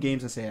watched some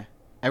games and said,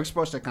 Eric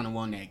Spoelstra kind of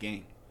won that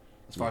game.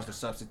 As far as the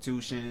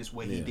substitutions,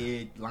 what he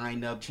did,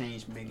 line up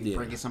change, maybe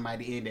bringing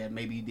somebody in that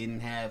maybe didn't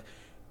have.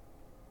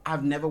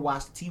 I've never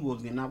watched the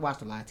T-Wolves game. I've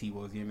watched a lot of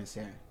T-Wolves game and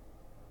said,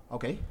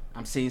 okay,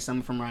 I'm seeing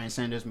something from Ryan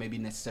Sanders, maybe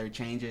necessary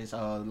changes,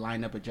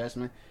 lineup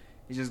adjustment.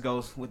 It just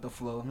goes with the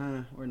flow.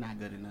 We're not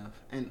good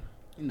enough. And,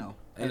 you know.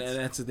 And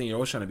that's the thing. You're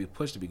always trying to be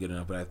pushed to be good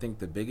enough. But I think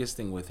the biggest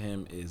thing with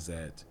him is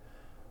that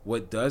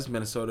what does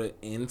Minnesota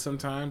in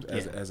sometimes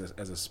as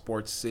a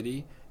sports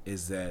city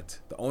is that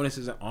the onus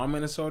isn't on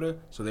Minnesota,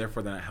 so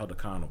therefore they're not held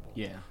accountable.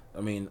 Yeah.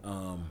 I mean,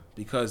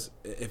 because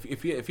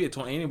if you had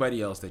told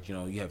anybody else that, you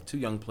know, you have 2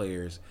 young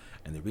players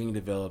and they're being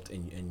developed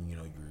and you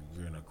know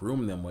you're gonna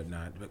groom them,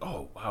 whatnot, like,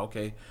 oh wow,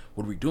 okay,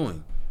 what are we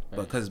doing? Right.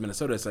 But because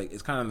Minnesota, it's like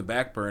it's kind of on the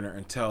back burner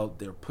until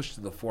they're pushed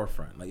to the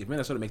forefront. Like if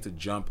Minnesota makes a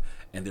jump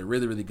and they're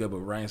really really good, but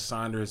Ryan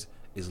Saunders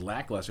is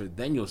lackluster,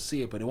 then you'll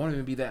see it. But it won't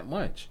even be that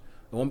much.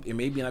 It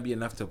may not be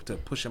enough to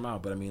push him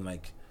out. But I mean,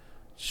 like,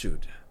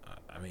 shoot,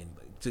 I mean,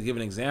 to give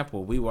an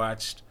example, we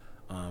watched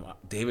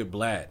David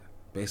Blatt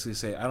basically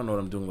say, I don't know what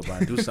I'm doing,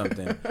 LeBron, do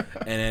something.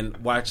 And then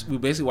we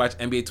basically watched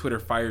NBA Twitter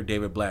fire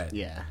David Blatt.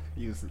 Yeah.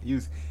 He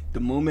was the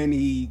moment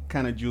he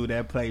kind of drew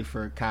that play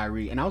for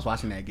Kyrie, and I was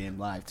watching that game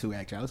live too,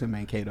 actually. I was in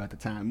Mankato at the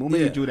time. The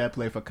moment he drew that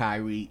play for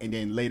Kyrie, and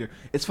then later,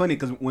 it's funny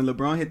because when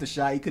LeBron hit the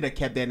shot, he could have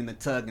kept that in the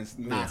tug and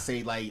not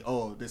say like,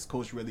 oh, this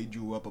coach really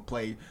drew up a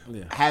play.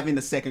 Yeah. Having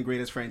the second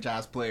greatest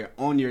franchise player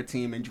on your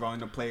team and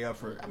drawing the play up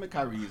for, I mean,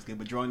 Kyrie is good,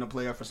 but drawing the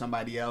play up for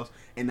somebody else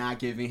and not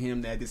giving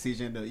him that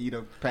decision to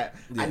either pat.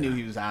 I knew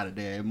he was out of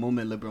there. The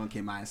moment LeBron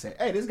came out and said,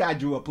 hey, this guy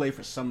drew a play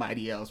for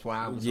somebody else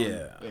while I was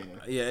on.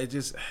 It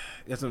just,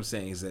 that's what I'm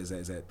saying, is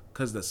that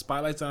because the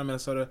spotlight's on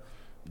Minnesota,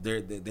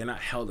 they're not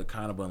held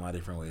accountable in a lot of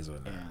different ways,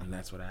 and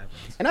that's what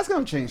happens. And that's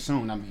gonna change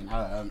soon. I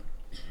mean,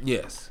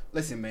 yes.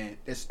 Listen, man,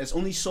 it's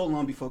only so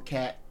long before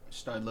Cat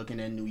start looking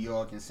at New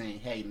York and saying,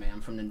 "Hey, man,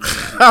 I'm from the New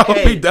York." I hope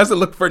he doesn't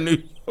look for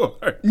New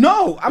York.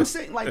 No, I'm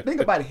saying, like,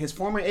 think about it. His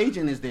former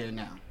agent is there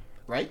now,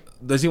 right?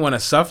 Does he want to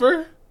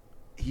suffer?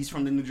 He's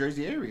from the New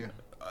Jersey area.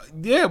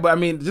 Yeah, but I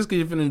mean, just because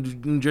you're from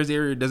the New Jersey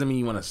area doesn't mean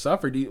you want to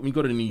suffer. When you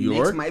go to New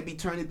York, Knicks might be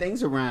turning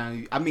things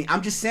around. I mean,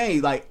 I'm just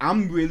saying, like,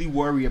 I'm really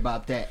worried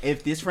about that.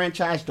 If this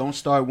franchise don't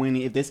start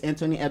winning, if this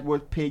Anthony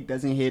Edwards pick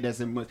doesn't hit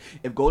as much,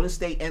 if Golden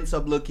State ends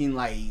up looking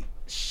like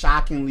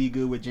shockingly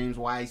good with James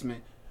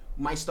Wiseman,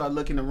 might start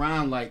looking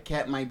around like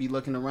Cat might be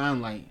looking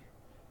around like,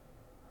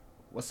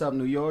 what's up,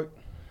 New York?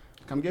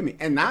 Come get me.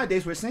 And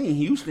nowadays we're seeing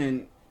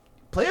Houston.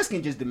 Players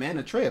can just demand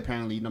a trade,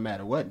 apparently, no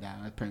matter what. Now,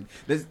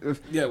 obviously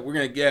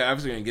gonna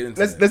get into.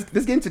 Let's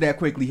get into that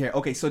quickly here.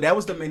 Okay, so that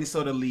was the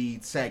Minnesota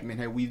lead segment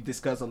here. We've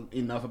discussed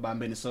enough about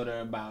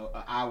Minnesota, about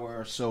an hour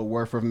or so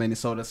worth of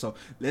Minnesota. So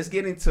let's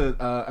get into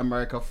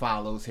America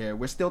Follows here.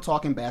 We're still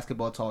talking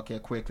basketball talk here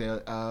quickly.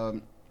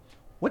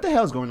 What the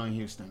hell's going on in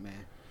Houston, man?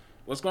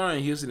 What's going on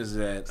in Houston is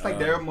that it's like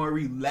Daryl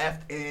Morey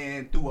left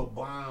and threw a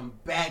bomb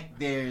back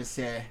there and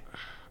said,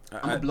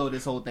 "I'm gonna blow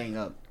this whole thing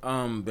up."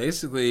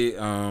 Basically.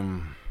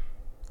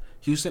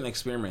 Houston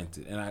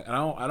experimented, and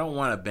I don't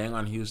want to bang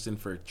on Houston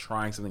for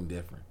trying something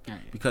different,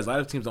 because a lot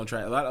of teams don't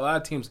try. A lot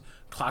of teams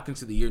clock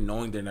into the year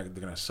knowing they're going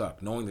to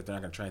suck, knowing that they're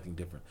not going to try anything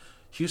different.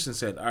 Houston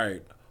said, "All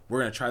right,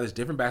 we're going to try this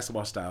different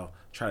basketball style,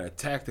 try to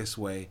attack this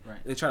way."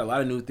 Right. They tried a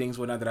lot of new things,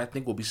 whatnot, that I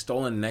think will be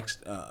stolen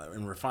next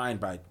and refined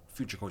by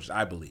future coaches.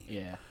 I believe,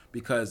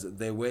 because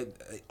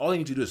all they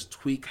need to do is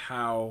tweak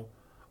how.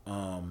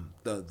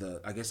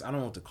 I guess I don't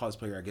know what to call this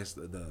player. I guess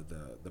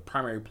the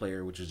primary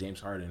player, which is James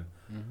Harden,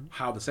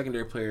 how the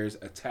secondary players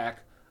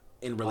attack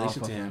in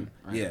relation to him.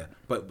 Right. Yeah,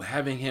 but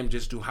having him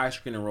just do high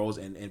screen and rolls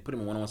and put him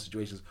in one-on-one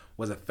situations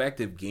was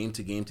effective game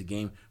to game to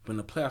game. But in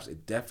the playoffs,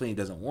 it definitely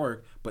doesn't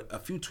work. But a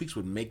few tweaks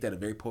would make that a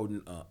very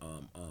potent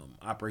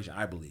operation,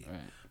 I believe. Right.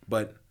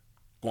 But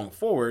going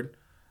forward,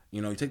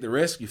 you take the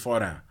risk, you fall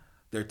down.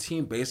 Their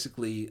team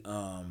basically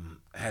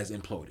has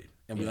imploded,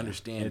 and we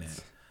understand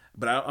that.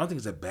 But I don't think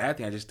it's a bad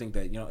thing. I just think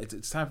that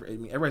it's time for. I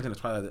mean, everybody's in the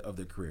twilight of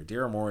their career.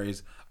 Daryl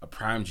Morey's a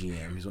prime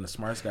GM. He's one of the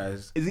smartest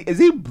guys. Is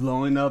he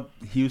blowing up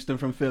Houston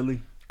from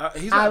Philly?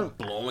 He's not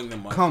blowing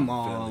them up. Come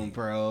on, Philly.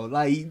 Bro.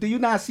 Like, do you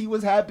not see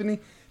what's happening?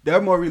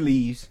 Daryl Morey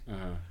leaves.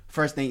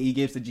 First thing he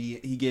gives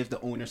the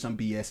owner some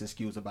BS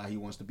excuse about he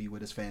wants to be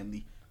with his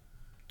family.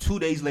 2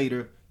 days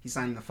later, he's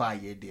signing a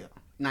 5-year deal.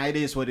 Now it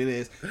is what it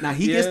is. Now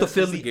he gets to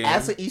Philly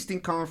as an Eastern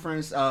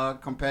Conference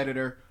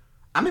competitor.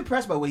 I'm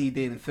impressed by what he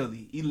did in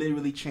Philly. He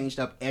literally changed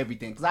up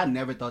everything. Because I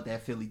never thought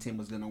that Philly team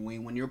was going to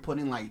win. When you're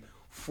putting like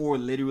 4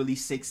 literally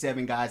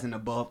 6'7" guys and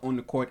above on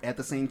the court at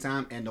the same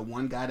time, and the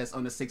one guy that's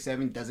under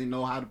 6'7" doesn't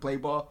know how to play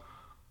ball.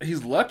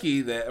 He's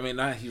lucky that,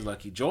 not he's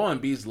lucky. Joel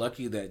Embiid's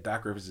lucky that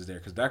Doc Rivers is there.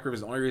 Because Doc Rivers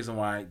is the only reason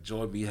why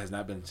Joel Embiid has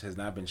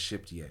not been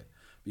shipped yet.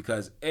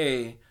 Because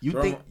you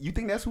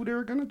think that's who they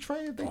were gonna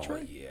trade if they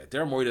trade? Yeah,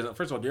 Daryl Morey doesn't.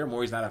 First of all, Daryl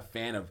Morey's not a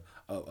fan of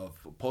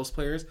post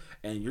players,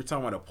 and you're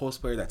talking about a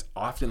post player that's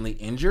oftenly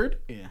injured.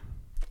 Yeah,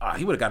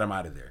 he would have got him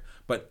out of there.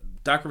 But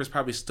Doc Rivers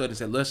probably stood and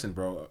said, "Listen,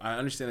 bro, I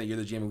understand that you're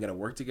the GM. We got to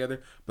work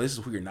together, but this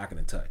is who you're not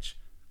going to touch."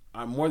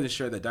 I'm more than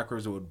sure that Doc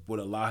Rivers would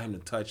allow him to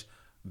touch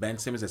Ben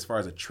Simmons as far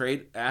as a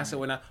trade asset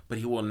or not, but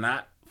he will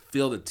not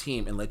field a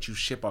team and let you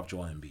ship off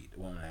Joel Embiid. It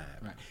won't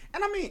happen. Right.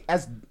 And I mean,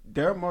 as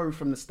Daryl Morey,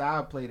 from the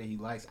style of play that he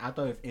likes, I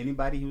thought if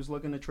anybody he was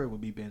looking to trade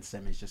would be Ben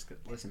Simmons. Just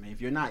listen, man,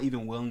 if you're not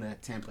even willing to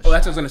attempt a shot.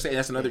 That's what I was going to say.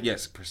 That's another,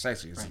 yes,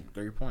 precisely. It's a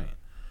great point.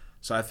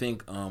 So I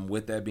think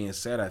with that being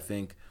said, I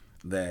think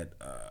that,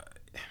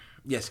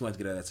 yes, he wants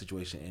to get out of that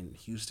situation in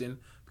Houston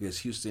because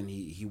Houston,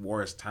 he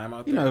wore his time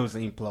out there. It was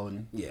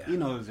imploding. Yeah. It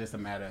was just a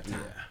matter of time.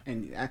 Yeah.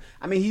 And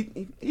I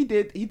mean, he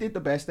did the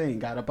best thing.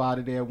 Got up out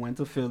of there, went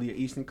to Philly,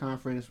 Eastern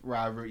Conference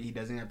rivalry. He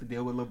doesn't have to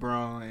deal with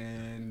LeBron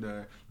and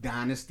the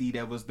dynasty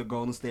that was the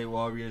Golden State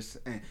Warriors.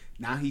 And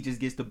now he just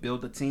gets to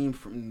build a team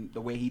from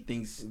the way he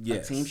thinks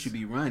a team should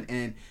be run.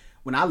 And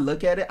when I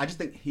look at it, I just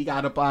think he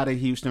got up out of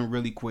Houston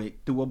really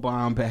quick, threw a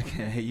bomb back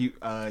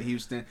at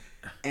Houston,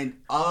 and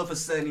all of a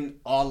sudden,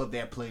 all of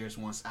their players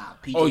wants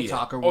out. PJ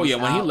Tucker wants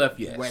out. When he left,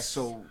 yes.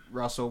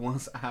 Russell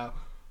wants out.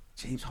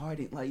 James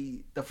Harden, like,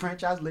 the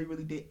franchise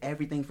literally did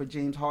everything for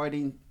James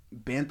Harden,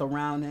 bent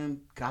around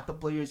him, got the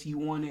players he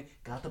wanted,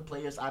 got the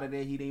players out of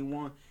there he didn't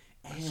want,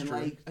 and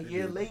like a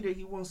year later,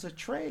 he wants a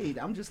trade.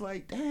 I'm just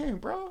like, damn,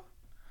 bro.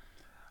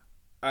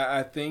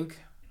 I think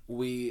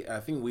we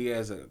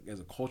as a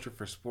culture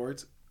for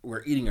sports,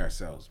 we're eating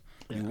ourselves.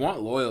 Yeah. We want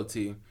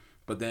loyalty,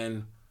 but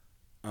then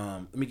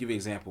let me give you an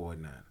example of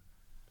whatnot.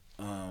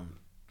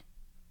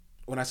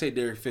 When I say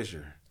Derek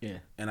Fisher,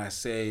 and I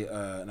say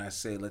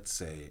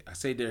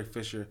Derek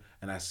Fisher,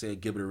 and I say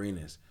Gilbert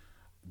Arenas,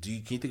 can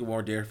you think of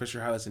more Derek Fisher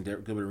highlights than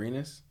Gilbert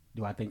Arenas?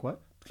 Do I think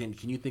what? Can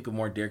you think of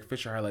more Derek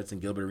Fisher highlights than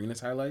Gilbert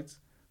Arenas highlights?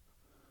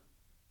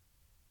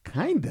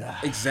 Kinda.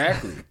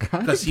 Exactly.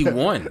 Because he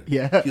won.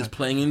 Yeah. He was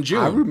playing in June.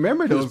 I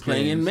remember those. He was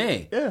playing in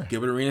May. Yeah.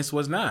 Gilbert Arenas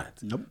was not.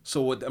 Nope.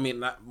 So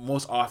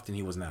most often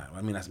he was not.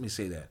 I mean, let me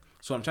say that.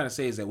 So what I'm trying to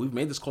say is that we've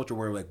made this culture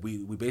where like we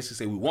basically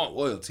say we want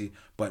loyalty,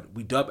 but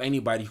we dub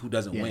anybody who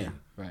doesn't win.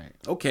 Right.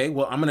 Okay.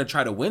 Well, I'm gonna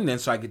try to win then,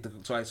 so I get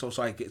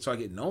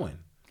knowing.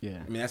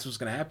 Yeah. I mean, that's what's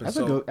gonna happen. That's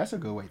a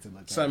good way to look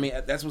at it. So I mean,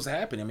 that's what's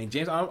happening. I mean,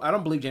 I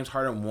don't believe James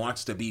Harden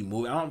wants to be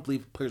moved. I don't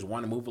believe players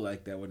want to move it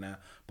like that right now.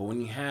 But when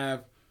you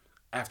have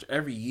after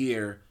every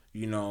year,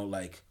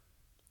 like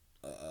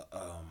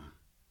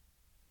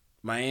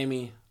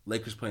Miami,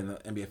 Lakers playing the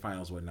NBA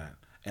Finals, whatnot,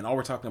 and all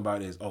we're talking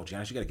about is,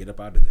 Giannis, you got to get up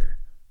out of there.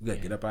 You got to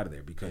get up out of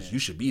there because you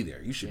should be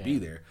there. You should be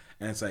there.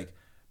 And it's like,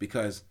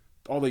 because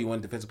although you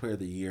won Defensive Player of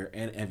the Year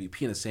and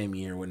MVP in the same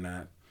year,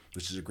 whatnot,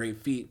 which is a great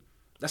feat,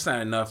 that's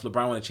not enough.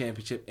 LeBron won a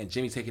championship and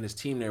Jimmy taking his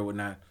team there,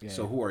 whatnot. Yeah.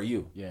 So who are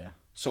you? Yeah.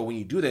 So when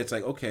you do that, it's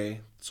like,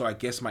 okay, so I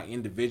guess my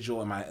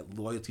individual and my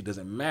loyalty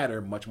doesn't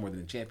matter much more than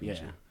the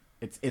championship.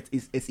 Yeah.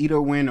 It's either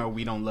win or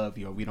we don't love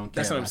you or we don't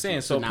care. That's what I'm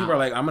saying. So people are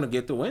like, I'm gonna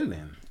get the win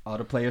then. All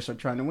the players are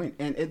trying to win,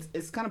 and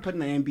it's kind of putting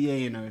the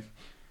NBA in a.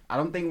 I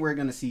don't think we're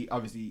gonna see.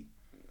 Obviously,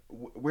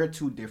 we're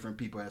two different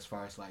people as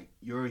far as like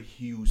you're a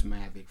huge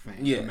Mavic fan.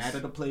 Yes. No matter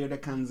the player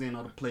that comes in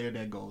or the player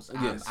that goes,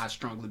 yes. I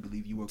strongly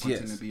believe you will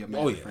continue to be a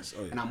Mavic fan.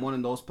 Oh, yes. And I'm one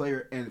of those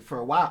players. And for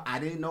a while, I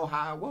didn't know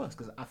how I was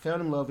because I fell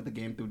in love with the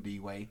game through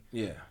D-Wade.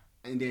 Yeah.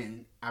 And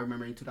then I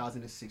remember in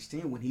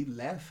 2016 when he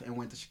left and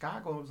went to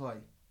Chicago, I was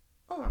like,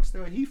 oh, I'm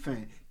still a Heat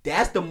fan.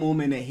 That's the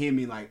moment that hit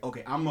me like,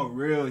 okay, I'm a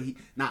real Heat.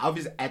 Now,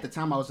 obviously, at the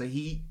time, I was a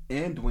Heat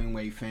and Dwayne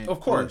Wade fan. Of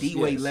course. When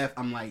D-Wade left,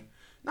 I'm like,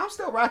 no, I'm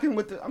still rocking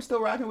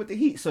with the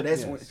Heat. So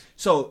that's when.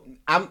 So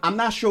I'm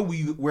not sure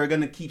we're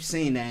gonna keep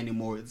saying that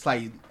anymore. It's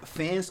like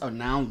fans are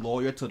now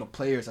loyal to the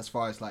players as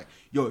far as like,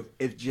 yo,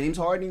 if James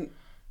Harden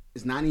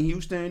is not in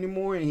Houston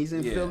anymore and he's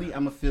in Philly,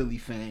 I'm a Philly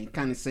fan.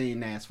 Kind of saying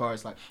that as far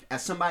as like,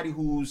 as somebody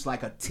who's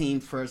like a team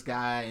first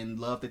guy and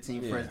love the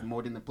team first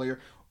more than the player,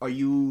 are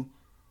you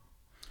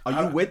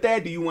with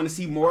that? Do you want to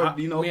see more?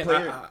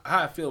 Player?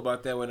 How I feel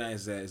about that one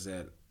is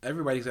that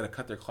everybody's got to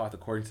cut their cloth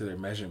according to their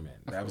measurement.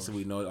 Obviously,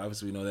 we know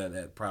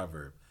that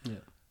proverb. Yeah.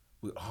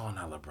 We're all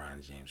not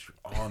LeBron James. We're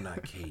all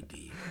not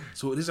KD.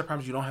 So these are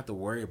problems you don't have to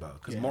worry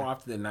about because more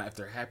often than not, if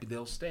they're happy,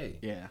 they'll stay.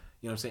 Yeah.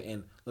 You know what I'm saying?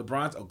 And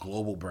LeBron's a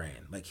global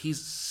brand. Like,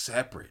 he's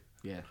separate.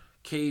 Yeah.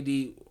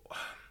 KD's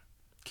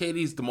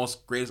the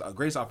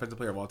greatest offensive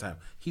player of all time.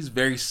 He's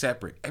very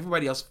separate.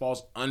 Everybody else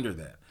falls under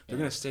that. They're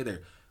going to stay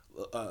there.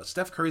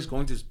 Steph Curry's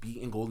going to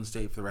be in Golden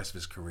State for the rest of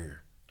his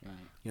career. Right. You know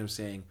what I'm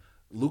saying?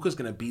 Luka's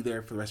going to be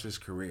there for the rest of his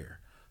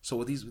career. So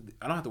with these,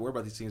 I don't have to worry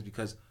about these things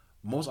because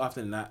most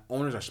often than not,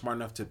 owners are smart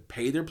enough to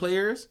pay their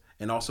players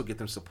and also get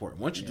them support.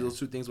 Once you do those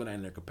two things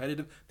and they're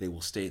competitive, they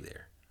will stay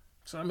there.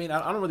 So, I mean,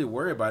 I don't really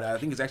worry about it. I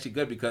think it's actually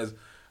good because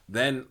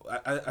then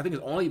I think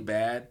it's only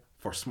bad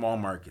for small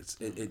markets.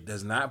 It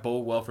does not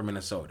bode well for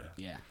Minnesota.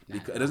 Yeah.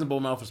 It doesn't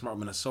bode well for smart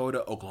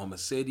Minnesota, Oklahoma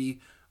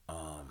City,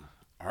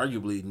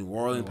 arguably New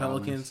Orleans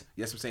Pelicans.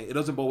 Yes, I'm saying it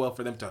doesn't bode well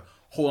for them to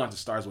hold on to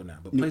stars with now.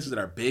 But places that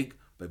are big,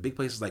 but big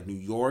places like New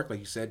York, like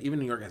you said, even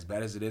New York, as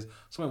bad as it is,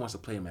 somebody wants to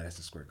play in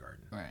Madison Square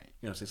Garden. Right. You know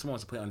what I'm saying? Someone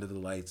wants to play under the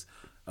lights.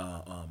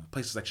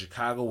 Places like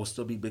Chicago will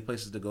still be big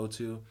places to go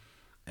to.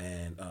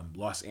 And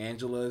Los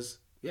Angeles,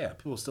 people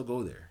will still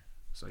go there.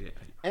 So, yeah.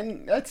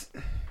 And that's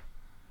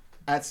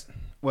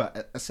well,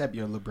 except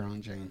you're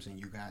LeBron James and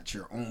you got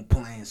your own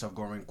plans of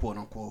going quote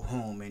unquote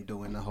home and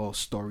doing the whole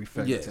story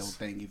fairy tale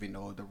thing, even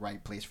though the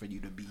right place for you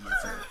to be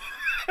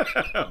is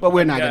But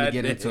we're not going to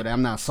get into it.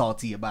 I'm not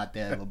salty about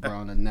that,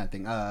 LeBron, or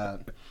nothing.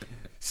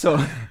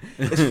 So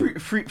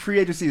it's free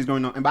agency is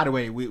going on. And by the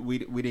way, we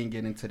didn't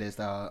get into this.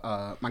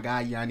 My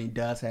guy Yanni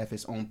does have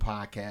his own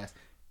podcast,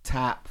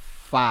 Top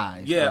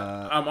 5.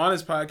 Yeah, I'm on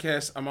his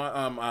podcast. I'm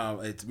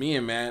on. It's me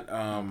and Matt.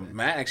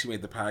 Matt actually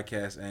made the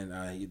podcast,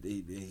 and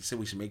he said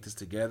we should make this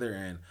together.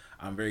 And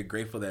I'm very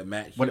grateful that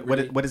Matt.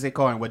 What is it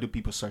called, and what do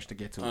people search to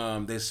get to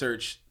it? They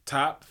search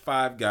Top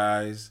 5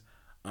 Guys.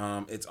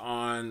 It's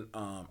on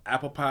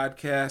Apple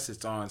Podcasts.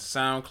 It's on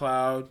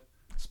SoundCloud.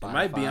 Spotify. It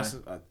might be on.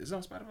 Is it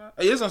on Spotify?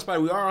 It is on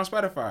Spotify. We are on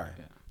Spotify.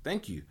 Yeah.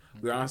 Thank you.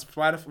 We're on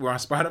Spotify. We're on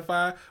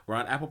Spotify. We're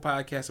on Apple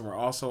Podcasts, and we're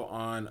also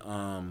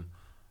on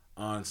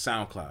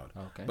SoundCloud.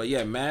 Okay. But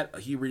yeah, Matt,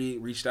 he really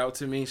reached out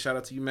to me. Shout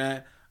out to you,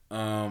 Matt.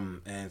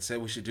 And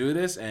said we should do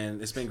this,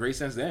 and it's been great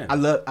since then. I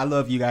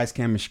love you guys'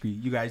 chemistry.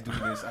 You guys do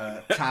this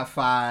top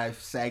 5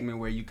 segment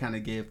where you kind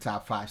of give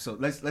top 5. So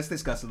let's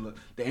discuss a little.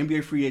 The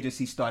NBA free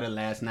agency started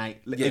last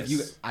night.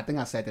 Yes. I think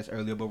I said this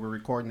earlier, but we're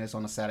recording this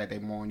on a Saturday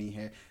morning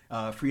here.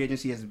 Free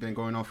agency has been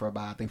going on for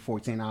about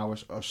 14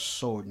 hours or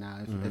so now,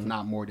 if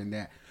not more than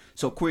that.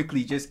 So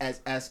quickly, just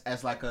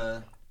as like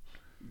a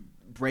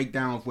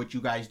breakdown of what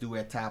you guys do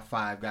at Top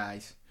 5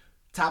 Guys.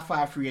 Top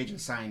 5 free agent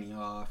signing,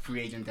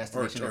 free agent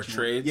destination, or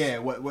trades. Yeah,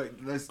 what?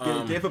 Let's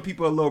give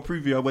people a little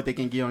preview of what they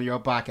can get on your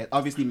podcast.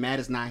 Obviously, Matt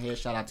is not here.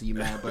 Shout out to you,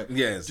 Matt. But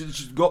yes,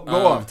 just go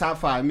off top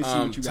 5. Let me see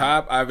what you got.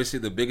 Top, obviously,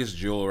 the biggest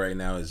jewel right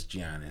now is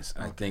Giannis.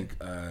 Okay. I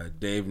think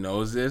Dave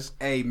knows this.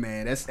 Hey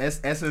man, that's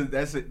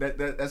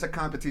a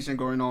competition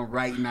going on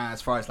right now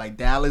as far as like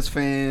Dallas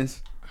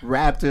fans,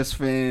 Raptors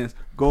fans,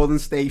 Golden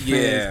State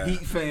fans,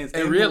 Heat fans,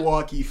 and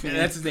Milwaukee fans.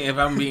 And that's the thing. If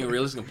I'm being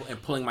realistic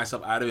and pulling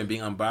myself out of it and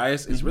being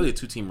unbiased, it's really a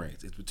 2-team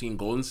race. It's between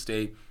Golden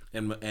State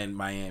and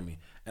Miami.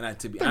 And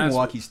to be honest,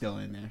 Milwaukee's still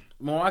in there.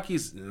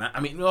 Milwaukee's not. I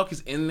mean,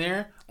 Milwaukee's in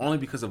there only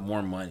because of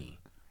more money,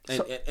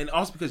 and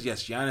also because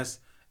yes, Giannis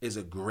is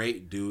a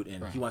great dude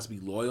and he wants to be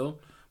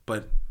loyal.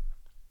 But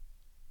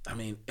I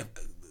mean,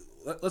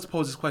 let's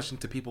pose this question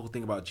to people who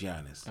think about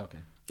Giannis. Okay,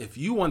 if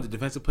you won the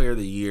Defensive Player of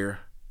the Year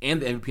and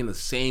the MVP in the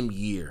same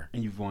year.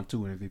 And you've won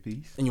 2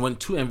 MVPs. And you won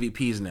 2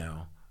 MVPs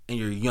now. And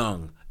you're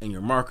young. And you're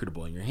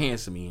marketable. And you're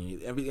handsome.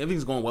 And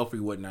everything's going well for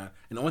you, whatnot.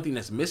 And the only thing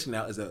that's missing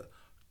now is a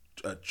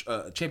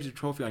championship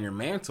trophy on your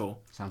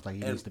mantle. Sounds like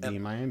he needs to be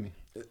in Miami.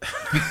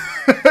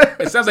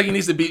 It sounds like he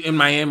needs to be in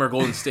Miami or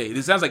Golden State.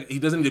 It sounds like he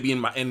doesn't need to be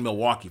in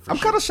Milwaukee for I'm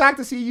kind of shocked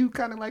to see you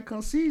kind of like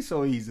concede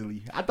so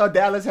easily. I thought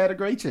Dallas had a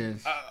great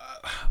chance.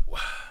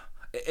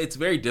 It's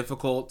very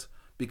difficult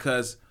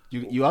because...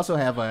 You also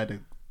have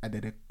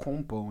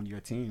Antetokounmpo on your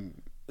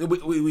team.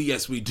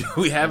 Yes, we do.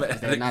 We have it.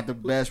 They're not the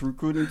best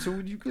recruiting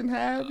tool you can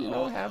have.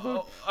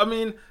 I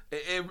mean,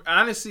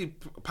 honestly,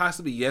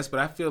 possibly yes, but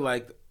I feel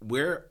like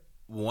we're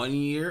 1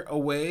 year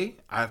away.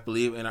 I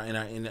believe in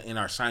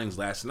our signings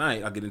last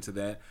night. I'll get into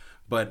that,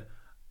 but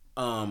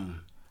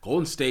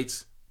Golden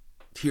State's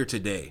here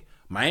today.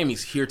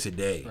 Miami's here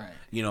today. Right.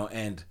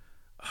 And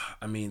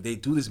I mean, they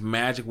do this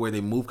magic where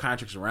they move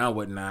contracts around,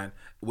 whatnot,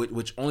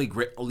 which only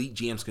great elite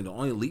GMs can do.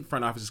 Only elite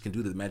front offices can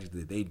do the magic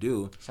that they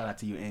do. Shout out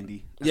to you,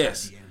 Andy.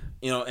 Yes,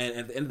 and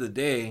at the end of the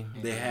day,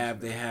 they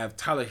have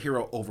Tyler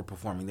Hero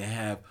overperforming. They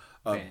have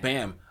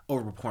Bam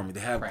overperforming. They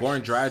have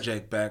Goran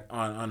Dragic back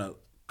on a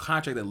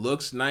contract that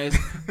looks nice,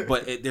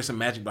 but there's some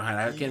magic behind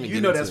it. I can't even get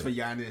into that's it. For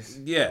Giannis.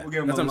 Yeah, we'll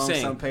give him that's what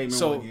I'm saying.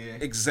 So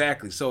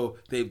exactly. So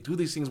they do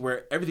these things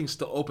where everything's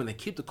still open. They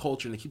keep the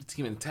culture and they keep the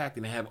team intact,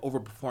 and they have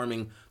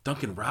overperforming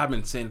Duncan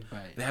Robinson.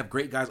 Right. They have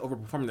great guys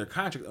overperforming their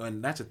contract,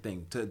 and that's the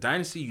thing. To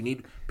Dynasty, you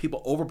need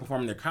people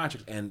overperforming their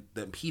contracts, and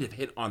the Heat have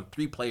hit on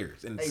 3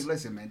 players. And hey,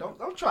 listen, man,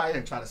 don't try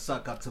to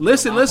suck up to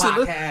listen. I'm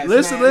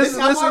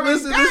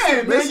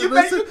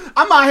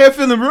out here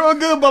feeling real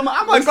good, but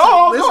I'm like, go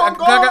on.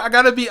 I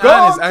gotta be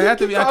honest. I have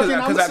to be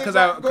honest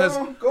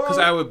because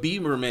I would be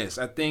remiss.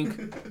 I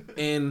think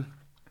when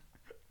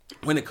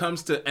it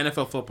comes to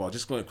NFL football,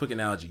 just going a quick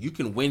analogy, you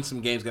can win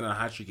some games, get on a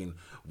hot streak, and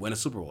win a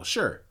Super Bowl.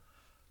 Sure.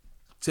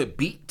 To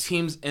beat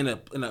teams in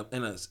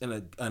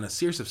a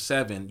series of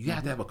 7, you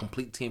have to have a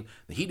complete team.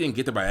 He didn't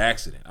get there by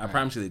accident. I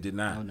promise you, they did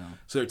not. Oh, no.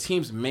 So they're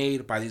teams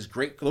made by those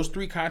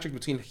 3 contracts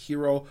between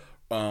Hero,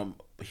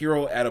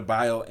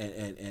 Adebayo,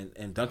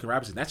 and Duncan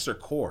Robinson. That's their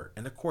core,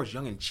 and their core is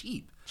young and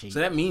cheap. So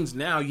that means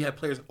now you have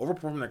players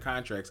overperforming their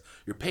contracts.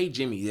 You're paid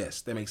Jimmy,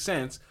 yes, that makes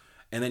sense.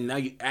 And then now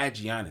you add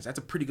Giannis. That's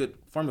a pretty good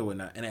formula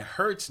now. And it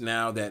hurts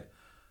now that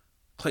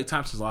Klay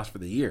Thompson's lost for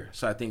the year.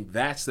 So I think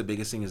that's the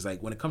biggest thing is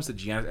like when it comes to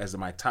Giannis as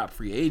my top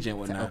free agent,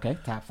 whatnot. Okay,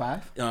 top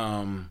 5.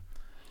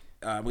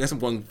 I guess I'm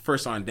going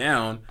first on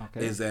down.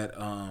 Okay. Is that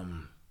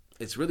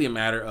it's really a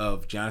matter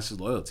of Giannis'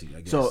 loyalty,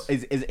 I guess. So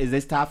is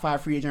this top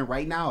 5 free agent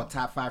right now or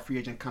top 5 free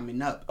agent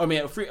coming up? I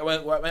mean,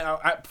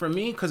 for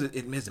me, because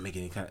it doesn't make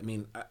any kind of. I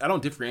mean, I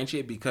don't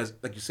differentiate because,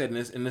 like you said,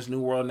 in this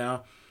new world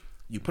now,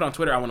 You put on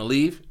Twitter, I want to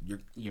leave.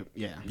 Yeah.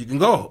 You can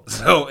go.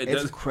 So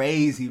it's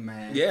crazy,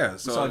 man. Yeah.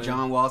 So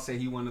John Wall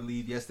said he want to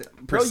leave yesterday.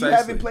 Bro, you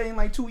haven't played in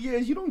like 2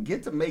 years. You don't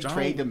get to make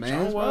trade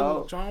demands,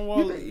 bro. John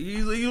Wall,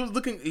 he was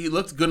looking. He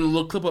looked good in a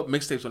little clip up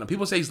mixtapes on him.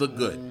 People say he's looked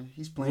good.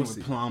 He's playing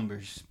with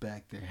plumbers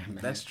back there, man.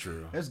 That's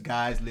true. There's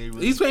guys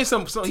literally. He's playing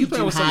some. He's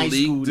playing with some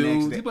league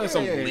dudes. He's playing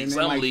some league.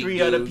 Some like league 3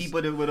 dudes. other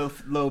people that with a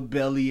little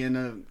belly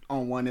and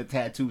on one a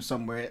tattoo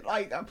somewhere.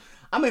 Like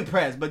I'm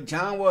impressed, but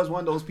John was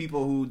one of those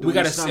people who we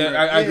gotta see.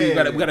 I agree. We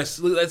gotta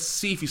let's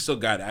see if he still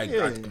got it.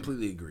 I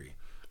completely agree.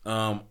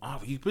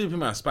 You put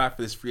him on a spot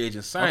for this free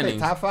agent signing. Okay,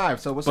 top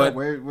 5. So what's up?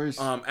 Where's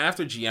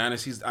after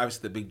Giannis, he's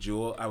obviously the big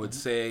jewel. I would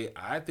say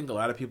I think a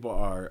lot of people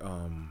are.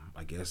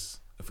 I guess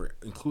if we're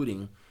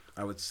including,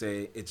 I would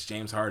say it's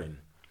James Harden.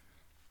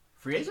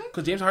 Free agent?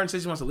 Because James Harden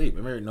says he wants to leave.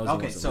 Everybody knows he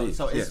wants to leave.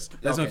 So it's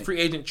that's a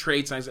free agent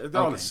trade signs. They're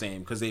all the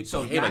same because they.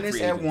 So hate Giannis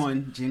free at agents.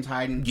 1, James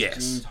Harden. Yes.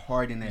 James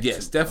Harden at 2.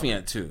 Yes, definitely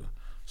at 2.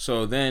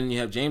 So then you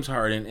have James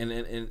Harden,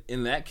 and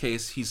in that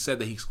case, he said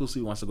that he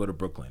exclusively wants to go to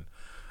Brooklyn.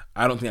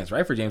 I don't think that's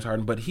right for James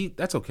Harden, but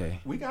that's okay.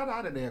 We got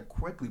out of there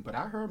quickly, but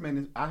I heard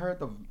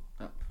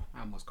I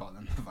almost called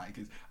them the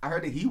Vikings. I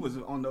heard that he was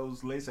on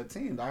those lists of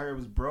teams. I heard it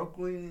was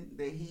Brooklyn,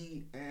 the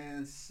Heat,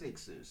 and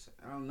Sixers.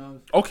 I don't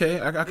know.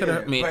 Okay, I could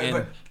have.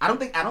 But I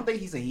don't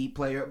think he's a Heat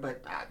player.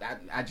 But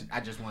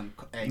I just want.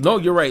 No,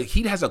 you're right.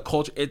 Heat has a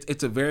culture.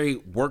 It's a very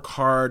work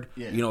hard,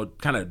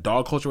 kind of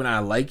dog culture, and I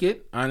like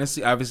it.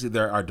 Honestly, obviously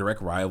there are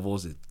direct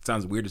rivals. It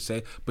sounds weird to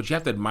say, but you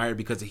have to admire it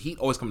because the Heat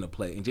always come to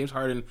play. And James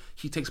Harden,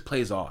 he takes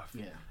plays off.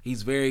 Yeah.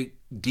 He's very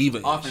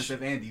diva-ish.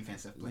 Offensive and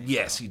defensive plays.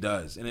 Yes, he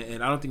does.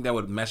 And I don't think that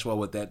would mesh well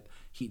with that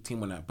Heat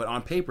team or not. But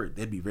on paper,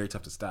 they'd be very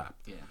tough to stop.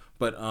 Yeah.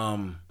 But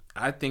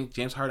I think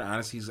James Harden,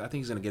 honestly, I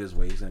think he's going to get his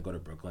way. He's going to go to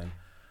Brooklyn.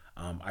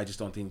 I just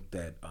don't think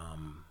that I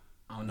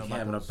don't know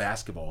have enough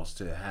basketballs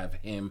to have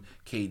him,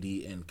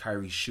 KD, and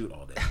Kyrie shoot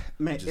all day.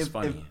 Man, which is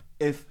funny.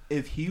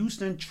 If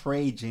Houston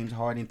trade James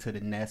Harden to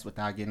the Nets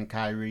without getting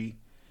Kyrie,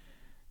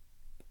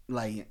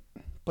 like,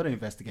 put an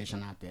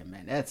investigation out there,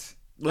 man. Yes.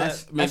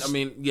 It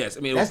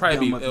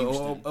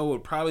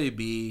would probably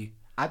be.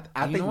 I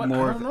think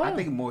more. I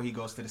think more. He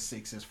goes to the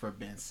Sixers for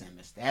Ben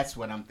Simmons. That's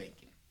what I'm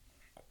thinking.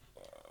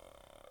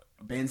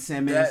 Ben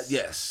Simmons.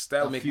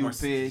 That would make more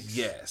sense.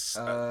 Yes,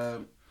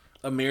 a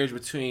marriage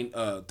between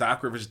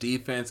Doc Rivers'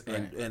 defense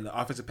and the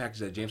offensive package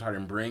that James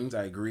Harden brings.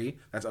 I agree.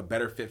 That's a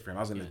better fit for him.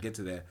 I was going to get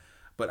to that,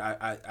 but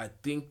I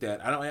think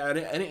that I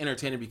didn't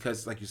entertain it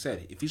because, like you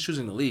said, if he's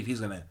choosing to leave, he's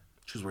going to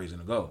choose where he's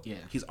going to go. Yeah,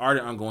 he's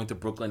already on going to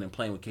Brooklyn and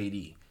playing with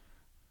KD.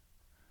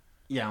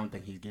 Yeah, I don't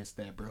think he gets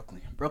that.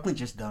 Brooklyn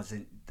just don't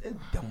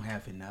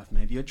have enough,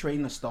 man. If you're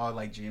trading a star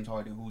like James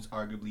Harden, who's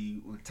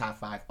arguably top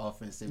 5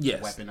 offensive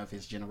weapon of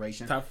his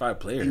generation, top 5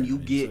 player, and you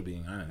get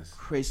being honest,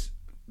 Karis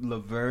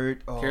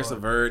LeVert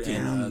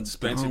and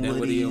Spencer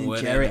Dinwiddie and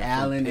Jared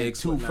Allen and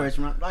 2 first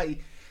round.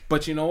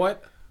 But you know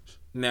what?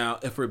 Now,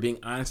 if we're being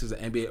honest as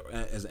an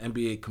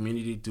NBA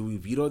community, do we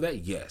veto that?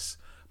 Yes.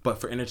 But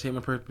for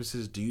entertainment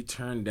purposes, do you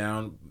turn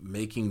down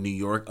making New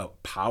York a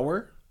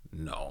power?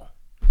 No.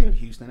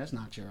 Houston, that's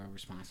not your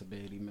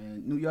responsibility,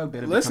 man. New York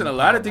better listen. A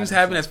lot of things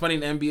happen that's funny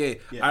in the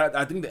NBA. Yeah.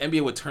 I think the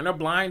NBA would turn a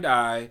blind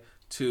eye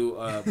to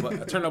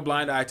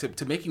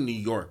making New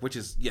York, which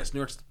is New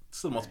York's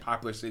still the most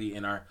popular city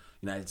in our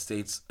United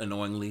States.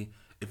 Annoyingly,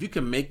 if you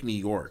can make New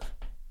York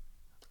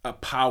a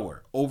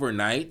power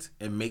overnight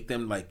and make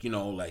them a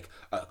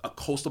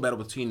coastal battle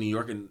between New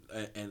York and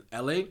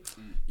LA,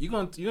 you're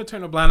gonna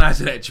turn a blind eye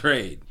to that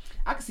trade.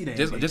 I can see that.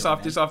 Just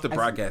off the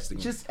broadcasting.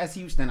 Just as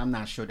Houston, I'm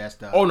not sure that's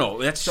the. Oh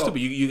no, that's stupid.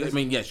 You have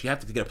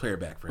to get a player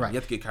back for him. Right. You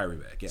have to get Kyrie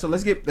back. Yeah. So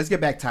let's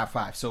get back top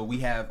 5. So we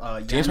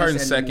have James Harden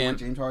second.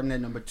 James Harden at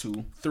number 2.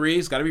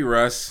 3's got to be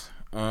Russ.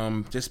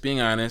 Just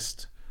being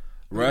honest.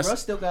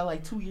 Russ still got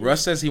like 2 years.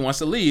 Russ says he wants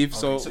to leave,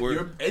 so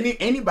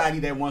anybody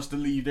that wants to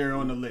leave, they're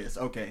on the list.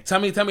 Okay. Tell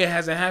me it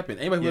hasn't happened.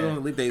 Anybody who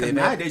wants to leave,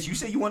 nowadays you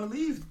say you want to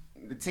leave.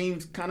 The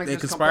team's kind of they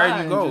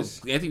conspired to go.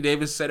 Anthony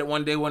Davis said it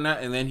one day, one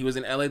night, and then he was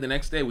in LA the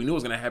next day. We knew it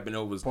was going to happen.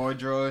 It was Paul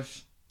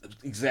George.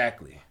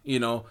 Exactly.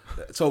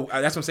 So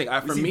that's what I'm saying.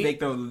 For me,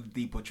 Victor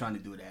Oladipo trying to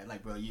do that.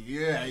 Like, bro,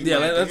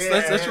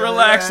 let's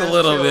relax a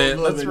little bit.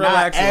 Let's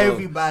relax.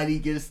 Everybody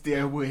gets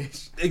their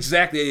wish.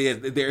 Exactly. Yeah,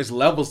 there's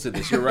levels to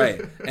this. You're right.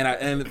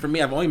 And for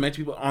me, I've only met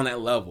people on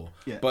that level.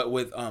 Yeah. But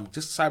with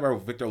just sidebar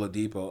with Victor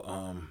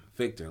Oladipo,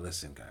 Victor,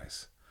 listen,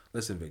 guys.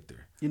 Listen,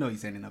 Victor. You know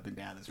he's ending up in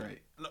Dallas, right?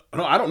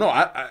 No, I don't know.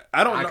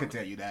 I don't. I could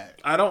tell you that.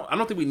 I don't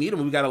think we need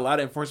him. We got a lot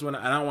of enforcement.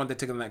 I don't want to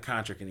take him that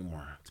contract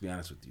anymore. To be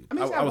honest with you,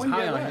 I was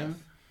high on him.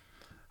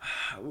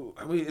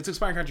 I mean, it's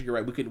expiring contract. You're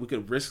right. We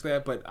could risk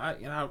that, but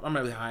I'm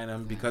really high on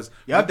him because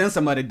I've done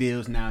some other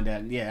deals now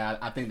that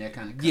I think that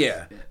kind of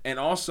And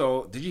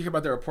also, did you hear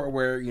about the report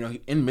where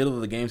in the middle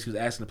of the games he was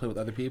asking to play with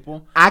other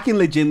people? I can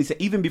legitimately say,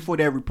 even before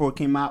that report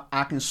came out,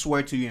 I can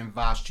swear to you and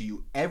vouch to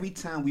you. Every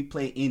time we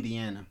play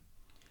Indiana,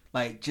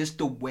 like just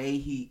the way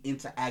he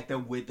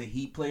interacted with the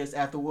Heat players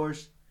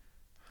afterwards,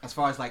 As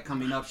far as like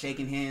coming up,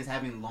 shaking hands,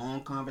 having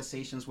long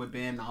conversations with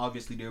Bam. Now,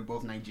 obviously, they're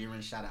both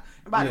Nigerian. Shout out.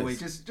 And by the way,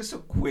 just a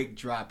quick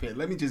drop here.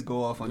 Let me just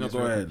go off on this.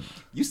 Go ahead.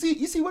 You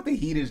see what the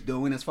Heat is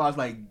doing as far as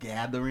like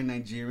gathering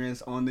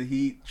Nigerians on the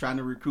Heat, trying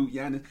to recruit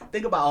Giannis.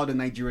 Think about all the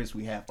Nigerians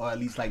we have, or at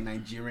least like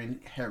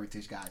Nigerian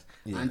heritage guys.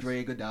 Yes.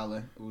 Andre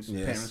Iguodala, whose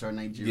parents are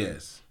Nigerian.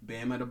 Yes.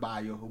 Bam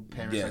Adebayo, whose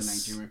parents are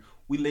Nigerian.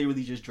 We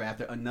literally just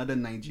drafted another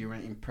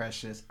Nigerian in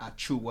Precious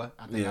Achua.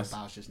 I think I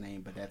botched his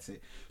name, but that's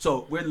it.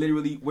 So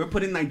we're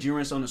putting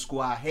Nigerians on the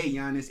squad. Hey,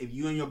 Giannis, if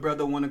you and your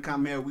brother want to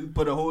come here, we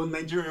put a whole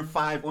Nigerian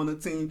 5 on the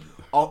team.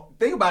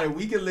 Think about it.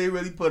 We can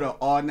literally put an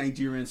all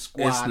Nigerian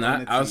squad. It's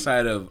not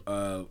outside of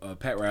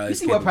Pat Riley. You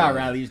see what Pat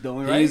Riley's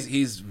doing, right?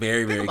 He's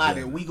very, very good. Think about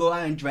it. We go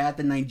out and draft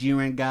a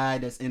Nigerian guy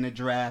that's in the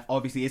draft.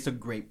 Obviously, it's a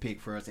great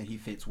pick for us, and he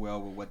fits well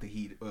with what the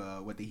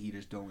Heat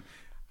is doing.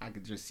 I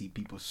could just see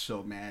people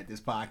so mad this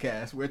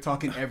podcast. We're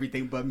talking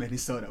everything but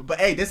Minnesota. But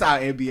hey, this is our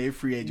NBA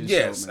free agent show.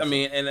 Yes, I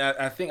mean, and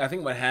I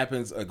think what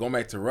happens, going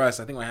back to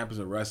Russ, I think what happens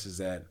with Russ is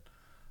that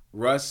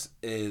Russ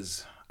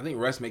makes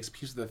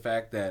peace with the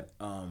fact that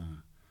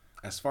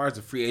as far as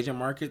the free agent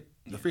market,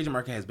 the free agent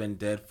market has been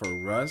dead for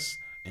Russ,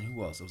 and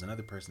who else? It was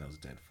another person that was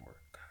dead for.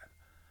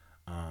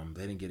 God.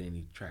 They didn't get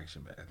any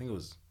traction back. I think it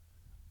was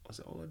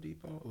it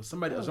Oladipo? It was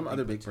some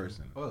other big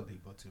person.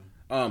 Oladipo too.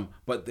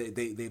 But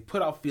they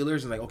put out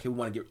feelers and like, okay, we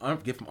want to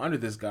get from under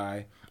this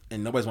guy,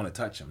 and nobody's want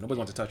to touch him. Nobody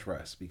wants to touch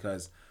Russ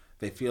because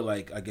they feel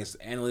like, I guess,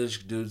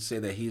 analytics dudes say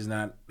that he's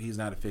not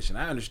efficient.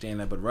 I understand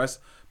that, but Russ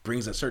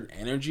brings a certain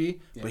energy,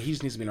 but he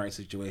just needs to be in the right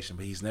situation.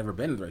 But he's never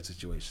been in the right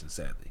situation,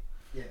 sadly.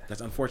 Yeah, that's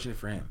unfortunate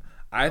for him.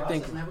 Russ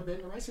has never been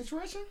in the right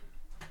situation.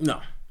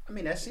 No. I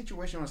mean, that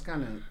situation was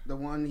kind of the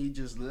one he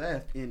just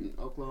left in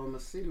Oklahoma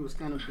City was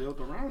kind of built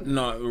around him.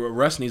 No,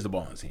 Russ needs the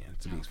ball in his hand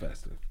to be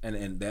effective,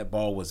 and that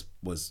ball was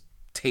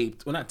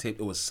taped. Well, not taped.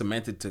 It was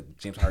cemented to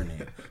James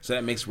Harden, so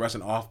that makes Russ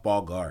an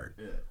off-ball guard,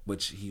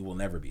 which he will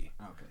never be.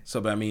 Okay.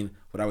 So, but I mean,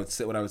 what I would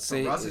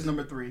say, Russ is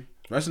number 3.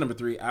 Russ is number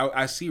 3.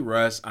 I see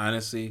Russ,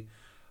 honestly,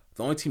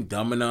 the only team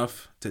dumb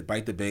enough to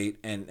bite the bait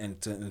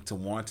and to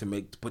want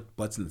to put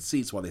butts in the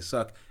seats while they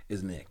suck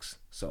is Knicks.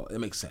 So it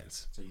makes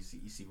sense. So you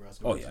see Russ.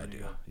 Oh yeah, I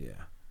do. Yeah.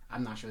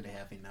 I'm not sure they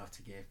have enough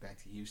to get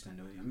back to Houston.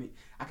 Though. I mean,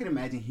 I can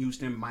imagine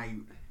Houston might.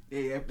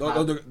 They're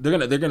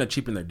gonna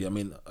cheapen their deal. I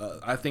mean,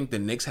 I think the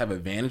Knicks have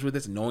advantage with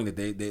this, knowing that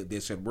they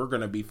said we're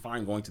gonna be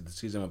fine going to the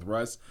season with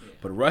Russ. Yeah.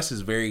 But Russ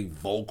is very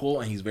vocal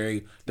and he's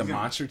very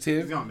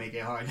demonstrative. He's gonna make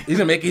it hard. he's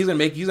gonna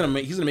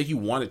make you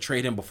want to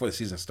trade him before the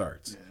season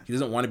starts. Yeah. He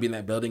doesn't want to be in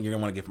that building. You're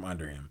gonna want to get from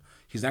under him.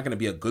 He's not gonna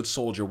be a good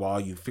soldier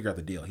while you figure out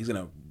the deal. He's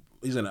gonna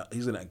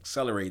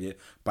accelerate it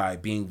by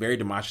being very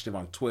demonstrative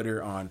on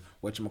Twitter, on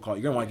whatchamacallit.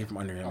 You're gonna want to get from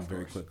under him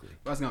very quickly.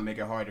 That's gonna make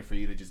it harder for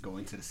you to just go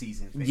into the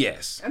season.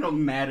 Yes. It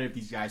don't matter if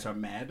these guys are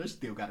mad; they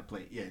still gotta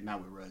play. Yeah,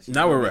 not with Russ.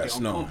 Not with Russ.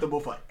 No. Uncomfortable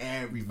for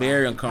everybody.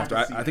 Very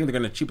uncomfortable. I think they're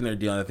gonna cheapen their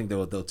deal. And I think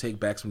they'll take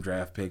back some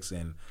draft picks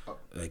and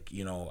I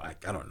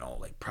don't know,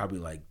 like probably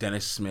like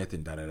Dennis Smith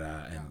and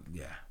and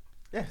yeah.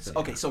 Yeah.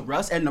 Okay. So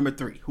Russ at number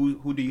 3.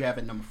 Who do you have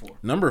at number 4?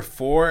 Number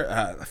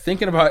 4.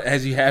 Thinking about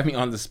as you have me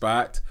on the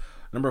spot.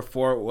 Number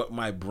 4. What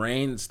my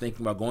brain is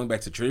thinking about going back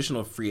to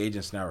traditional free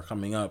agents now are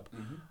coming up.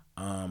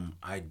 Mm-hmm.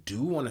 I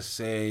do want to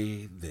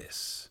say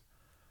this.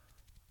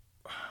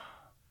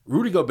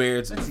 Rudy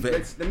Gobert.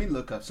 Let me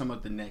look up some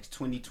of the next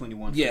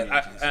 2021.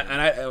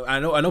 I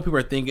know people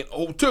are thinking,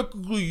 oh,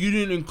 technically you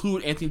didn't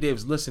include Anthony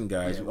Davis. Listen,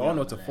 guys, we all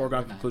know it's a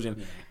foregone conclusion.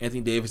 Yeah.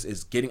 Anthony Davis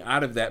is getting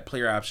out of that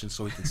player option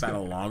so he can sign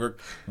a longer,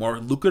 more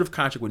lucrative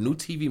contract with new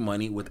TV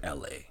money with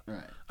LA.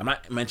 Right. I'm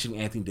not mentioning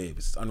Anthony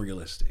Davis. It's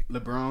unrealistic.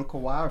 LeBron,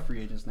 Kawhi are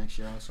free agents next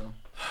year also.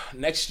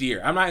 Next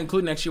year. I'm not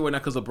including next year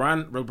because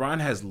LeBron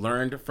has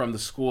learned from the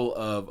school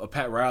of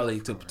Pat Riley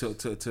to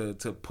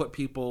put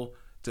people.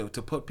 To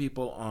put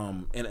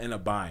people in a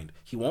bind.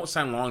 He won't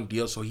sign long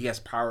deals, so he has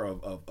power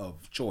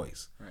of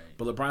choice. Right.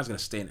 But LeBron's going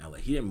to stay in LA.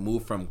 He didn't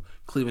move from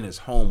Cleveland, his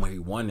home, where he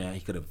won that. He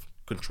could have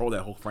controlled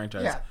that whole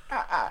franchise. Yeah,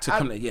 I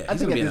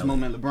think at this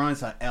moment,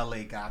 LeBron's an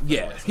LA guy.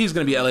 He's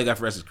going to be an LA guy for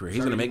the rest of his career.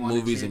 He's going to make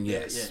movies, and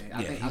he's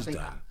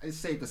done. It's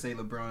safe to say he's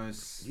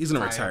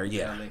going to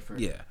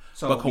retire.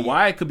 So but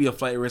Kawhi could be a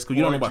flight risk. You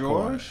don't know about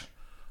George? Kawhi.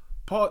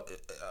 Paul,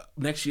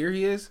 next year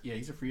he is? Yeah,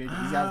 he's a free agent.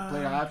 He's got a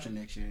player option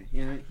next year.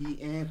 He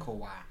and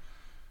Kawhi.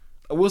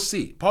 We'll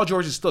see. Paul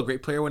George is still a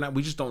great player.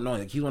 We just don't know.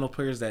 Like, he's one of those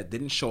players that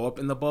didn't show up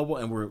in the bubble,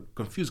 and we're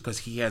confused because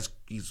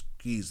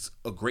he's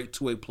a great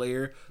two-way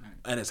player,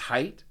 and his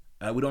height.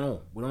 We don't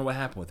know. We don't know what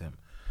happened with him.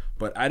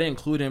 But I didn't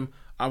include him.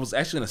 I was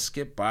actually going to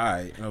skip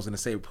by, and I was going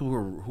to say who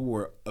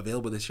were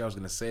available this year. I was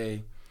going to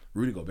say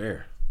Rudy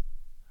Gobert.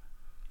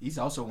 He's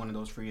also one of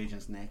those free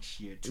agents next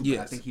year too.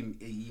 Yes. I think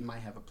he might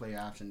have a player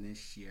option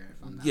this year.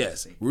 If I'm not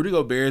mistaken. Rudy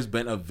Gobert has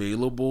been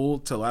available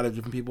to a lot of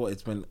different people.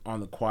 It's been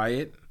on the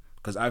quiet.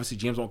 Because obviously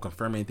James won't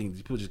confirm anything.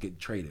 People just get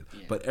traded.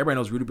 Yeah. But everybody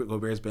knows Rudy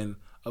Gobert has been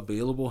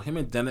available. Him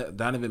and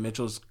Donovan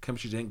Mitchell's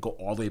chemistry didn't go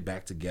all the way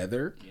back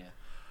together. Yeah.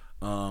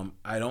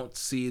 I don't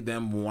see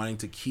them wanting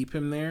to keep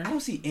him there. I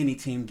don't see any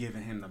team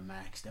giving him the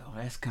max though.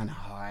 That's kind of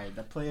hard.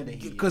 The player that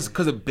he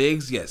because of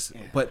bigs, yes.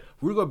 Yeah. But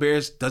Rudy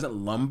Gobert doesn't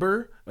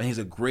lumber, and he's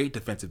a great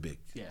defensive big.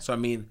 Yeah. So I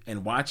mean,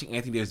 and watching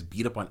Anthony Davis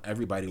beat up on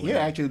everybody, he'd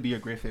actually be a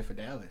great fit for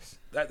Dallas.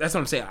 That's what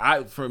I'm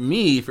saying. For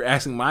me, if you're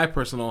asking my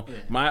personal,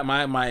 my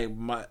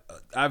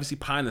obviously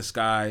pie in the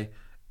sky,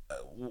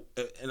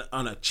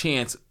 on a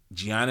chance,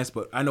 Giannis.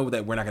 But I know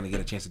that we're not going to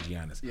get a chance at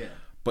Giannis. Yeah.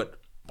 But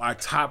our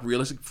top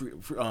realistic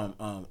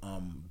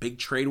big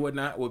trade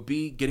whatnot would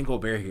be getting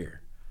Gobert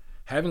here.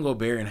 Having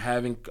Gobert and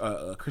having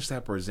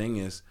Kristaps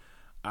Porzingis,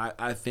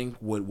 I think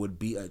would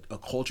be a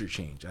culture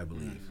change, I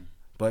believe.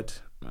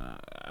 But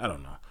I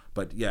don't know.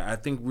 But yeah, I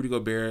think Rudy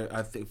Gobert,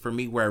 I think for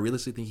me, where I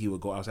realistically think he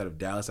would go outside of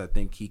Dallas, I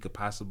think he could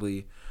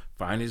possibly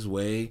find his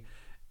way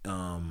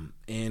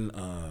in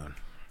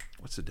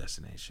what's the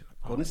destination?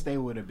 Golden State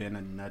would have been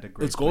another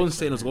great. It's Golden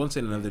State. It's Golden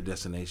State, another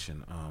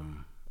destination.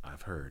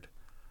 I've heard.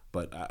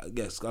 But I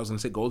guess I was going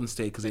to say Golden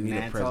State because they need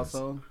a presence.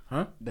 Also?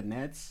 Huh? The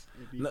Nets?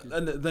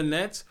 The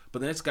Nets, but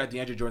the Nets got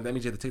DeAndre Jordan. That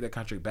means you have to take that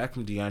contract back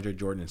from DeAndre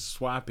Jordan and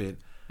swap it.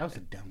 That was a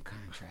dumb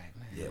contract,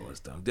 man. Yeah, it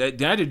was dumb.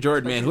 DeAndre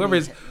Jordan, man.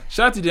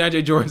 Shout out to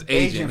DeAndre Jordan's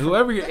agent.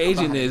 Whoever your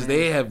agent is,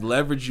 they have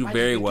leveraged you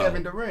very well.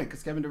 Kevin Durant,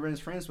 because Kevin Durant's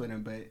friends with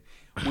him. But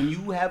when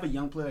you have a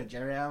young player like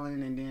Jerry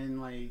Allen, and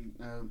then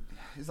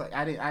it's like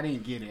I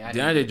didn't get it.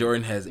 DeAndre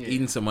Jordan has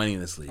eaten some money in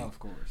this league, of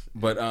course.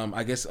 But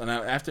I guess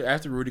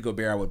after Rudy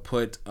Gobert, I would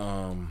put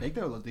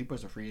Victor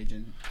Oladipo's a free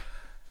agent.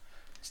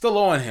 Still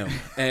low on him.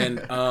 And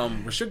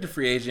restricted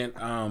free agent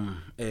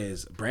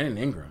is Brandon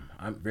Ingram.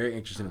 I'm very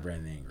interested in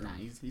Brandon Ingram. Nah,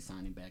 he's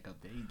signing back up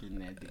there. He's getting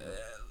that deal.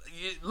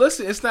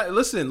 Listen, it's not.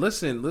 Listen.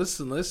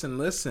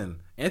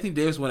 Anthony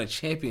Davis won a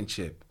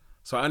championship,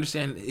 so I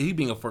understand he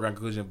being a foregone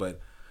conclusion.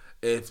 But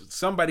if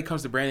somebody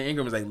comes to Brandon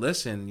Ingram and is like,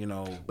 listen,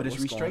 but it's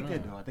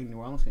restricted though. I think New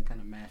Orleans can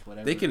kind of match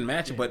whatever. They can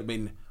match it, but I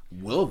mean,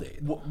 will they?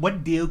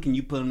 What deal can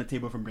you put on the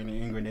table from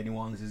Brandon Ingram that New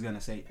Orleans is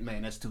gonna say,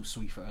 man, that's too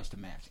sweet for us to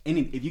match? And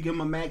if you give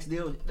them a max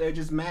deal, they'll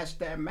just match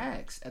that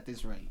max at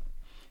this rate.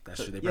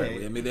 That's true. They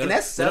probably. I mean, and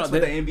that sucks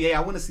with the NBA.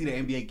 I want to see the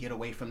NBA get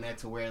away from that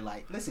to where,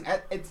 like, listen,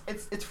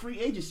 it's free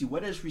agency.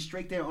 Whether it's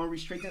restricted or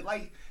unrestricted,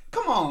 like,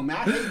 come on, man.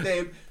 I hate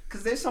them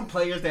because there's some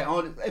players that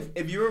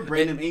if you're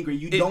Brandon Ingram,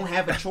 you don't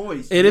have a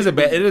choice. It is a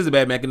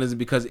bad mechanism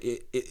because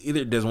it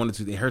either does one or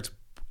two. It hurts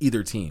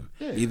either team.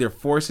 Yeah. Either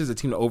forces a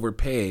team to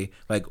overpay.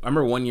 Like I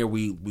remember one year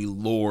we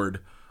lured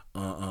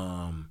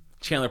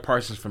Chandler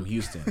Parsons from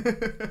Houston.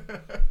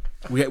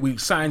 We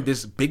signed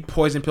this big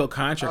poison pill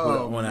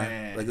contract when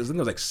I think it was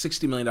like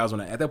 $60 million when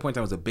at that point in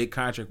time it was a big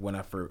contract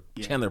for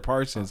Chandler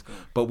Parsons,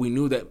 but we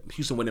knew that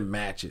Houston wouldn't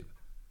match it,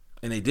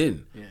 and they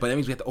didn't. Yeah. But that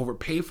means we had to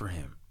overpay for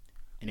him.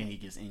 And then he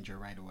gets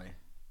injured right away.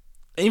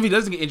 And if he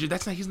doesn't get injured,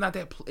 he's not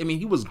that. I mean,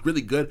 he was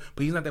really good,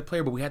 but he's not that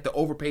player. But we had to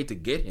overpay to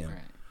get him. Right.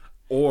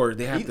 Or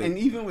they have to. And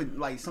even with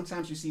like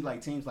sometimes you see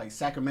like teams like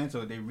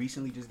Sacramento, they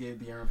recently just gave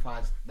De'Aaron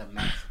Fox the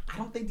max. I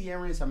don't think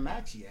De'Aaron is a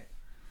max yet.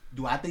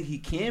 Do I think he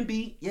can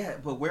be? Yeah,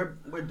 but we're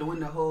doing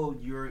the whole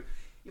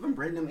even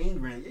Brandon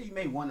Ingram. Yeah, you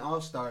made one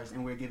All-Stars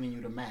and we're giving you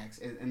the max,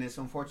 and it's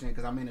unfortunate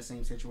because I'm in the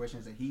same situation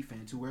as a Heat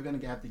fan too. We're gonna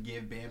have to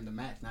give Bam the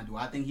max. Now, do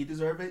I think he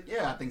deserves it?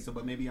 Yeah, I think so,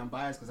 but maybe I'm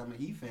biased because I'm a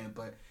Heat fan.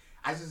 But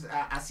I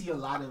see a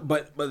lot of.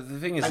 But the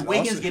thing is, like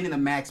Wiggins getting the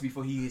max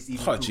before he is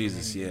even. Oh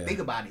Jesus, yeah. Think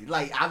about it.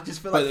 Like I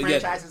just feel like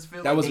franchises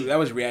feel that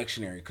was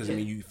reactionary because I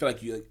mean you feel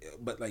like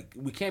but like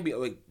we can't be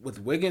like with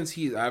Wiggins.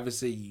 He's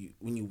obviously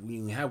when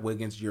you have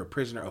Wiggins, you're a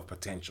prisoner of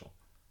potential.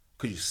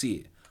 Because you see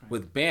it. Right.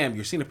 With Bam,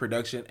 you're seeing the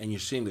production and you're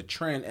seeing the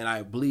trend, and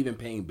I believe in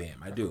paying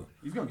Bam. I do.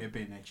 He's going to get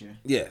paid next year.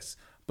 Yes.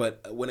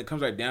 But when it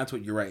comes right down to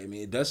it, you're right. I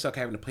mean, it does suck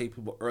having to pay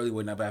people early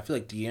with now, but I feel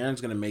like De'Aaron's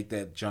going to make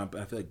that jump,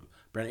 and I feel like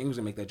Brandon Ingram's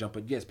going to make that jump.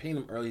 But yes, paying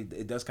them early,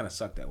 it does kind of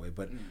suck that way.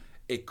 But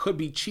it could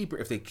be cheaper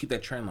if they keep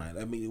that trend line.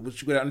 I mean,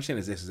 what you got to understand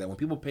is that when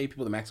people pay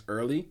people the max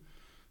early,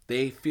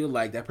 they feel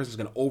like that person's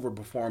going to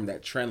overperform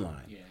that trend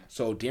line. Yeah.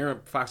 So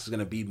De'Aaron Fox is going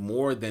to be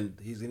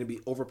he's going to be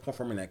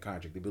overperforming that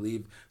contract. They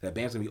believe that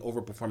Bam's going to be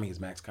overperforming his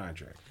max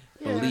contract.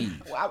 Yeah.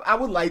 Believe. Well, I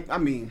would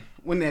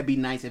wouldn't that be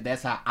nice if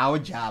that's how our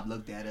job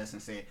looked at us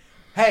and said,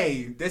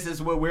 hey, this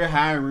is what we're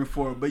hiring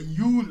for, but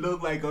you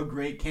look like a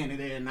great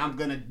candidate and I'm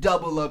going to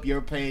double up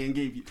your pay and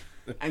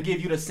give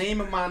you the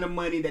same amount of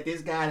money that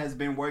this guy has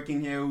been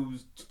working here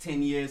who's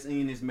 10 years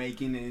in is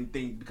making and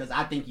think because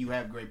I think you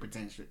have great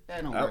potential.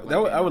 That don't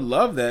work I would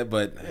love that,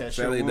 but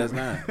sadly it does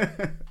not.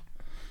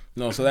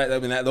 No, so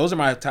those are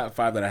my top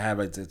 5 that I have.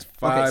 It's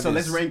 5. Okay, so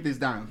let's rank this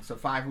down. So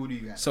 5, who do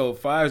you got? So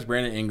 5 is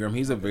Brandon Ingram.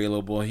 He's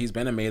available. He's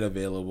been made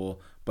available,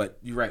 but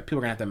you're right. People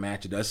are gonna have to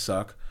match. It does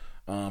suck,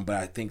 but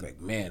I think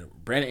Brandon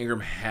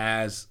Ingram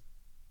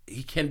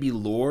he can be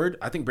lured.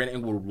 I think Brandon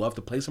Ingram would love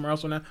to play somewhere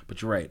else on that,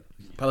 but you're right.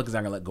 Pelicans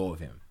aren't gonna let go of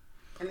him.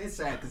 And it's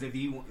sad because if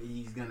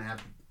he's gonna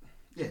have.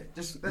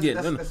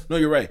 No,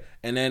 you're right.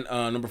 And then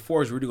number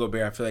 4 is Rudy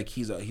Gobert. I feel like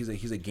he's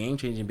a game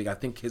changing big. I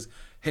think his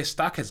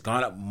stock has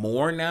gone up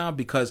more now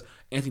because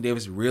Anthony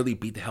Davis really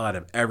beat the hell out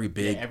of every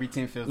big. Yeah, every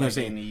team feels like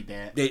they need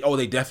that. They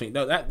definitely.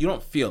 No, that you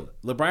don't feel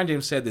it. LeBron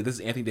James said that this is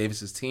Anthony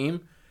Davis's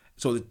team,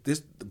 So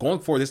this going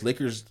forward, this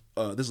Lakers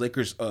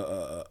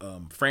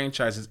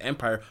franchise's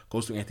empire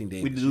goes to Anthony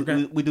Davis.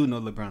 We do know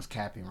LeBron's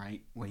capping,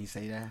 right? When he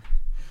say that.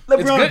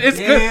 LeBron, it's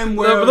good.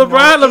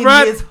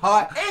 LeBron, his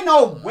heart. Ain't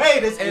no way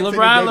this Anthony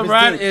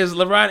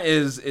LeBron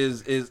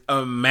is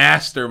a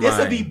mastermind. This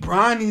will be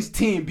Bronny's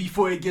team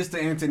before it gets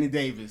to Anthony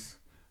Davis.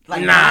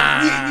 Like,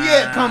 nah.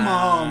 Yeah, come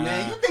on,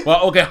 man. You think,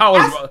 well, okay, how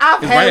is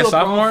Bronny a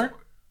sophomore?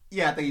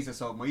 Yeah, I think he's a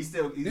sophomore. He's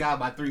got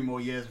about 3 more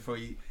years before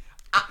he.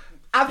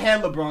 I've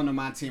had LeBron on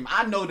my team.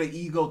 I know the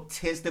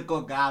egotistical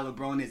guy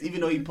LeBron is,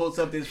 even though he pulls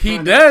up this. He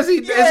does.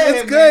 It's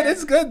good.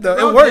 It's good though.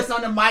 It works. Just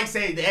on the mic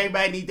say that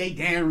everybody need their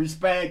damn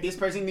respect. This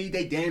person need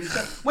their damn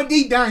respect. When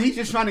deep down he's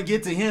just trying to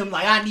get to him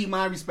like I need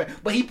my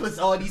respect. But he puts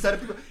all these other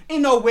people.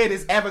 Ain't no way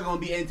there's ever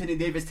gonna be Anthony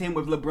Davis team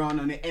with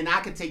LeBron on it, and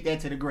I could take that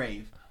to the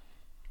grave.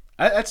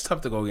 That's tough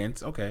to go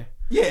against. Okay.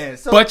 Yeah,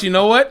 but you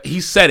know what?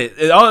 He said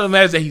it. All that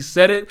matters is that he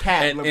said it.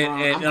 Cap,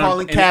 LeBron. I'm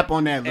calling cap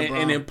on that, LeBron.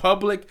 And in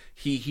public,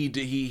 he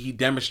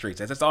demonstrates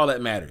that. That's all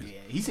that matters. Yeah,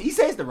 he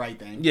says the right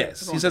thing.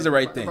 Yes, he says the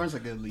right thing. LeBron's a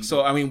good leader.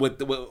 So I mean, with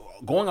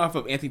going off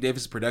of Anthony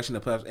Davis' production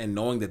in the playoffs and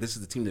knowing that this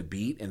is the team to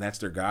beat and that's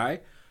their guy,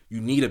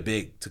 you need a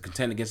big to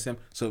contend against him.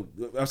 So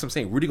that's what I'm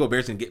saying. Rudy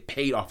Gobert's gonna get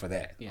paid off of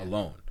that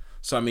alone.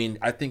 So I mean,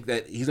 I think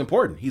that he's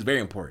important. He's very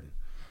important.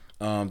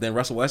 Then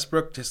Russell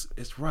Westbrook,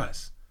 it's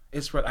Russ.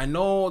 It's Russ. I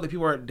know that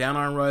people are down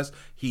on Russ.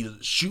 He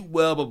shoot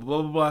well, blah,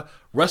 blah, blah, blah.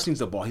 Russ needs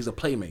the ball. He's a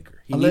playmaker.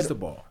 He needs the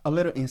ball. A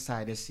little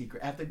insider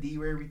secret. After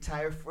D-Ray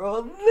retired for a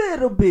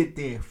little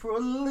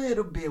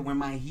bit when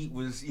my Heat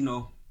was,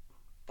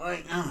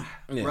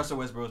 Russell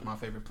Westbrook was my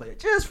favorite player.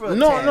 Just for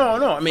No.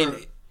 I mean,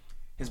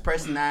 his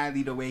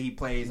personality, the way he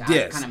plays,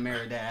 I kind of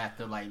mirrored that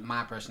after,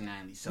 my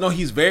personality. So. No,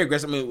 he's very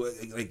aggressive. I mean,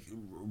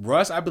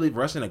 Russ, I believe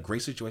Russ in a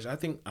great situation. I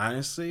think,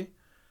 honestly,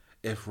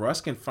 if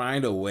Russ can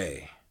find a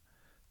way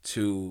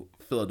to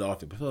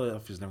Philadelphia, but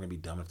Philadelphia's never going to be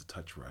dumb enough to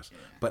touch Russ. Yeah.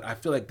 But I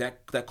feel like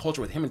that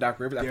culture with him and Doc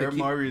Rivers, Daryl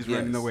Morey is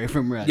running away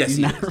from Russ. Yes,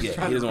 he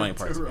doesn't want any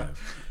parts of Russ.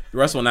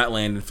 Russ will not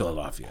land in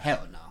Philadelphia.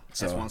 Hell no.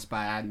 That's one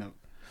spot I know.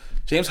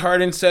 James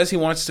Harden says he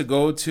wants to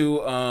go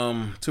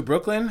to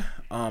Brooklyn.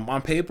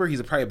 On paper,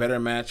 he's probably a better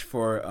match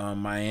for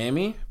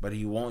Miami, but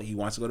he won't. He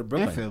wants to go to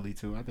Brooklyn. And Philly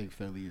too. I think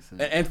Philly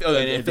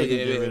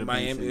is.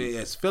 Miami.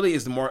 Yes, Philly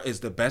is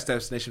the best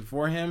destination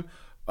for him.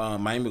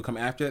 Miami will come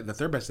after. The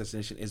third best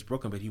destination is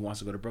Brooklyn, but he wants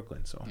to go to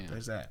Brooklyn. So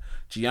there's that.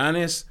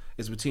 Giannis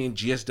is between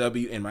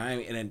GSW and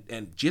Miami,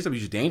 and GSW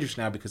is dangerous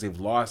now because they've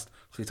lost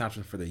Klay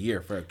Thompson for the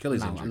year for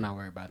Achilles injury. I'm not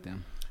worried about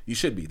them. You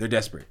should be. They're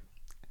desperate.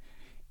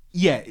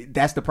 Yeah,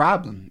 that's the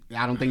problem.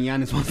 I don't think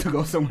Giannis wants to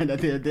go somewhere that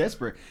they're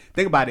desperate.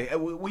 Think about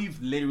it.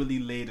 We've literally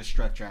laid a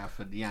structure out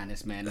for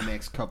Giannis, man, the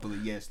next couple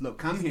of years. Look,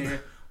 come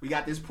here. We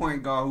got this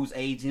point guard who's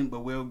aging, but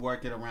we'll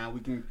work it around.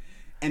 We can.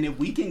 And if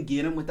we can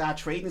get him without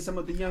trading some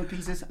of the young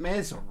pieces, man,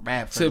 it's a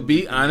wrap. To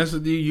be honest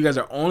with you, you guys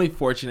are only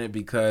fortunate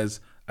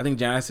because I think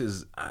Giannis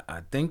is.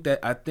 I think that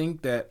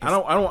I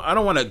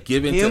don't want to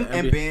give in him to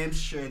and Bam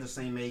share the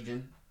same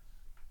agent.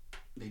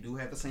 They do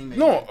have the same agent.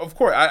 No, of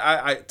course.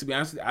 I to be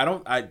honest with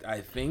you,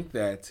 I think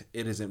that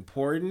it is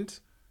important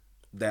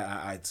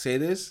that I'd say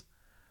this.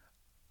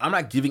 I'm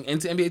not giving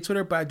into NBA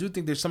Twitter, but I do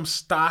think there's some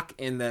stock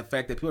in the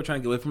fact that people are trying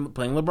to get away from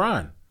playing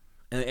LeBron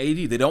and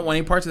AD. They don't want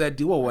any parts of that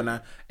duo,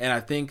 whatnot. And I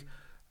think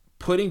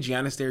putting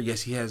Giannis there,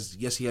 yes, he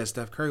has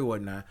Steph Curry,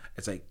 whatnot.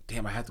 It's like,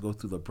 damn, I have to go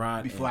through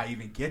LeBron before I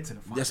even get to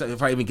the finals. Yes,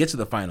 if I even get to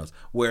the finals.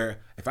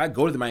 Where if I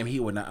go to the Miami Heat,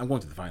 whatnot, I'm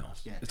going to the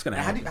finals. Yeah. It's gonna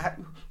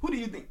happen. Who do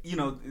you think?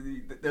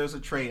 There was a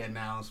trade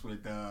announced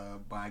with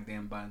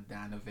Bogdan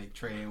Bogdanovic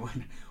trade.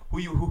 Who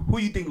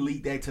you think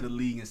leaked that to the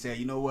league and said,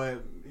 you know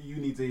what, you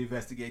need to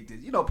investigate this?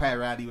 Pat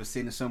Riley was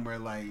sitting somewhere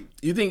like.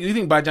 You think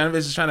Bogdanovic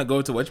is trying to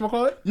go to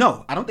whatchamacallit?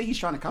 No, I don't think he's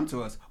trying to come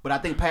to us. But I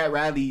think Pat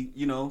Riley,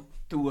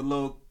 threw a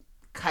little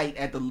kite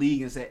at the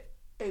league and said,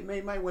 hey, man,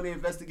 you might want to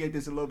investigate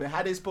this a little bit.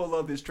 How they pull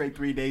off this trade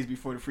 3 days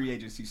before the free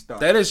agency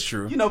starts? That is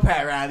true.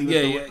 Pat Riley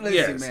was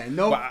listen, man.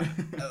 No.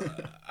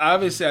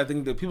 Obviously, I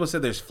think that people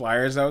said there's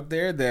flyers out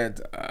there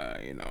that,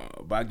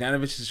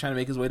 Bogdanovic is trying to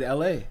make his way to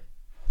L.A.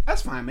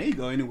 That's fine, man. He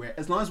go anywhere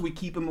as long as we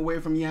keep him away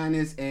from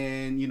Giannis,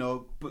 and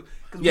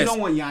because we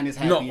don't want Giannis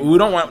happy. No, we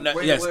don't want.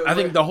 I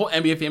think the whole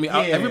NBA family,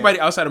 everybody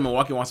outside of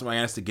Milwaukee wants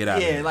Giannis to get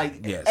out. Yeah,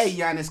 hey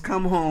Giannis,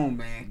 come home,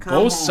 man.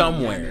 Go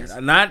somewhere.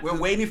 Giannis. We're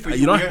waiting for you.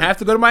 You don't have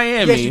to go to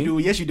Miami.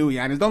 Yes, you do,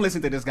 Giannis. Don't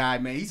listen to this guy,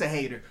 man. He's a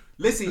hater.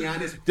 Listen,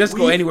 Giannis. Just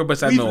go anywhere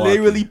besides Milwaukee.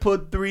 We've literally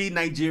put 3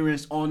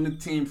 Nigerians on the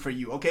team for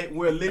you. Okay,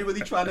 we're literally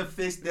trying to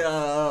fix the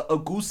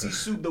Agusi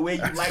soup the way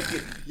you like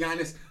it,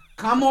 Giannis.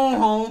 Come on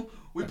home.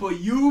 We put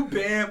you,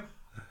 Bam,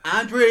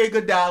 Andre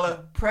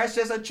Iguodala,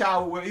 Precious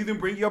Achiuwa. We'll even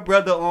bring your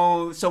brother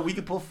on so we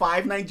can put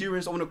 5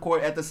 Nigerians on the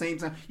court at the same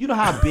time. You know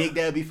how big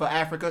that'll be for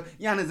Africa?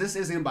 Giannis, this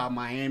isn't about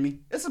Miami.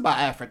 It's about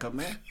Africa,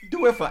 man.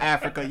 Do it for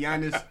Africa,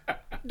 Giannis.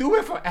 Do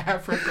it for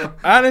Africa.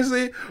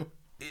 Honestly,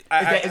 is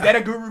that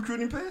a good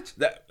recruiting pitch?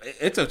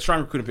 It's a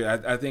strong recruiting pitch.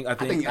 I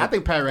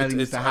think Pat Riley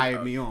needs to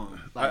hire me on.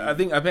 I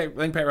think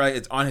Pat Riley,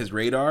 it's on his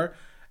radar.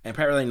 And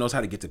Pat Riley knows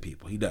how to get to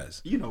people. He does.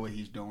 You know what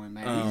he's doing,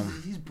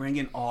 man. He's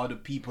bringing all the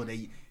people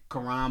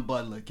Caron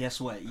Butler.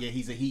 Guess what? Yeah,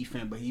 he's a Heat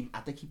fan, but I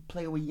think he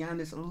played with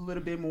Giannis a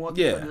little bit more.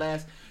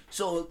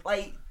 So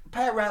like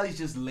Pat Riley's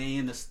just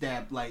laying the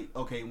step. Like,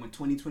 okay, when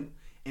 2020,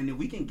 and then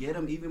we can get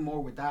him even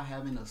more without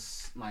having to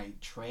like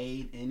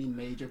trade any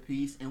major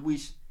piece. And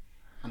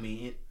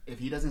if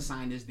he doesn't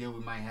sign this deal,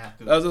 we might have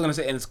to. I was gonna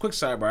say, and it's a quick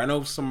sidebar. I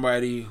know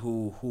somebody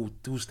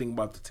who's thinking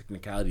about the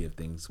technicality of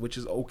things, which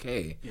is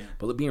okay. Yeah.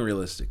 But being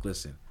realistic,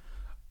 listen.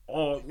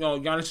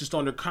 Giannis is still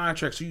under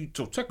contract,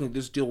 so technically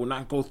this deal will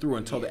not go through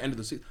until the end of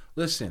the season.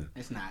 Listen,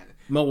 it's not.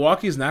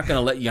 Milwaukee is not going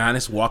to let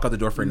Giannis walk out the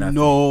door for nothing.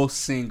 No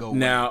single.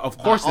 Now, of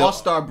course,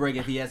 All-Star break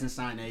if he hasn't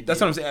signed that deal.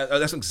 That's what I'm saying.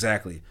 That's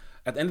exactly.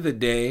 At the end of the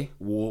day,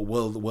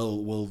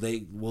 will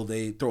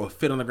they throw a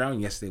fit on the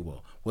ground? Yes, they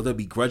will. Will they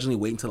begrudgingly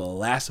wait until the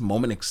last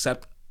moment,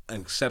 accept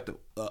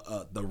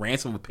the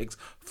ransom of picks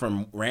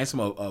from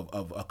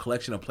of a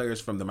collection of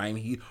players from the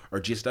Miami Heat or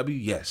GSW?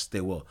 Yes,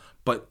 they will.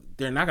 But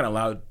they're not going to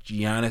allow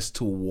Giannis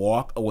to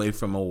walk away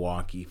from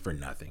Milwaukee for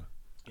nothing.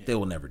 Yeah. They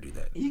will never do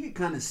that. You can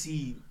kind of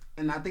see,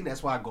 and I think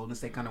that's why Golden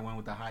State kind of went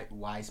with the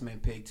Wiseman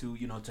pick too.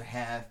 To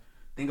have,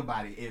 think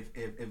about it,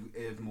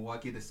 if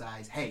Milwaukee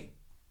decides, hey,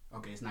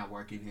 okay, it's not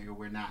working here,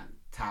 we're not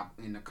top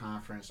in the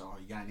conference, or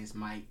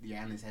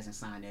Giannis hasn't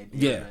signed that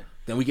deal. Yeah,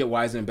 then we get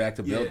Wiseman back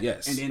to build.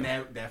 Yes, and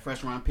then that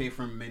first round pick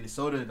from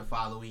Minnesota the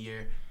following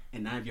year,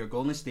 and now if you're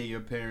Golden State, you're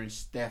pairing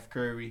Steph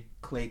Curry,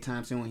 Klay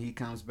Thompson when he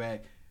comes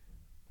back.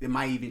 They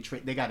might even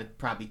trade. They got to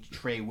probably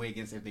trade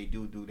Wiggins if they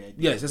do that.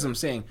 Yes, that's what I'm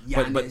saying.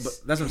 But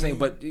that's what I'm saying.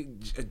 But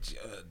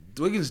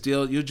Wiggins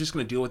deal, you're just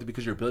going to deal with it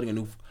because you're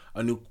building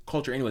a new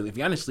culture anyway. If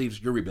Giannis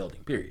leaves, you're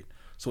rebuilding. Period.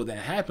 So what that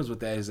happens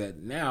with that is that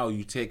now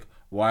you take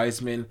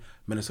Wiseman,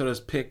 Minnesota's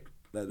pick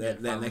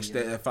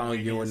that following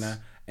year or not,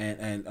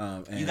 and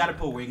you got to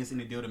put Wiggins in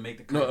the deal to make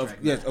the contract.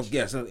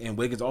 Yes, and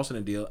Wiggins also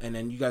in the deal, and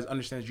then you guys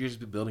understand you're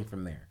just building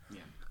from there. Yeah.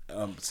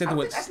 That's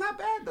not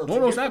bad though.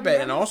 No, it's not bad,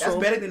 and also that's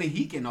better than the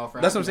Heat can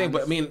offer. That's what I'm saying.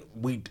 But I mean,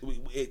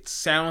 it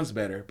sounds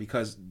better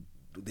because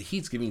the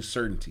Heat's giving you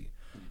certainty.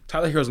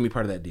 Tyler Hero's gonna be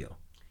part of that deal.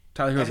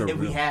 Tyler Hero's if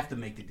we have to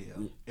make the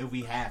deal,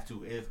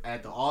 if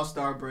at the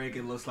All-Star break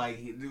it looks like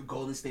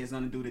Golden State's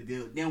gonna do the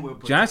deal, then we'll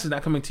put Johnson's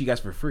not coming to you guys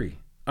for free.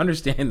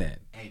 Understand that.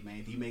 Hey man,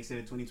 if he makes it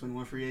a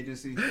 2021 free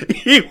agency,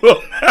 he will.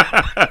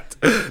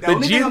 The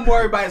only thing I'm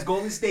worried about is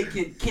Golden State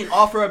can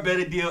offer a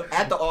better deal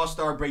at the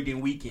All-Star break than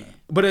we can.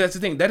 But that's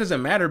the thing. That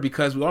doesn't matter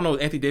because we all know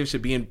Anthony Davis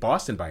should be in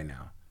Boston by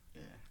now.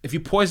 Yeah. If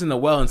you poison the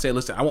well and say,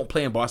 "Listen, I won't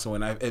play in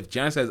Boston," if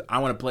John says, "I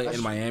want to play in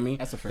Miami,"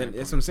 that's what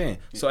I'm saying.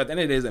 Yeah. So at the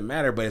end of the day, it doesn't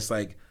matter. But it's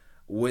like,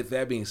 with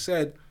that being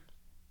said,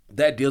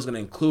 that deal's going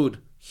to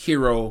include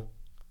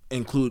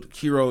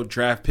Hero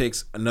draft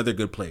picks, another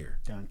good player,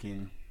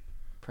 Duncan.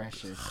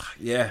 Precious.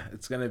 Yeah,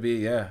 it's gonna be.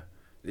 Yeah,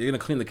 you're gonna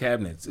clean the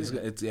cabinets. It's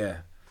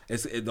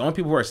the only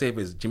people who are safe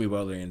is Jimmy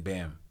Butler and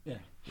Bam. Yeah.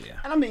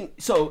 And I mean,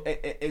 so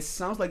it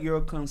sounds like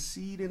you're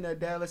conceding that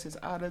Dallas is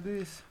out of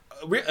this.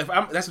 That's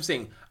what I'm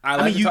saying.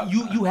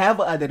 You have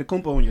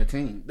Antetokounmpo on your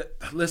team.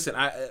 Listen,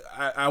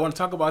 I want to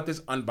talk about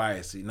this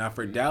unbiasedly. Now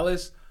for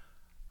Dallas,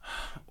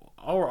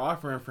 all we're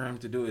offering for him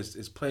to do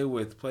is play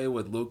with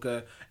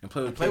Luka and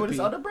play with his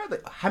other brother.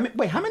 How many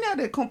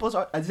Antetokounmpos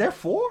are? Is there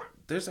 4?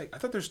 There's I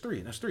thought there's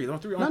 3. There's 3.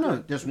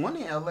 No. There's one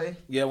in LA.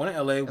 Yeah, one in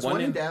LA.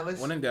 One in Dallas.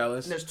 One in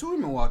Dallas. And there's 2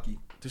 in Milwaukee.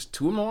 There's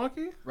 2 in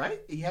Milwaukee? Right?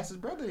 He has his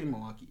brother in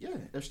Milwaukee. Yeah,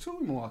 there's 2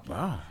 in Milwaukee.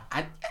 Wow.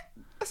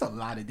 That's a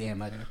lot of damn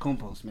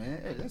Antetokounmpos,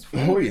 man. That's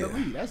 4 in the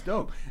league. That's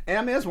dope. And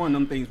I mean, that's one of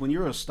them things. When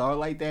you're a star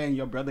like that and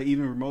your brother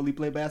even remotely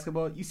play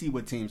basketball, you see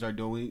what teams are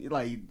doing.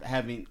 Like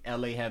having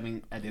LA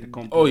having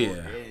Antetokounmpo. Oh yeah.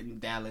 And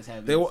Dallas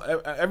having.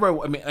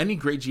 Everyone. I mean, any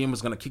great GM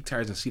is going to kick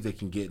tires and see if they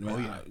can get.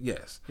 Man,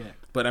 yes. Yeah.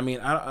 But I mean,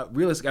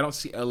 realistically, I don't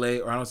see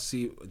LA or I don't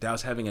see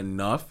Dallas having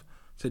enough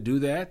to do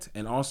that.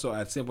 And also,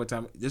 at the same point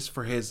in time, just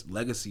for his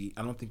legacy,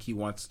 I don't think he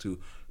wants to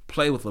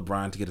play with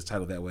LeBron to get his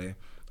title that way.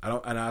 I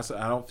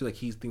don't feel like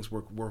he thinks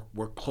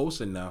we're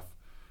close enough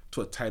to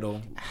a title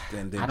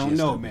than I don't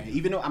know, man.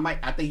 Even though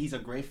I think he's a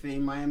great fit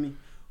in Miami,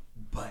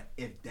 but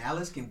if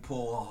Dallas can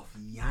pull off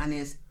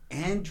Giannis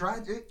and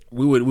Dragic,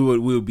 we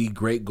would be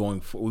great going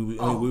forward. We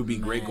would be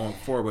great going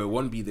forward, but it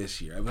wouldn't be this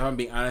year. If I'm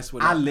being honest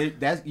with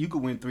you, you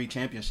could win 3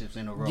 championships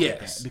in a row.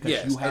 Yes, with that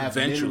because you have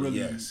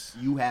eventually.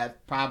 You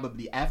have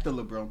probably after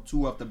LeBron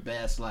 2 of the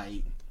best,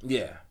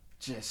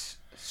 just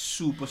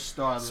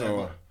superstar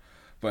level.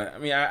 But I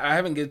mean, I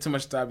haven't given too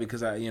much thought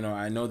because I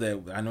know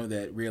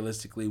that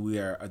realistically we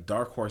are a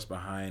dark horse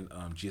behind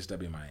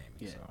GSW Miami.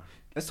 Yeah. So.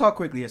 Let's talk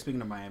quickly here.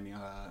 Speaking of Miami,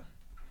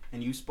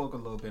 and you spoke a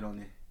little bit on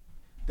it,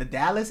 the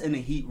Dallas and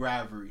the Heat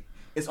rivalry.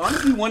 It's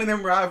honestly one of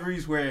them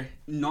rivalries where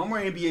normal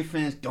NBA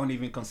fans don't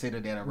even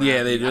consider that a rivalry.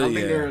 Yeah, they do. I don't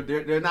think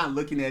they're not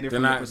looking at it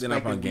from the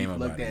perspective on game we've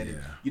looked at it.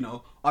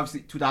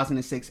 Obviously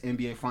 2006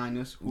 NBA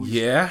Finals.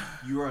 Yeah.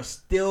 You are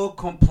still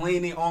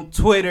complaining on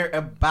Twitter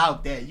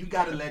about that. You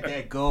got to let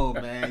that go,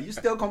 man. You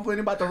still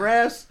complaining about the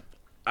refs?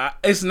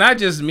 It's not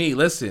just me.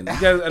 Listen.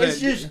 It's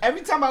just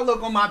every time I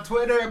look on my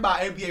Twitter about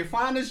NBA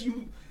Finals,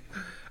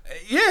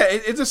 Yeah,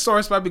 it's a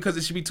sore spot because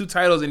it should be 2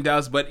 titles in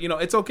Dallas, but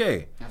it's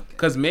okay.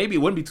 Because maybe it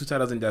wouldn't be 2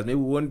 titles in Dallas. Maybe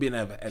we wouldn't be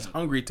as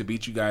hungry to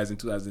beat you guys in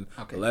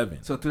 2011. Okay.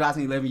 So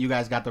 2011, you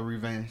guys got the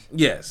revenge.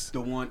 Yes.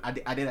 The one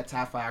I did a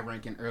top 5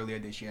 ranking earlier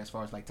this year as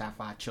far as like top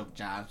 5 choke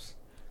jobs.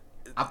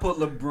 I put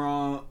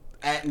LeBron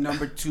at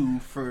number 2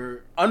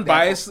 for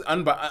unbiased. If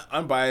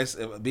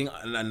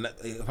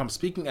I'm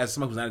speaking as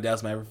someone who's not a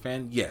Dallas Maverick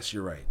fan, yes,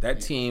 you're right. That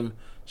team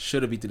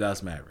should have beat the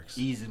Dallas Mavericks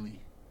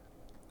easily.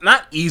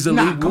 Not easily.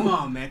 Nah, come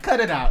on, man,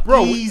 cut it out,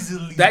 bro.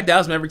 Easily. That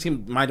Dallas Maverick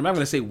team. I'm not going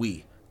to say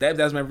we. That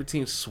Dallas Maverick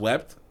team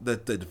swept the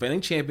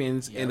defending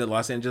champions in the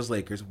Los Angeles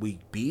Lakers. We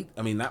beat.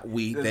 I mean, not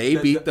we. They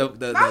beat the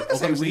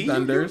Oklahoma City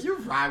Thunders. You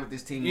ride with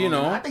this team. You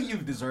know, I think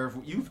you've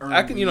earned.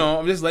 I can. You know,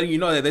 I'm just letting you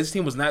know that this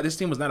team was not a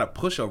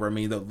pushover. I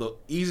mean, the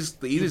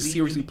easiest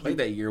series we played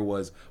that year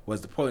was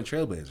the Portland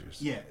Trailblazers.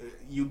 Yeah,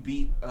 you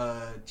beat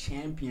a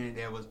champion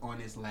that was on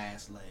his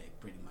last leg,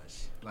 pretty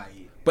much.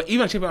 Like, but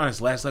even a champion on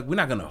his last leg, we're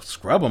not gonna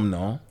scrub them,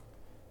 though.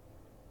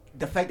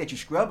 The fact that you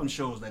scrub them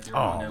shows that they're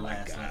on their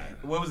last leg.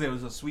 What was it? It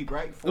was a sweep,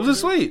 right? It was a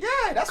sweep.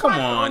 Yeah, that's come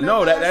on.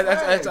 No,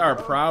 that's our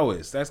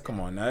prowess. That's come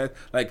on.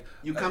 Like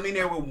you come in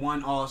there with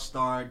one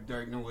All-Star,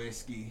 Dirk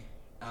Nowitzki.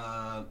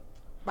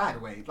 By the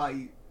way,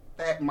 like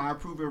that, my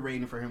approval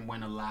rating for him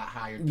went a lot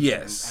higher.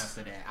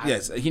 After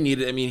that, he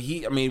needed. I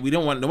mean, we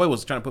don't want. Nobody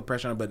was trying to put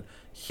pressure on him, but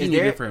he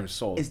needed it for his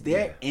soul. Is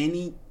there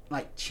any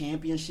like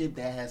championship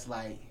that has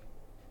like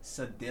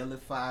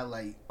solidify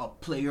like a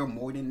player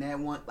more than that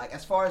one? Like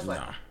as far as like,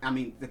 I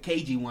mean, the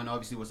KG one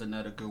obviously was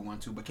another good one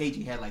too, but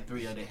KG had like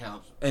 3 other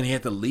helps, and he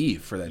had to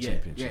leave for that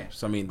championship. Yeah.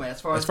 So I mean, but as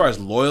far as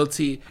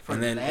loyalty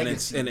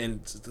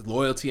and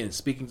loyalty and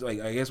speaking to,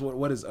 like, I guess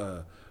what does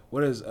Damian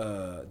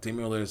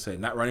Lillard say?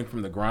 Not running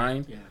from the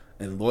grind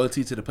and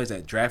loyalty to the place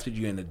that drafted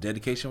you and the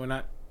dedication or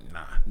not.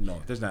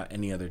 No, there's not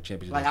any other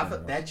championship. Like I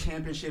thought that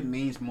championship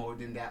means more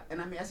than that.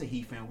 And I mean, as a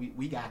Heat fan,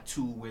 we got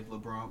 2 with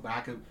LeBron, but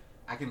I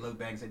can look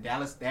back and say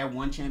Dallas, that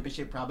one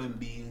championship probably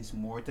means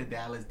more to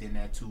Dallas than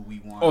that 2 we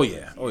won. Oh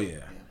yeah.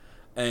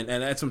 And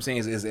that's what I'm saying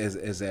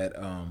is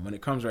that when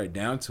it comes right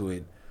down to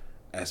it,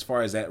 as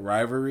far as that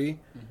rivalry,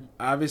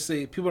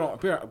 obviously people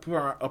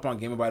aren't up on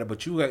game about it.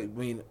 But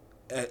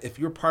if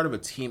you're part of a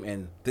team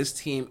and this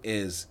team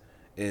is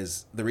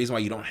the reason why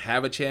you don't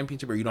have a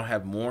championship or you don't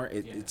have more,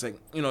 it's like,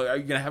 you know, are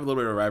you gonna have a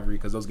little bit of rivalry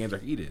because those games are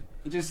heated?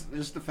 Just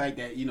the fact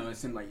that, you know, it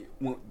seemed like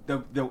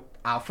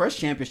our first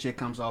championship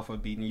comes off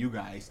of beating you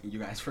guys, and you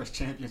guys' first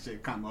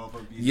championship come off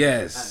of beating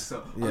us.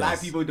 So a lot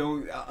of people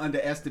don't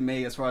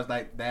underestimate as far as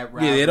like that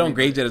rivalry. Yeah, they don't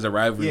grade that as a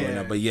rivalry right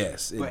now, but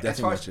yes, it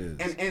definitely much is.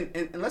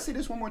 And let's say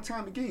this one more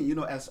time again, you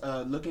know, as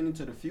looking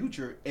into the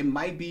future, it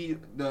might be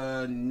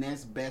the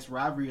next best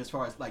rivalry as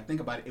far as, like, think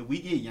about it. If we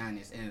get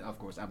Giannis, and of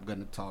course I'm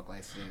gonna talk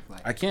like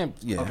I can't.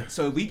 Yeah. Okay,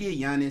 so if we get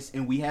Giannis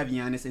and we have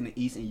Giannis in the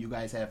East and you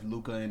guys have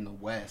Luka in the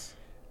West,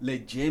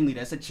 legitimately,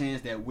 that's a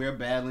chance that we're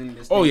battling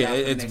this. Oh yeah,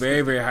 it's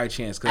very, very high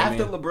chance.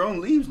 After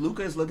LeBron leaves,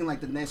 Luka is looking like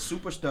the next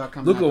superstar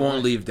coming. Luka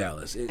won't leave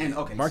Dallas.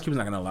 Mark Cuban's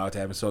not going to allow it to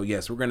happen. So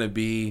yes, we're going to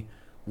be,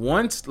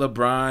 once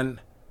LeBron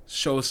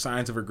shows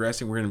signs of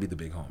regressing, we're going to be the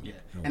big home. Yeah,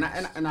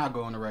 and I'll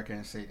go on the record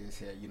and say this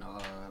here. You know,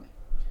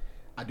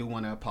 I do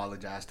want to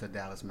apologize to a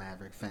Dallas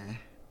Maverick fan.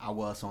 I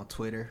was on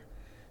Twitter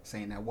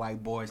saying that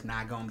white boy's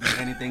not going to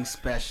be anything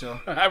special.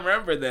 I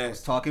remember that. I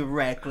was talking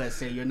reckless,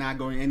 saying you're not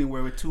going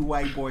anywhere with 2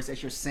 white boys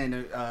as your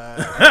center.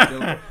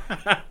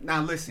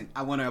 Now, listen,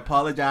 I want to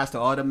apologize to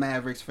all the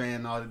Mavericks fans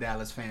and all the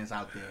Dallas fans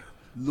out there.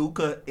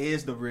 Luka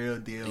is the real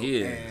deal.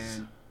 He is.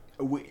 And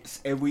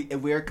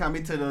if we're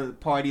coming to the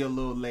party a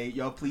little late,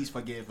 y'all please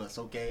forgive us,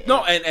 okay?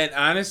 No, and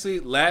honestly,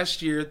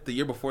 last year, the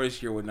year before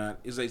this year, whatnot,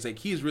 it's like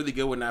he's really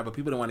good, whatnot, but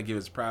people don't want to give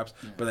his props.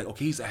 Yeah. But like,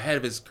 okay, he's ahead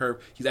of his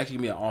curve. He's actually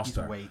gonna be an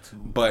all-star. He's way too.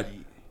 But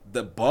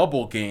the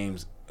bubble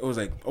games, it was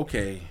like,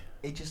 okay.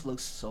 It just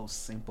looks so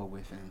simple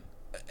with him.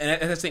 And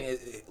that's the thing.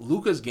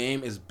 Luka's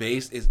game is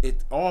based.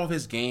 All of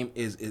his game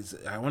is.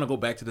 I want to go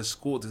back to the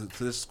school to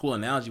this school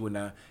analogy.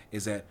 Whatnot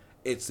is that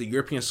it's the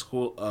European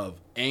school of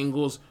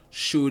angles,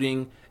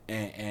 shooting,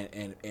 and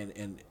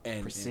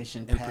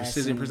precision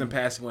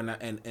passing,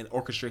 whatnot, and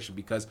orchestration.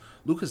 Because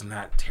Luka's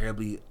not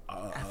terribly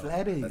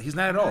athletic. He's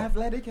not at all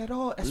athletic at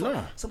all.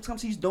 No.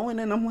 Sometimes he's doing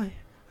it, and I'm like,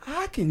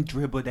 I can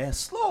dribble that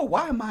slow.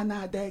 Why am I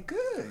not that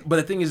good? But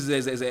the thing is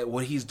that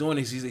what he's doing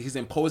is he's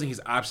imposing his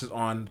options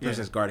on the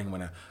person that's guarding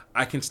him.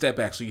 I can step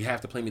back, so you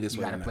have to play me this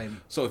way.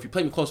 So if you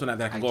play me close enough,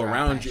 then I can go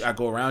around you. I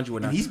go around you.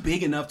 And he's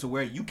big enough to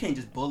where you can't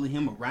just bully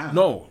him around.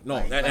 No.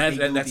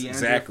 That's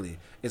exactly.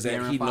 Is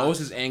that he knows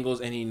his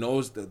angles and he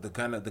knows the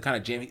kind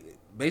of jam.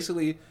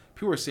 Basically,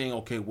 people are saying,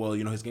 okay, well,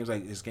 you know, his game's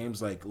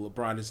like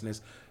LeBron and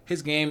this.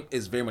 His game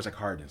is very much like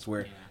Harden's,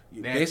 where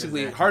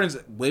basically Harden's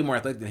way more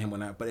athletic than him,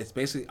 whatnot. But it's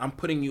basically I'm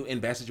putting you in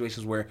bad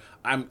situations where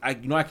I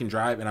can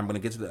drive and I'm going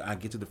to get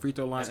to the free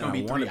throw line. It's going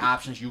to be 3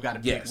 options. You got to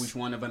pick which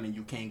one of them, and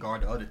you can't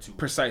guard the other 2.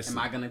 Precisely. Am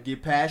I going to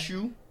get past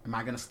you? Am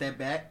I going to step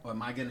back, or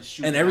am I going to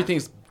shoot? And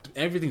everything's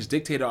everything's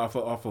dictated off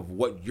of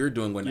what you're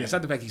doing. When it's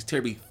not the fact he's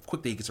terribly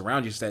quick that he gets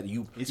around you. It's that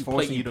you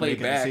forcing you to make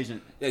back. a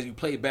decision. Yeah, you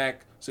play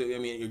back. So I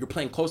mean, you're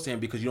playing close to him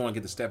because you don't want to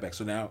get the step back.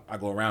 So now I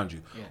go around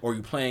you, or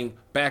you're playing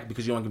back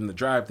because you don't want to give him the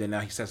drive. Then now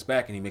he steps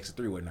back and he makes a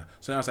three whatnot.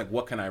 So now it's like,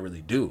 what can I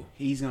really do?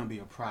 He's gonna be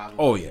a problem.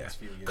 Oh yeah,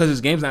 because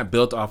his game's not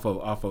built off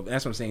of.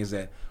 That's what I'm saying is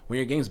that when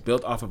your game's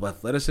built off of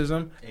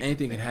athleticism,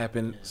 anything can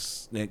happen.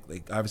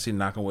 Like obviously,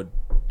 knock on wood,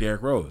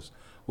 Derrick Rose,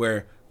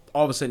 where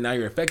all of a sudden now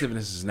your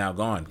effectiveness is now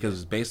gone because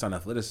it's based on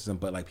athleticism.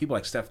 But like people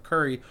like Steph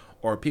Curry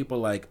or people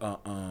like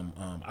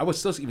I would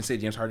still even say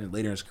James Harden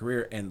later in his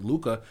career and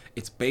Luka,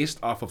 it's based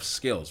off of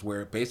skills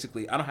where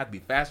basically I don't have to be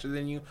faster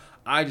than you.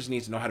 I just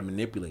need to know how to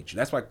manipulate you.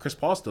 That's why Chris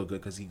Paul's still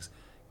good because he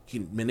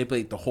can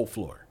manipulate the whole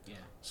floor. Yeah.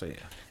 So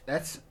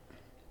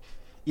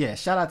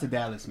shout out to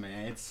Dallas,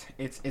 man.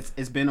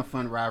 It's been a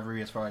fun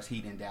rivalry as far as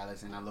Heat and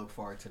Dallas, and I look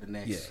forward to the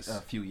next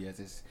few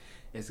years.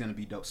 It's gonna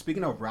be dope.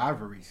 Speaking of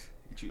rivalries.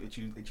 Did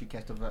you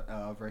catch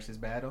the versus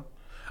battle?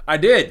 I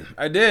did.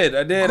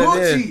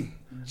 Gucci,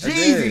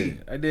 Jeezy.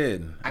 I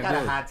did. I got a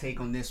hot take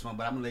on this one,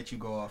 but I'm gonna let you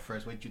go off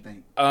first. What did you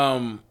think?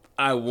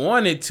 I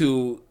wanted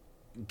to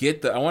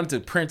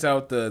print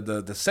out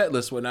the set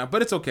list whatnot,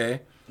 but it's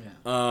okay.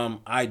 Yeah.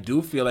 I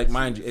do feel like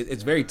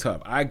it's very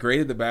tough. I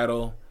graded the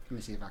battle. Let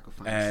me see if I can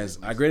find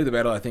I graded the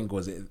battle. I think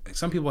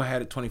some people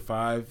had it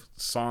 25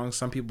 songs.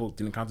 Some people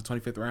didn't count the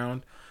 25th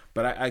round,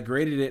 but I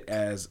graded it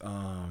as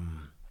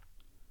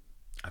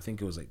I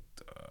think it was like,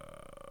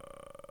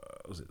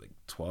 was it like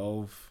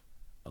 12,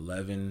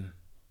 11,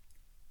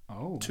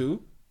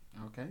 2?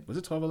 Okay. Was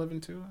it 12,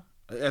 11, 2?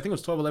 I think it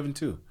was 12, 11,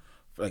 2.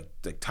 Like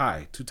two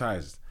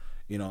ties,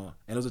 and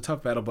it was a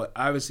tough battle. But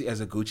obviously, as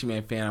a Gucci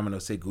Mane fan, I'm going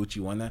to say Gucci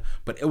won that.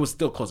 But it was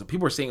still close.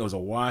 People were saying it was a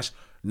wash.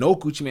 No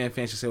Gucci Mane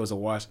fan should say it was a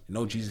wash.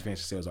 No Jeezy fan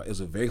should say it was a wash. It was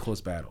a very close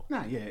battle.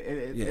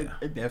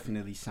 It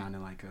definitely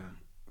sounded like a...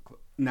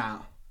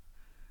 Now,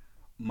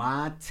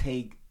 my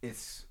take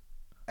is...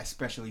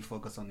 especially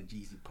focus on the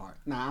Jeezy part.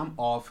 Now I'm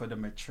all for the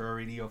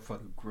maturity or for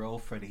the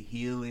growth, for the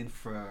healing,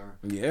 for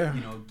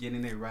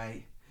getting it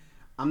right.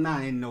 I'm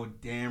not in no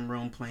damn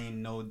room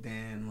playing no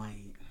damn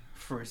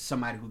for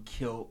somebody who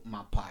killed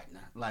my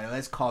partner. Like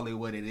let's call it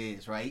what it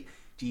is, right?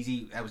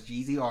 That was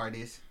Jeezy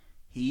artist.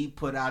 He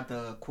put out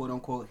the quote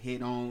unquote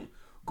hit on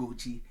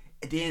Gucci.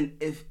 And then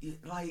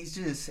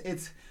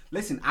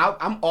listen,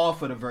 I'm all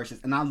for the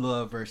verses and I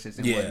love verses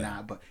and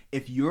whatnot. But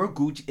if you're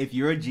Gucci, if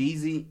you're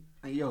Jeezy.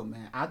 Yo,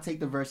 man, I'll take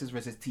the versus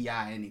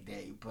T.I. any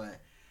day,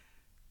 but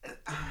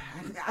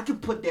I could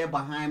put that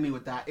behind me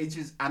without. It's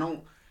just I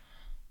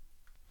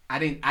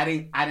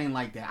didn't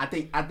like that. I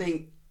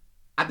think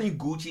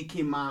Gucci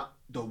came out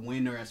the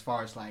winner as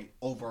far as like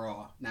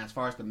overall. Now, as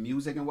far as the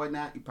music and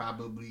whatnot, you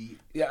probably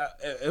I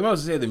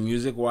was to say the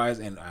music wise,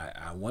 and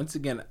I once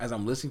again as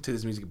I'm listening to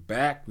this music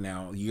back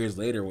now years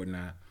later,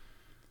 whatnot.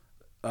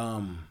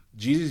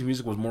 Jeezy's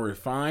music was more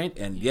refined,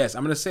 and yes,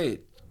 I'm gonna say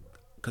it.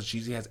 Because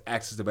Jeezy has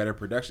access to better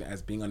production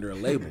as being under a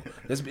label.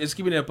 It's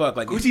keeping it a buck.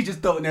 Like Gucci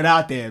just throwing it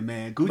out there,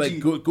 man. Gucci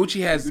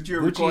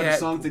recorded a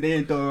song today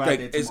and throw it out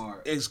there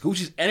tomorrow. It's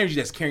Gucci's energy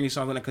that's carrying these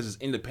songs on it because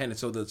it's independent.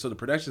 So the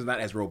production is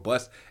not as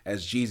robust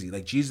as Jeezy.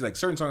 Like Jeezy, like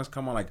certain songs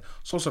come on, like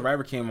Soul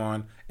Survivor came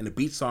on, and the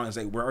beat song is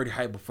like we're already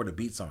hyped before the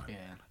beat song. Yeah.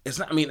 It's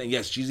not. I mean,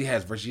 yes, Jeezy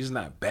has verse. Jeezy's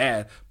not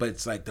bad, but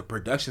it's like the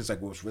production's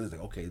like what's really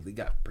like. Okay, they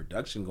got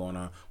production going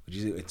on.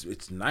 Jeezy,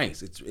 it's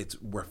nice. It's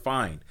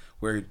refined.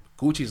 Where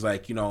Gucci's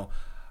like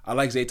I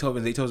like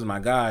Zaytoven. Zaytoven's my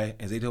guy,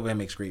 and Zaytoven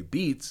makes great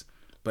beats.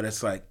 But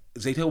it's like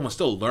Zaytoven was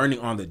still learning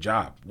on the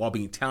job while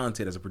being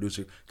talented as a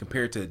producer,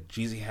 compared to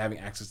Jeezy having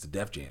access to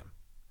Def Jam.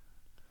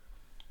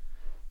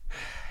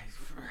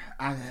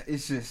 It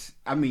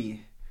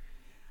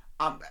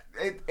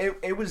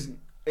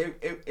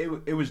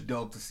was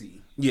dope to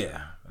see.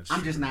 Yeah,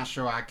 I'm just not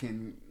sure I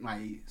can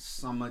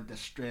some of the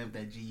strength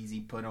that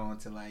Jeezy put on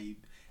to I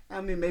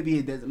mean, maybe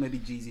it doesn't. Maybe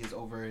Jeezy is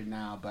over it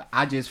now, but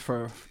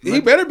he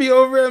better be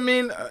over it. I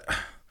mean.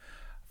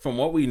 From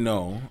what we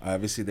know,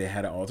 obviously they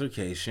had an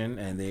altercation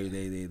and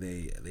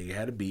they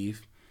had a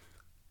beef.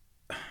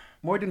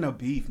 More than a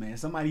beef, man.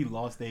 Somebody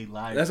lost their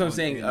life. That's what I'm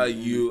saying.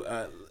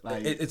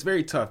 It's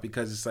very tough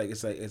because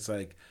it's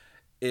like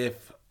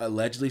if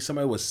allegedly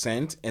somebody was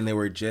sent and they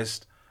were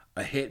just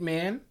a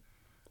hitman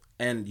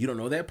and you don't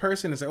know that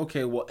person, it's like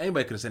okay, well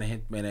anybody could have sent a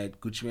hitman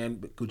at Gucci Mane.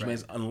 Gucci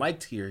Mane's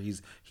unliked here.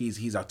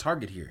 He's our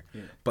target here.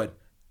 Yeah. But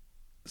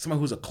somebody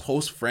who's a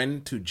close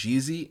friend to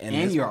Jeezy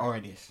and your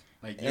artist.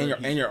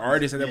 Your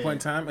artist at that point in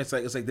time, it's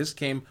like this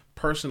came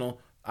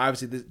personal.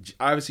 Obviously,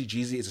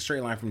 Jeezy. It's a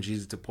straight line from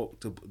Jeezy to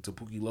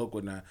Pookie Loc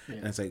whatnot,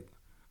 and it's like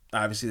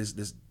obviously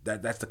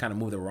that's the kind of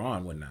move that we're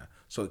on whatnot.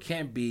 So it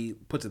can't be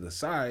put to the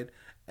side.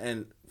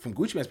 And from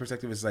Gucci Mane's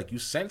perspective, it's like you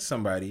sent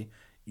somebody,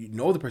 you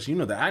know the person, you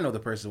know that I know the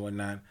person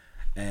whatnot,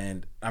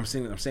 and I'm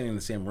sitting in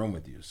the same room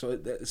with you. So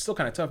it's still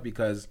kind of tough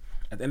because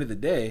at the end of the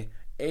day,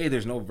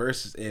 there's no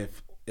verses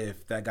if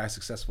that guy's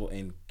successful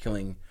in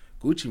killing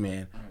Gucci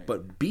Mane, right.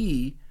 But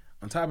B.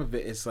 On top of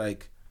it, it's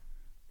like,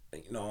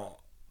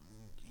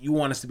 you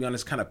want us to be on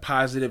this kind of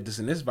positive, this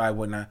and this vibe,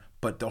 whatnot.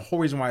 But the whole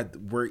reason why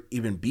we're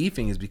even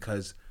beefing is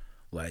because,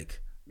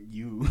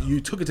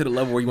 you took it to the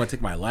level where you want to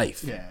take my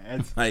life. Yeah,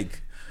 it's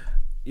like,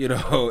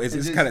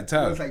 it's kind of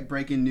tough. It's like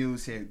breaking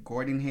news here.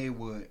 Gordon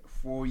Hayward,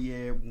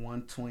 4-year,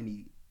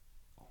 120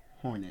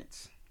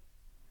 Hornets.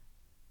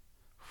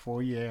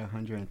 4-year,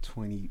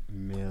 120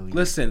 million.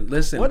 Listen.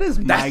 What is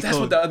that's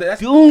what the other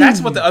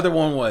that's what the other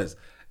one was.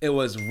 It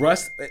was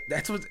Russ.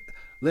 That's what.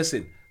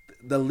 Listen,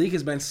 the league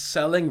has been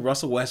selling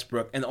Russell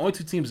Westbrook, and the only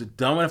two teams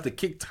dumb enough to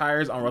kick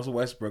tires on Russell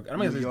Westbrook, I don't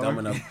think it's dumb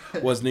enough,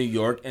 was New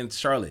York and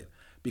Charlotte,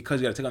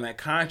 because you got to take on that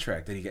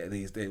contract that he got.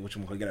 Which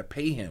you got to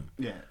pay him.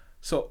 Yeah.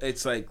 So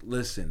it's like,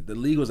 listen, the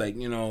league was like,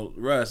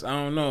 Russ, I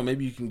don't know,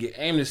 maybe you can get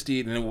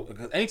amnestied, and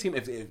then any team,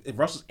 if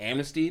Russell's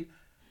amnestied,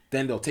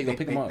 then they'll pick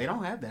him up. They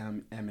don't have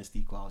the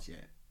amnesty clause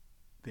yet.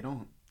 They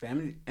don't.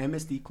 The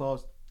amnesty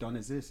clause don't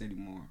exist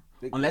anymore.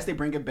 Unless they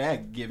bring it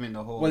back, given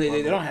the whole. Well,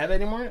 they don't have that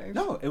anymore.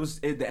 No,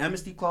 the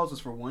amnesty clause was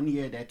for 1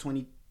 year. That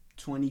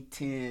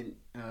 2010.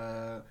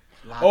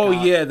 Oh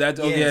yeah, that's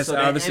yes. So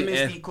obviously,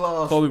 amnesty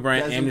clause. Kobe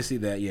Bryant amnesty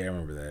that. Yeah, I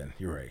remember that.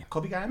 You're right.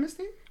 Kobe got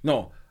amnesty?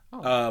 No.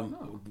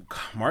 No.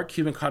 Mark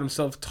Cuban caught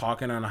himself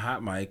talking on a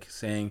hot mic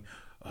saying,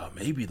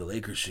 maybe the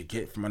Lakers should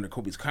get from under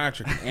Kobe's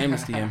contract and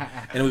amnesty him,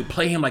 and we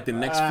play him like the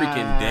next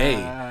freaking day.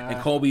 And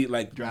Kobe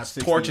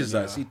torches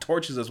us. He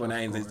torches us one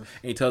night, and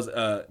he tells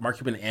Mark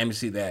Cuban to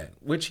amnesty that,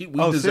 which we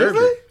deserved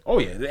seriously? it. Oh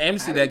yeah, the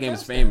amnesty that game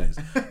is famous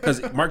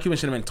because Mark Cuban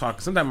should have been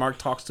talking. Sometimes Mark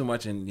talks too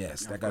much, and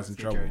yes, that got us in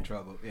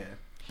trouble. Yeah.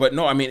 But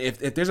no, I mean,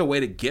 if there's a way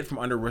to get from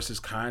under Russ's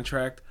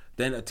contract,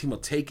 then a team will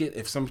take it.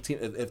 If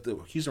the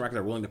Houston Rockets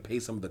are willing to pay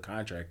some of the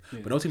contract,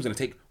 but no team's going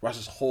to take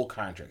Russ's whole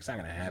contract. It's not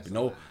going to happen.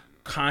 No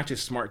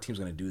conscious, smart team's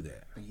going to do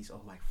that. But he's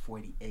owed like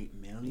 $48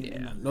 million.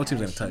 Yeah, no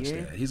team's going to touch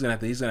that. He's going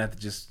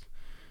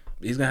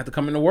to have to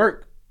come into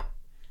work.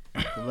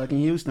 Good luck in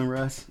Houston,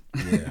 Russ.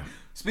 Yeah.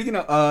 Speaking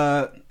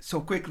of,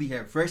 so quickly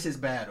here, versus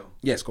battle.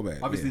 Yes, go back.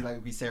 Obviously,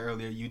 like we said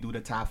earlier, you do the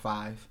top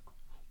 5.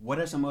 What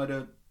are some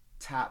other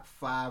top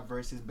 5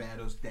 versus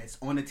battles that's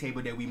on the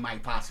table that we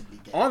might possibly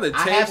get? On the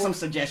table, I have some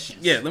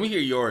suggestions. Yeah, let me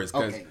hear yours.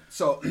 Okay,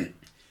 so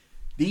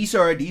these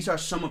are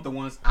some of the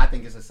ones I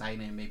think is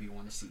exciting and maybe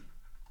want to see.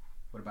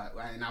 What about?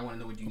 And I want to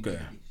know what you think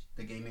of these.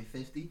 The Game in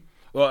 50.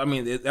 Well, I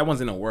mean that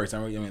one's in the works. I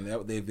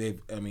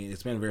mean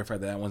it's been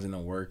verified that one's in the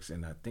works,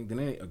 and I think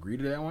didn't they agree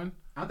to that one?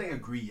 I don't think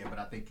agree yet, but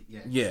I think yeah.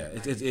 Yeah,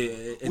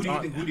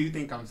 who do you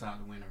think comes out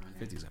the winner on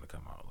that? 50's gonna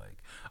come out.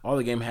 All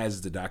the game has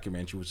is the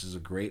documentary, which is a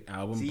great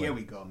album. See, here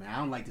we go, man. I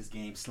don't like this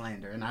game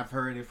slander, and I've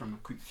heard it from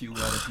a few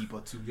other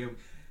people too. Yeah.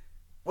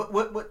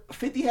 What?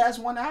 50 has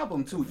one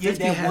album too.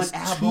 50 has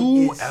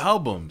two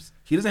albums.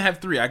 He doesn't have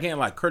 3. I can't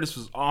lie. Curtis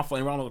was awful,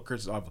 and Ronald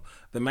Curtis is awful.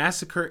 The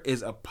Massacre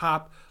is a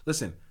pop.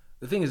 Listen,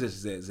 the thing is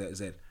this: is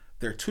that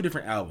there are 2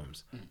 different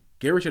albums.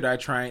 Get Rich or Die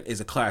Trying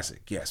is a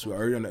classic. Yes, we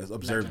already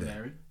observed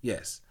that.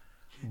 Yes.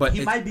 But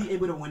he might be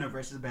able to win a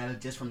versus battle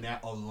just from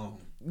that alone.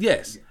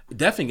 Yes, it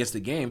definitely gets the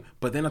game.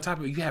 But then on top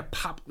of it, you have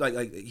pop.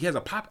 Like he has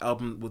a pop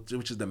album,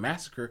 which is the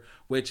Massacre.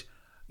 Which,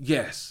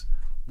 yes,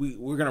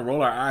 we're gonna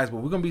roll our eyes, but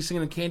we're gonna be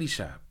singing in Candy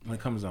Shop when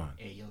it comes on.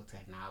 Ayo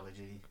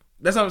Technology.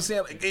 That's what I'm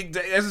saying. That's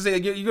what I'm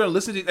saying. You're gonna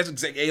listen to. That's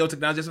exactly Ayo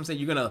Technology. That's what I'm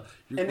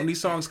saying. When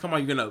these songs come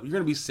on, you're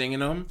gonna be singing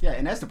them. Yeah,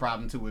 and that's the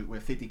problem too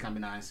with 50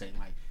 coming out and saying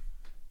like,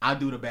 I'll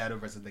do the battle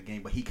versus the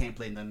game, but he can't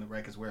play none of the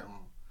records we're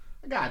on.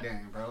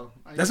 Goddamn, bro.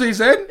 Like, that's what he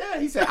said? Yeah,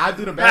 he said, I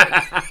do the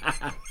battle.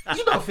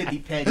 You know 50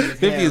 petty as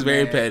 50 hell, is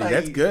very man. petty. Like,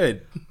 that's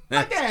good.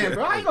 Like, damn,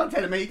 bro. How you gonna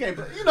tell him, man, you can't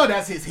play? You know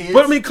that's his hits.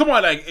 But I mean, come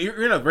on. Like,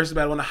 you're in a versus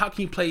battle. How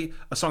can you play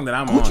a song that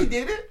I'm on? Gucci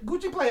did it.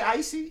 Gucci played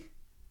Icy.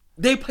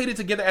 They played it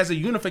together as a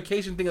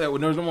unification thing that there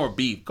was no more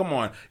beef. Come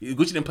on.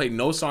 Gucci didn't play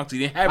no songs. He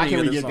didn't have any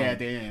other songs. Why can't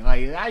we get that then?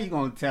 Like, how you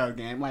gonna tell the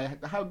game?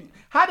 Like,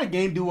 how the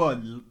game do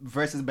a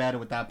versus battle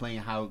without playing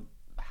how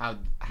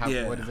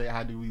yeah. What is it?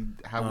 How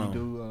we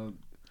do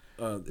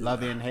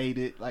love it and hate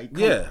it, like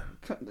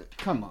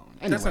come on.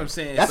 Anyway, that's what I'm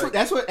saying.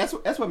 That's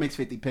what makes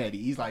 50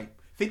 petty. He's like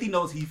 50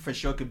 knows he for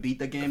sure could beat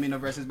the game in a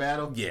versus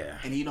battle. Yeah,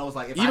 and he knows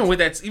like even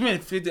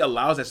if 50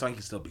 allows that song, he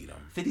can still beat him.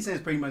 50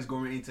 Cent's pretty much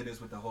going into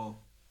this with the whole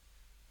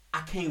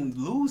I can't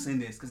lose in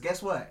this because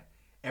guess what?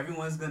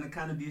 Everyone's gonna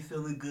kind of be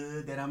feeling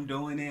good that I'm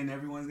doing it, and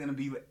everyone's gonna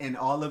be, and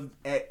all of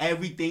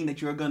everything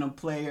that you're gonna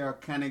play are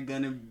kind of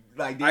gonna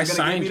like they're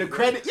gonna give me the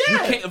credit.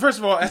 Yeah. First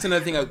of all, that's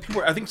another thing.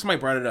 I think somebody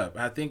brought it up.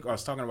 I think I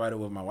was talking about it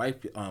with my wife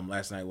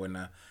last night.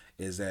 Whatnot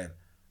is that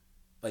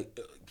like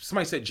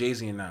somebody said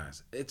Jay-Z and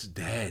Nas? It's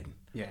dead.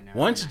 Yeah. No,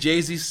 Once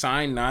Jay-Z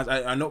signed Nas,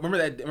 I know. Remember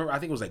that? I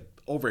think it was like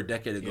over a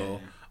decade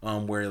ago. Yeah.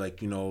 Where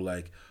like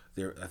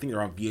I think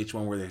they're on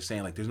VH1 where they're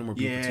saying like there's no more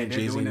beef between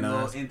Jay-Z and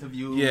Nas.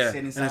 Interviews,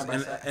 and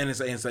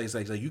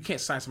it's like you can't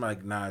sign somebody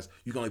like Nas.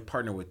 You can only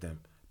partner with them.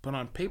 But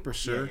on paper,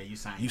 sir, you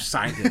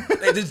signed it.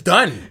 It's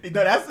done.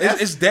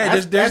 It's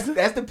dead.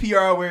 That's the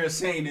PR way of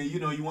saying that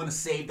you want to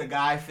save the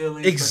guy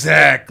feelings.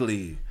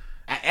 Exactly.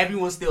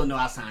 Everyone still know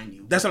I signed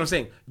you. That's what I'm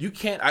saying. You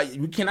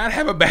cannot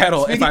have a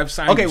battle if I've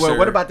signed you. Okay, well, sir.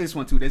 what about this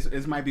one too?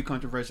 This might be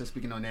controversial.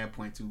 Speaking on that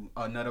point too,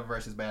 another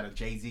versus battle: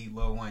 Jay-Z,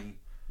 Lil Wayne.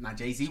 Now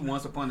Jay-Z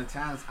once upon a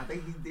time, I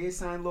think he did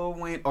sign Lil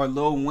Wayne, or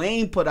Lil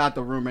Wayne put out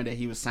the rumor that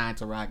he was signed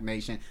to Roc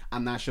Nation.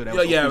 I'm not sure that.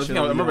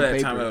 I remember that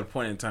time at a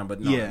point in time,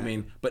 but no, yeah. I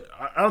mean, but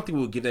I don't think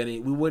we would give that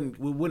any. We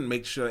wouldn't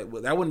make sure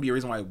that wouldn't be a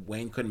reason why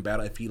Wayne couldn't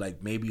battle if he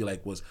maybe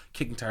was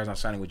kicking tires on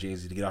signing with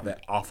Jay-Z to get off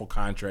that awful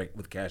contract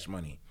with Cash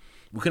Money.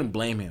 We couldn't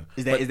blame him.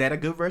 Is that a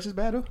good versus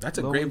battle? That's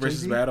a great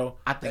versus battle.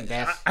 I think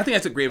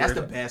that's a great. That's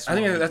versus, the best. I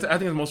think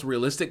that's the most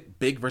realistic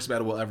big versus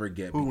battle we'll ever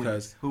get. Who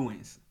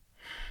wins?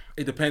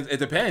 It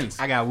depends.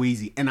 I got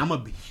Weezy, and I'm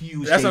a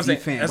huge Jay-Z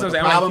fan. That's what I'm saying. The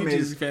problem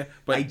is,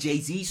 like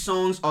Jay-Z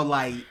songs are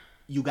like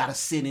you gotta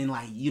sit in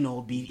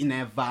be in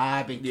that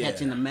vibe and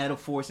catching the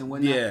metaphors and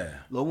whatnot. Yeah,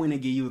 Lil Wayne will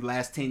give you the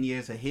last 10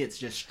 years of hits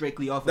just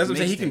strictly off. That's what I'm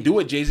saying. He can do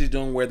what Jay-Z's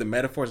doing, where the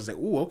metaphors is like,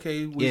 ooh,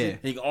 okay, Weezy. Yeah. And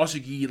he can also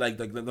give you like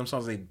them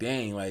songs like,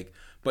 dang, like.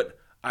 But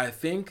I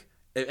think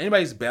if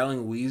anybody's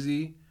battling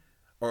Weezy,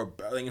 or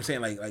like I'm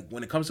saying, like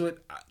when it comes to it,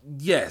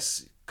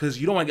 yes, because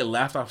you don't want to get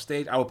laughed off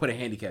stage. I would put a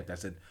handicap that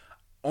said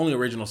only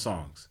original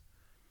songs.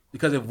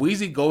 Because if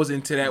Weezy goes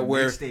into that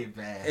mixtape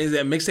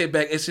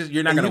bag, it's just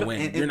you're not gonna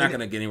win. You're not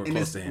gonna get anywhere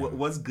close to him.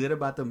 What's good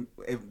about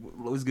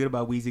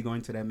Weezy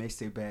going to that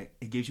mixtape bag?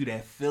 It gives you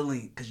that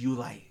feeling because you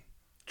like.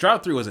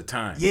 Drop 3 was a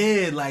time.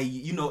 Yeah, like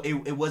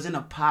it wasn't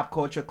a pop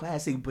culture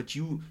classic, but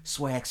you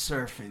swag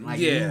surfing. Like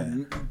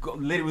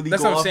literally.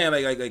 That's what I'm saying.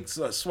 Like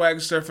swag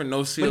surfing,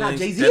 no ceilings. But now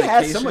Jay-Z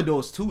has some of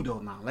those too, though.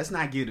 Now let's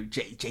not get it.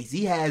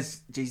 Jay-Z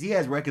has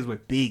records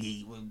with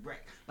Biggie.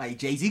 Like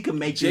Jay-Z can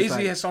make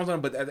Jay-Z has songs on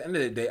it, but at the end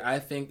of the day, I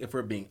think if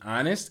we're being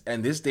honest,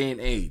 and this day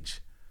and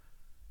age,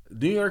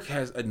 New York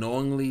has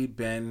unknowingly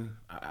been.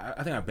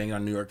 I think I banged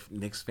on New York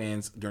Knicks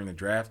fans during the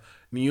draft.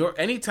 New York,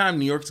 anytime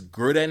New York's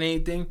good at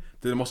anything,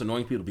 they're the most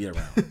annoying people to be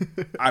around.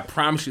 I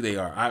promise you, they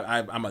are.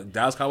 I'm a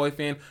Dallas Cowboy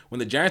fan. When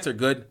the Giants are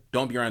good,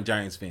 don't be around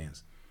Giants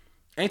fans.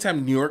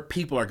 Anytime New York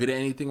people are good at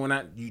anything or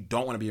not, you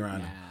don't want to be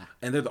around them.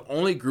 And they're the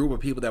only group of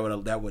people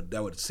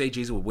that would say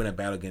Jay-Z would win a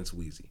battle against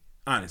Weezy.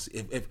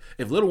 Honestly,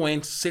 if Lil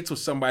Wayne sits with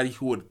somebody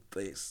who would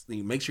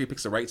make sure he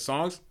picks the right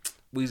songs,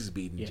 Weezy's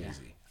beating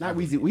Jay-Z. Not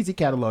Weezy. Weezy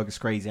catalog is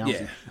crazy.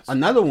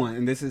 Another one,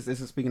 and this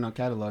is speaking on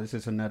catalog. This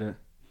is another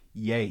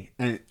Ye,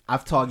 and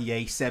I've talked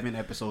Ye 7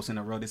 episodes in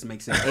a row. This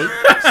makes it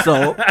 8.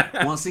 So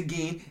once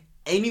again,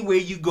 anywhere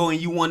you go and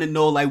you want to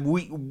know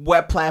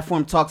what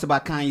platform talks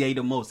about Kanye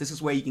the most, this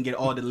is where you can get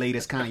all the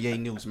latest Kanye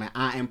news, man.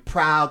 I am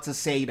proud to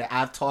say that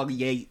I've talked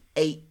Ye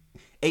 8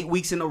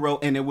 weeks in a row,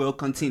 and it will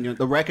continue.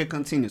 The record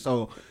continues.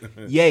 So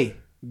Ye,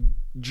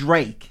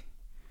 Drake.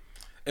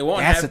 It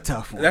won't. That's a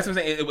tough one. That's what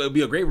I'm saying. It would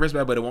be a great versus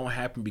battle, but it won't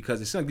happen because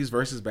it seems like these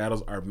versus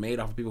battles are made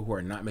off of people who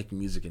are not making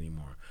music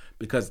anymore.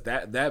 Because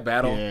that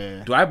battle,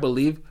 do I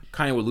believe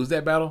Kanye would lose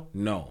that battle?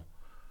 No,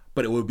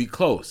 but it would be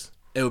close.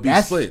 It would be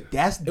split.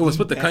 It would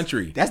split the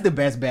country. That's the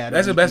best battle.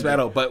 That's the best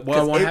battle. But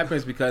what won't happen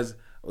is because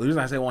the reason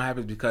I say it won't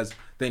happen is because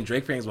then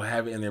Drake fans will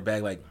have it in their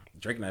bag like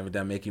Drake not even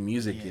done making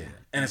music yet,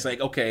 and it's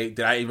like, okay,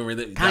 did I even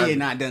really? Kanye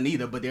not done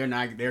either, but they're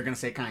gonna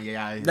say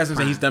Kanye. That's what I'm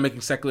saying. He's done making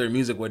secular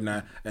music,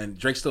 whatnot, and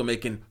Drake's still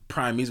making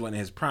prime music in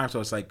his prime. So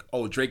it's like,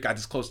 oh, Drake got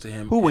this close to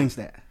him. Who wins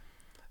that?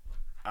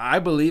 I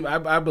believe.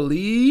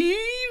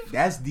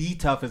 That's the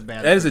toughest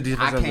battle. That is the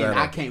toughest battle.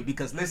 I can't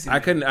because listen. I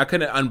couldn't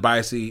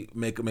unbiasedly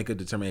make a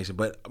determination,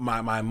 but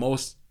my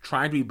most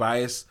trying to be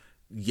biased,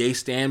 Ye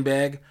stand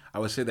bag, I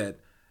would say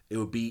that it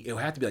would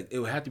have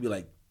to be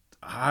like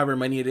however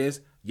many it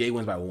is, Ye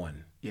wins by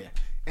 1. Yeah.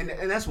 And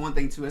that's one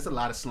thing too. There's a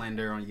lot of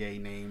slander on Ye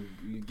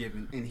name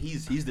given, and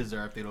he's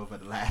deserved it over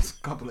the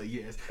last couple of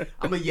years.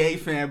 I'm a Ye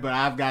fan, but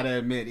I've got to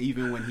admit,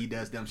 even when he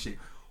does dumb shit.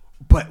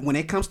 But when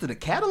it comes to the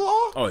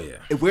catalog,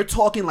 if we're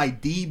talking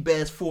like the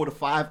best 4 to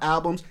 5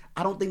 albums,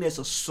 I don't think there's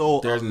a soul.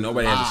 There's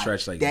nobody has a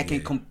stretch like that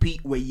can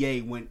compete with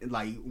Ye when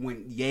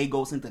Ye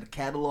goes into the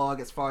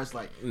catalog. As far as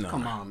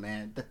come on,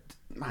 man,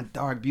 my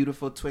dark,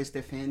 beautiful,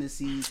 twisted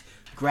fantasies,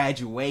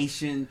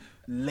 graduation.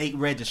 Late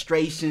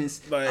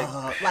registrations,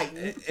 cut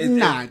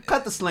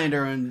the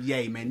slander on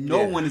Ye, man.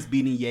 No one is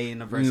beating Ye in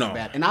the versus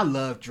battle, and I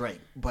love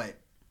Drake, but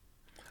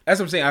that's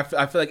what I'm saying.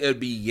 I feel like it would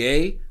be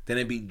Ye, then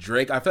it'd be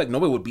Drake. I feel like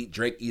nobody would beat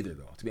Drake either,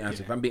 though. To be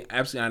honest, if I'm being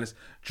absolutely honest,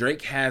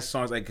 Drake has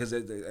songs because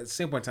at the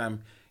same point in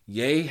time,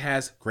 Ye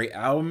has great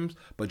albums,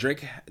 but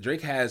Drake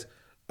has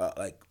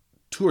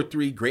 2 or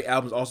 3 great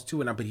albums also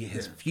too, but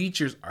his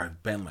features are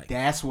been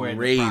that's where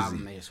crazy. The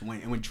problem is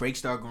when Drake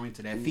started going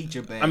to that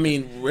feature bag. I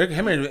mean,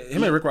 him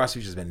and Rick Ross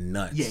features been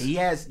nuts.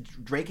 Yeah,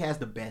 Drake has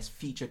the best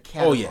feature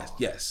catalog. Oh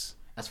yes.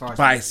 As far as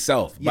by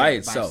itself.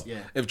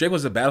 If Drake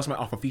was a battle smash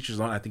off of features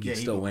alone, I think he'd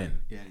still win.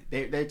 Yeah,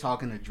 they're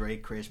talking to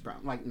Drake, Chris Brown.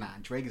 Like, nah,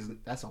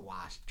 that's a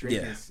wash.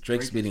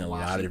 Drake's beating a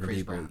lot of different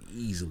people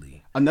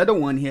easily. Another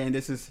one here, and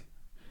this is.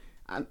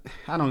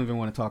 I don't even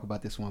want to talk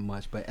about this one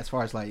much, but as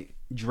far as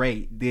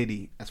Drake,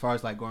 Diddy, as far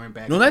as going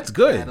back, that's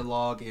good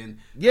catalog and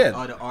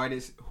other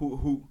artists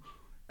who,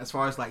 as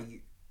far as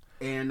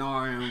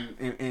A&R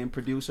and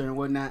producer and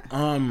whatnot.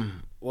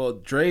 Well,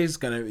 Dre's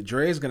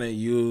gonna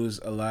use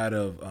a lot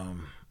of.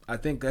 I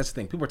think that's the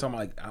thing. People are talking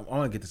about I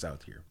want to get this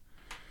out here.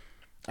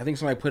 I think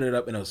somebody put it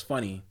up and it was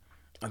funny.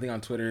 I think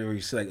on Twitter where you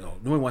see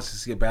nobody wants to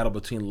see a battle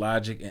between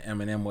Logic and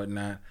Eminem,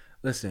 whatnot.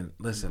 Listen.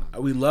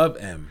 We love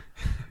M,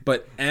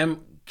 but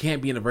M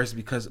can't be in the verse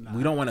because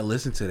we don't want to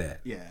listen to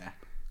that. Yeah.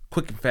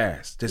 Quick and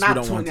fast. Just Not we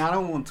don't 20. want. I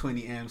don't want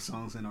 20 M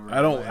songs in a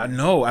row. I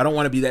know. I don't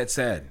want to be that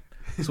sad.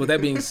 So with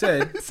that being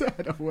said,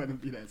 I don't want to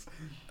be that sad.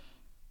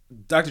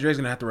 Dr. Dre's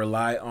gonna have to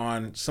rely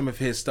on some of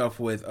his stuff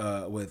with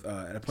at a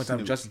point in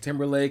time Justin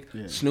Timberlake,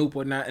 Snoop,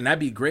 whatnot, and that'd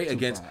be great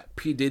against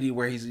P. Diddy,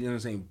 where he's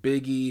saying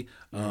Biggie,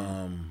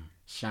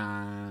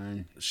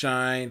 Shine,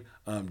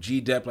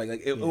 G. Dep,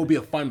 like it would be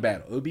a fun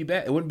battle. It would be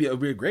bad. It wouldn't be. It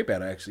would be a great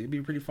battle actually. It'd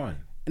be pretty fun.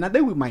 And I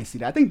think we might see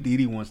that. I think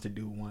Diddy wants to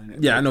do one.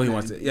 Yeah, I know he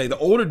wants to. Yeah, the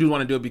older dudes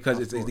want to do it because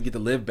it's to get to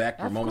live back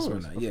for moments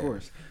from now. Yeah, of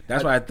course.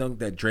 That's why I think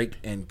that Drake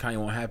and Kanye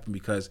won't happen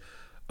because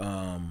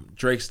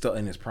Drake's still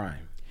in his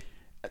prime.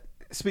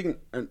 Speaking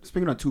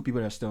of two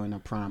people that are still in their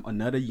prime,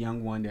 another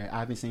young one that I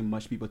haven't seen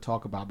much people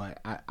talk about, but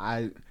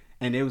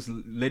and it was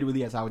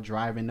literally as I was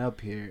driving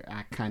up here,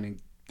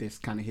 this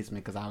kind of hits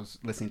me because I was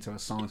listening to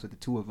songs with the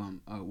two of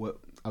them. I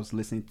was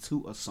listening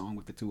to a song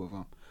with the two of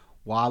them,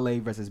 Wale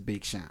versus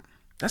Big Sean.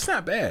 That's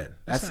not bad.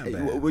 That's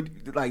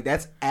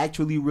that's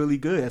actually really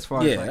good as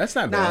far as that's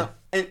not bad.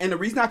 And the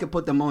reason I could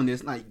put them on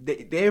this, like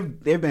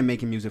they've been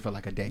making music for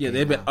like a decade. Yeah,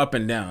 they've been up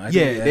and down.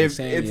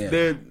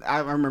 I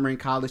remember in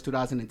college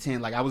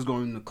 2010, like I was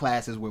going to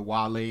classes with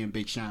Wale and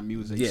Big Sean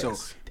music. Yes. So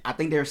I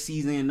think they're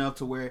seasoned enough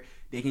to where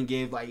they can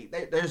give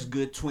there's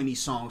good 20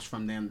 songs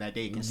from them that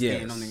they can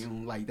stand on their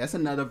own. Like that's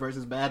another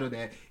versus battle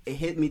that it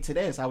hit me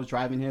today as I was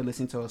driving here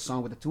listening to a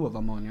song with the two of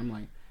them on it. I'm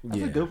like,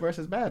 that's a good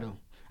versus battle.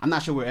 I'm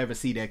not sure we'll ever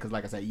see that because,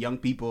 like I said, young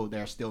people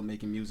they're still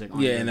making music.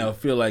 And they'll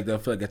feel like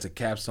that's a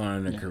capstone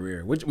in their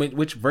career,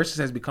 which versus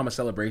has become a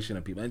celebration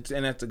of people, and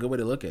that's a good way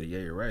to look at it. Yeah,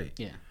 you're right.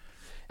 Yeah,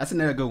 that's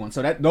another good one.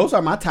 So those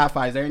are my top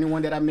five. Is there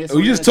anyone that I missed?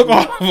 We just took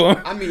all of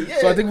them. I mean,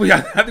 So I think we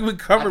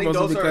covered most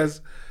of them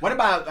because. What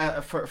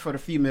about for the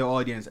female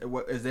audience?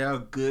 Is there a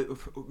good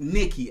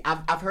Nicki?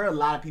 I've heard a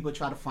lot of people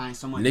try to find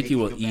someone Nicki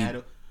will eat.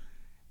 Battle.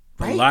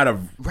 A lot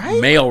of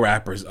male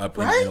rappers up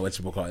in what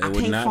you call it. It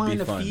would not be fun. I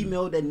can't find a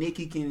female that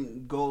Nicki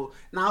can go.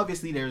 Now,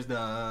 obviously, there's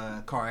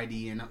the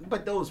Cardi,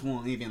 but those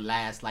won't even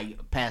last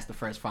like past the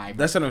first 5.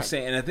 That's what I'm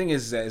saying. And the thing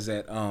is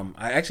that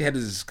I actually had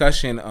this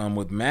discussion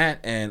with Matt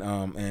and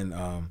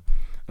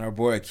our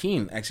boy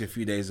Akeem actually a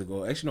few days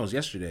ago. Actually, no, it was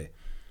yesterday.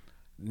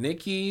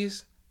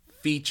 Nicki's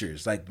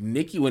features, like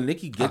when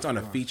Nicki gets on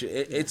a feature,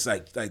 it's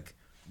like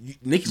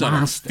Nicki's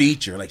on a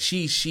feature. Like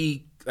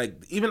she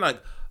like even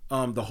like.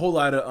 The whole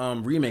lot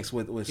of remix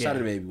with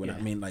Saturday Baby. I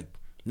mean, like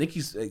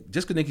Nicki's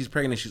just because Nicki's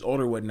pregnant, she's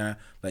older, whatnot.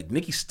 Like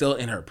Nicki's still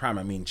in her prime.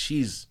 I mean,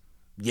 she's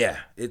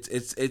it's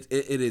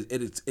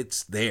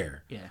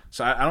there. Yeah.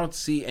 So I don't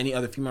see any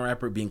other female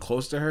rapper being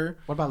close to her.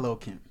 What about Lil'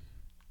 Kim?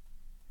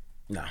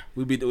 Nah,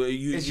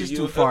 it's just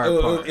too far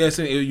apart.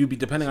 You'd be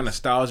depending on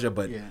nostalgia,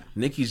 but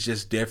Nicki's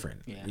just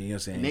different. Yeah. You know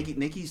what I'm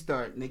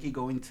saying? Nicki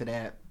going to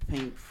that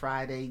Pink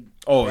Friday.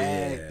 Oh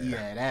bag.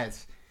 Yeah,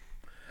 that's.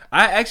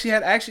 I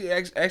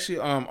actually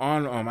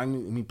on let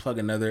me plug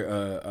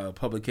another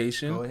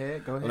publication. Go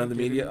ahead. Another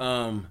media.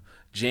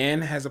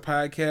 Jan has a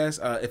podcast.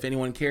 If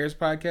Anyone Cares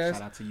podcast.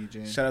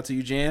 Shout out to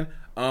you, Jan.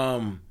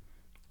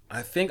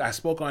 I think I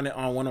spoke on it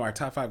on one of our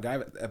top 5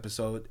 guy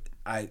episode.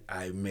 I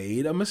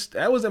made a mistake.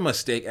 That was a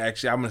mistake.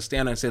 Actually, I'm gonna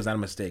stand on and say it's not a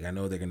mistake. I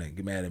know they're gonna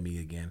get mad at me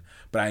again,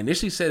 but I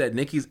initially said that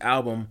Nicki's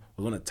album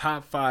was one of the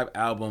top 5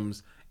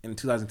 albums in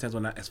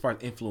 2010s as far as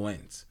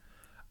influence.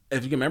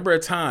 If you can remember a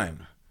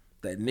time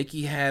that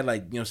Nicki had,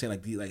 like, you know what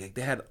I'm saying, like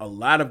they had a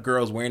lot of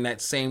girls wearing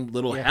that same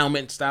little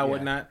helmet style,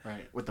 whatnot.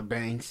 Right, with the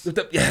bangs.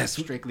 Yes.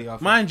 Strictly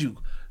off. Mind you,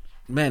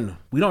 men,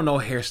 we don't know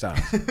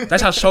hairstyles.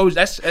 That's how shows,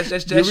 that's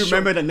you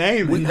remember the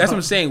name. That's what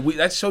I'm saying.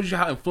 That shows you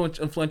how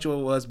influential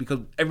it was because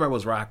everybody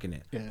was rocking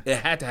it. Yeah. It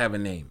had to have a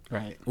name.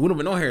 Right. We don't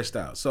have no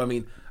hairstyle. So, I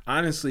mean,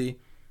 honestly,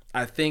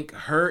 I think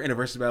her in a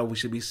versus battle, we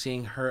should be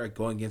seeing her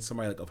going against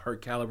somebody like of her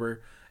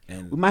caliber.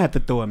 And we might have to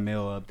throw a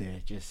male up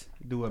there. Just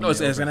do a male. No, it's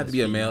gonna have to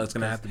be a male. It's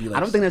gonna have to be like. I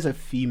don't think there's a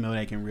female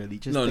that can really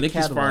just. No,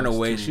 Nicki's far and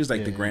away. She's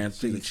like the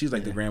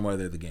the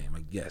grandmother of the game.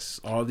 Like, yes,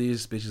 all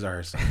these bitches are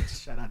her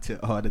sons. Shout out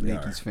to all the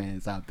Nicki's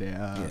fans out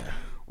there.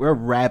 We're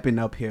wrapping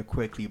up here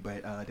quickly,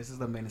 but this is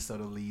the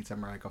Minnesota Leads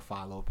America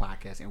Follow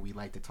podcast, and we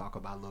like to talk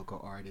about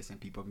local artists and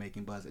people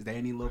making buzz. Is there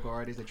any local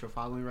artists that you're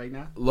following right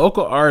now?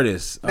 Local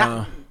artists.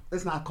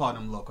 Let's not call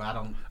them local. I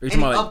don't.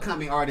 Any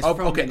upcoming artists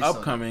from Minnesota.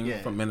 Upcoming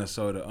from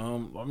Minnesota.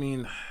 I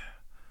mean,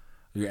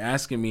 you're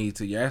asking me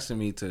to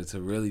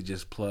really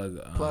just plug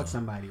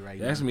somebody right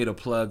now. You're asking me to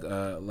plug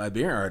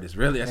Liberian artists.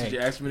 Really, that's what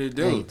you're asking me to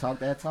do. Hey, talk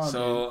that talk.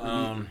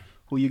 So,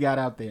 who you got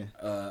out there?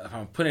 If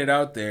I'm putting it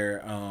out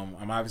there,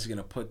 I'm obviously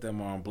gonna put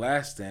them on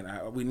blast.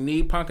 And we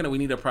need Punkana. We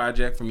need a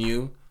project from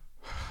you.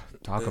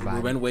 Talk about it.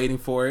 We've been waiting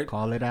for it.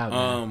 Call it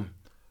out.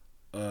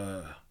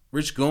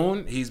 Rich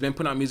Goon, he's been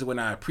putting out music when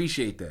I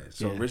appreciate that.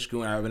 So Rich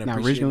Goon, I've been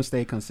appreciating. Now Rich Goon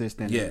stay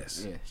consistent.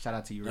 Yes. Yeah. Shout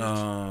out to you, Rich.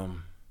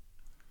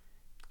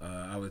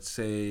 I would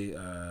say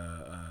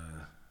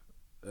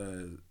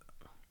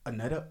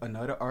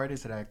another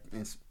artist that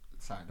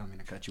sorry, I don't mean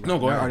to cut you. No,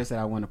 go ahead. Artist that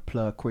I want to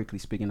plug quickly.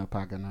 Speaking of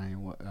Pocket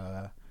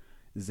 9,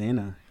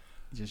 Zena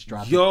just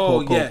dropped a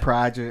Coco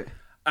project.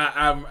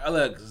 I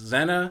look,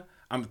 Zena.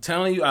 I'm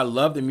telling you, I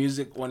love the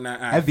music. When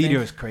that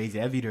video is crazy.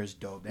 That video is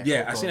dope.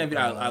 I seen that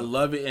video. I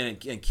love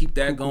it and keep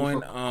that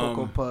going.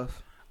 Cocoa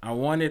Puff. I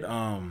wanted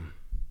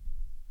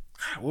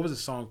what was the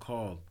song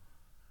called?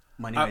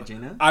 Money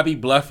Regina. I Be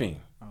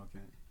Bluffing. Okay.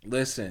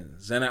 Listen,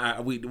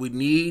 Zena, we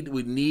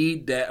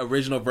need that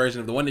original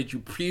version of the one that you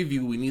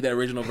preview. We need that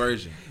original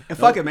version. And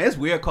fuck it, man. It's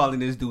weird calling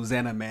this dude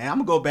Zena, man. I'm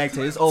gonna go back to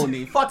his old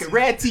name. Fucking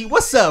Rad T.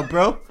 What's up,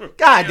 bro?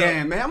 God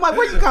damn, man. I'm like,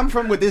 where you come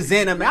from with this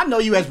Zena, man? I know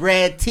you as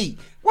Rad T.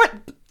 What?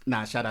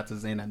 Nah, shout out to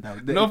Zena.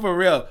 No, for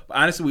real. But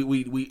honestly,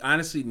 we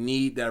honestly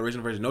need that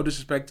original version. No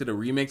disrespect to the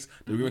remix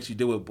you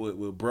did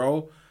with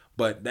Bro.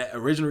 But that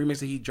original remix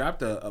that he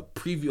dropped a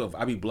preview of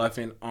I Be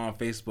Bluffing on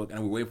Facebook,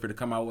 and we're waiting for it to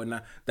come out with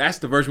now. That's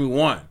the version we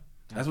want.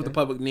 That's what the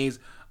public needs.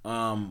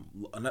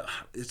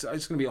 It's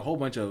gonna be a whole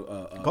bunch of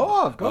go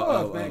off,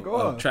 man.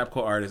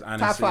 trapcore artists.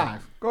 Honestly, top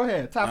 5. Go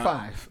ahead, top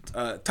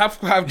 5. Top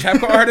 5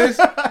 trapcore artists.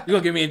 You're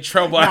gonna get me in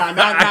trouble. I'm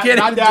not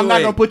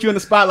gonna put you in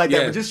the spot like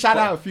that. But just shout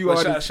out a few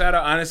artists. Shout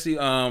out, honestly.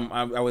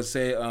 I would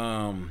say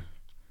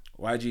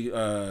YG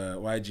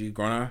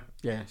Grona.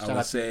 Yeah, I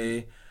would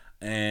say,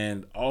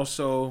 and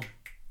also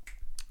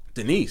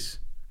Denise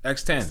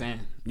X10.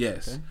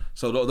 Yes. Okay.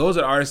 So those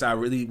are artists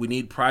we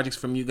need projects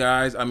from you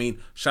guys. I mean,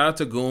 shout out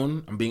to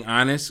Goon. I'm being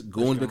honest.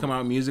 Goon's been coming out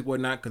with music,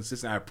 whatnot,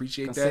 consistent. I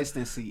appreciate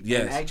consistency.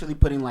 Yes. And actually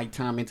putting like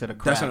time into the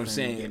craft. That's what I'm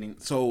saying.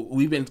 So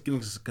we've been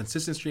getting a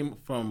consistent stream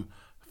from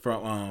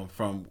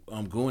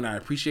Goon. I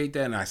appreciate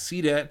that, and I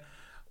see that.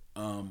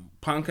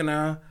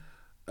 Pankana,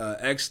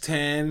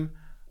 X10,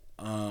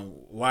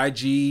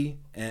 YG,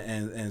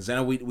 and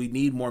Zena. We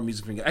need more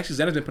music from you. Actually,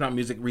 Zena's been putting out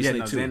music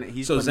recently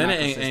too.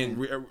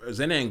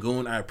 Zena and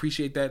Goon, I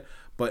appreciate that.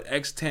 But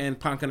X10,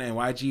 Pankana, and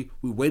YG,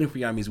 we're waiting for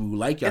y'all music. We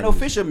like y'all and music.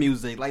 Official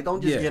music. Like,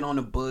 don't just get on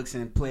the books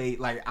and play.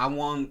 Like, I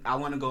want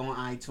to go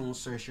on iTunes,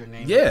 search your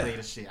name, and play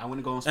the shit. I want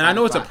to go on Spotify. And I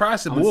know it's a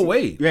process, but we'll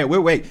wait. Yeah,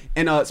 we'll wait.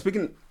 And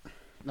speaking,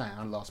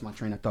 I lost my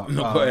train of thought.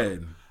 No, go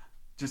ahead.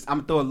 I'm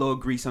gonna throw a little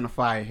grease on the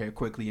fire here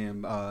quickly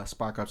and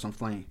spark up some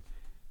flame.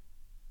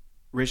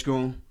 Rich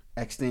Goon,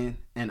 X10,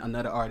 and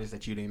another artist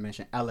that you didn't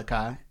mention,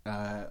 Alakai.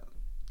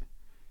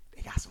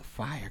 They got some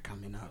fire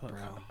coming up,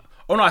 bro.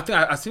 Oh no, I think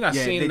I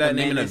seen that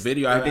name in a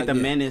video. They did the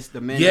Menace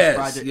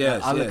project.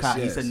 Yes, Alakai, yes.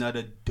 He's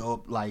another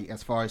dope. Like,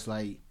 as far as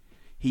like,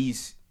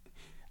 he's,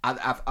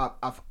 I've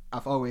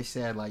always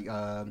said like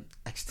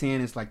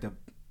X10 is like the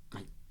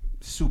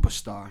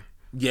superstar.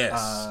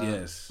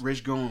 Yes.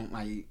 Rich Goon,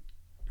 like,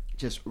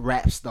 just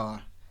rap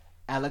star.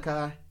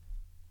 Alakai,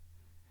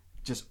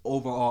 just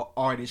overall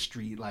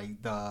artistry,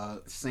 like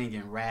the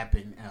singing,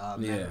 rapping,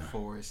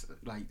 metaphors,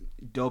 like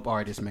dope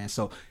artist, man.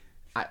 So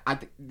I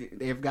think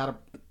they've got a.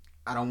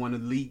 I don't want to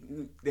leak.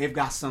 They've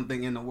got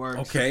something in the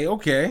works.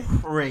 Okay.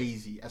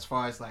 Crazy as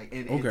far as like.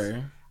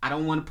 I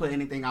don't want to put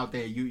anything out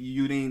there.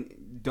 You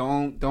didn't.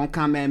 Don't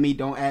come at me.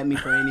 Don't add me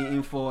for any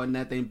info or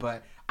nothing.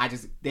 But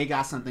they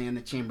got something in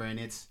the chamber and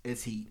it's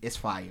heat. It's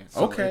fire.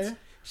 So okay.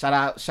 Shout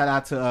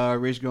out to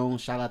Rich Goon.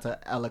 Shout out to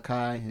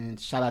Alakai and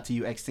shout out to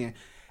you X10.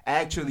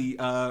 Actually,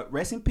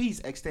 rest in peace,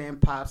 X10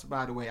 Pops,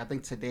 by the way. I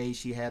think today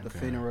she had the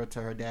funeral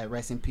to her dad.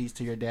 Rest in peace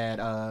to your dad.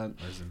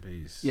 Rest in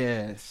peace.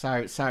 Yeah,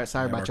 sorry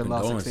about your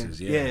loss,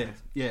 X10.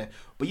 Yeah.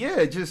 But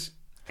yeah, just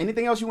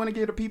anything else you want to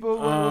give to people?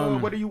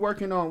 What are you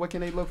working on? What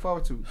can they look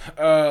forward to?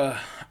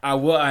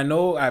 I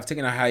know I've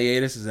taken a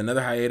hiatus. There's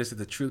another hiatus at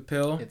the Truth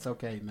Pill. It's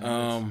okay,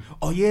 man.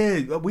 We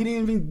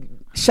didn't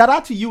even shout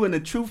out to you and the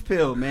Truth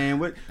Pill, man.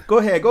 Go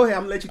ahead. I'm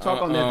gonna let you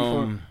talk on that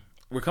before.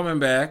 We're coming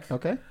back.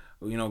 Okay.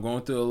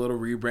 Going through a little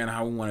rebrand of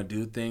how we want to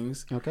do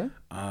things. Okay.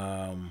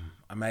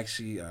 I'm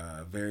actually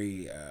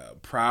very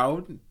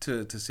proud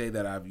to say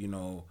that I've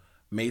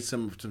made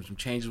some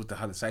changes with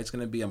how the site's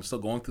going to be. I'm still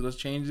going through those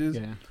changes.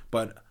 Yeah.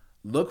 But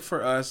look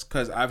for us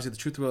because obviously the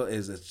Truth Will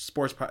is a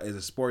sports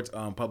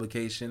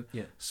publication.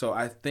 Yeah. So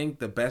I think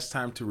the best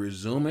time to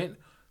resume it,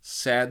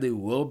 sadly,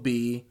 will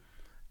be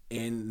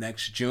in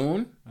next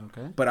June.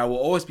 Okay. But I will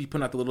always be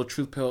putting out the little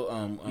Truth Pill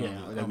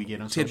that we get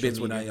on tidbits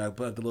social when media. I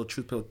put out the little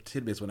Truth Pill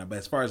tidbits when I. But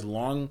as far as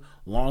long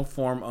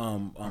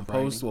form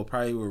posts, we'll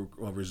probably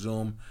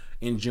resume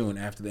in June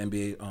after the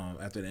NBA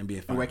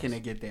finals. And where can they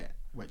get that?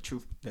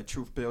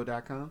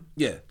 Truthpill.com?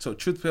 Yeah. So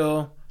Truth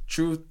Pill,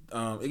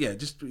 truth-pill.com.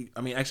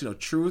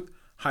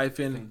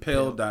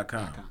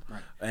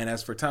 Right. And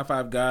as for top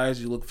 5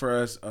 guys, you look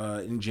for us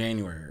in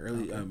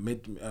January,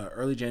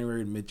 early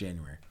January to mid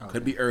January. Okay.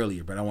 Could be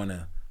earlier, but I want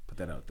to put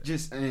that out there.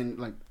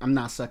 I'm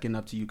not sucking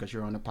up to you because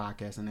you're on the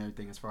podcast and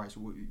everything. As far as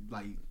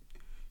like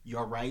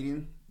your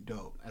writing,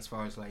 dope. As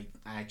far as like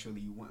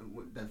actually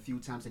the few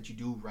times that you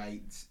do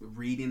write,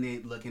 reading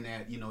it, looking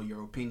at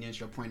your opinions,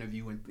 your point of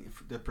view, and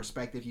the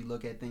perspective you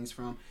look at things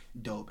from,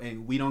 dope.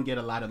 And we don't get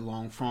a lot of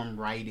long form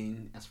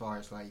writing as far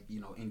as like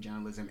in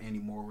journalism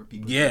anymore, where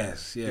people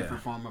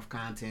different form of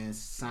content,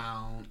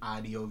 sound,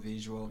 audio,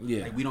 visual.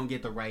 Yeah, like we don't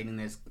get the writing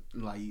that's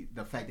like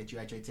the fact that you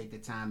actually take the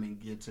time and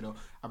get to the.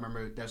 I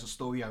remember there's a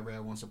story I read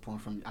once upon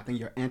from I think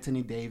you're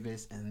Anthony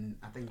Davis and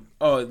I think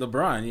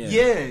LeBron.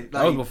 Yeah, like,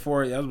 that was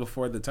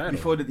before the title.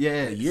 Before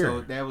a year.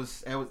 So that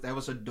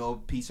was a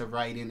dope piece of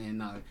writing,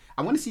 and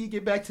I want to see you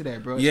get back to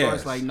that, bro. As yes. far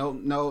as like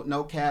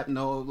no cap,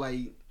 no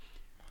like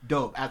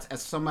dope.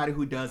 As somebody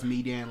who does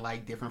media and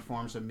like different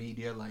forms of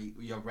media, like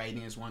your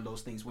writing is one of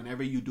those things.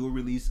 Whenever you do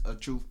release a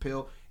truth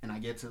pill, and I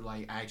get to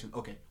like actually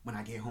when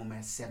I get home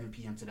at 7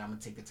 p.m. today, I'm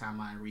gonna take the time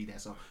out and read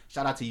that. So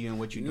shout out to you and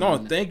what you do. No,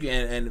 thank you,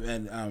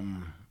 and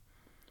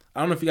I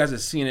don't know if you guys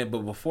have seen it, but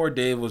before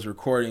Dave was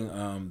recording,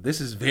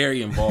 this is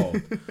very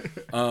involved.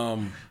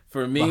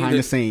 For me, behind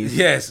the scenes.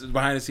 Yes,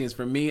 behind the scenes.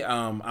 For me,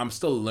 I'm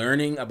still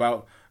learning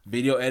about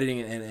video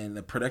editing and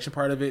the production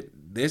part of it.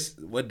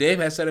 What Dave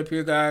has set up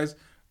here, guys.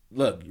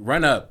 Look,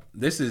 run up.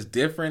 This is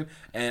different,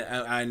 and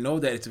I know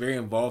that it's very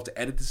involved to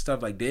edit this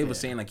stuff. Like Dave was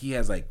saying, like he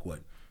has like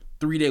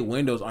 3-day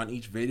windows on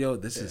each video.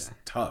 This is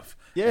tough.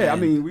 Yeah, and I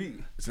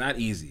mean it's not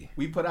easy.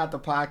 We put out the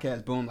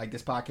podcast, boom, like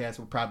this podcast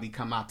will probably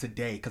come out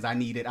today because I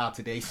need it out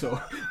today.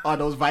 So all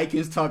those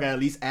Vikings talk are at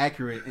least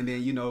accurate, and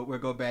then we'll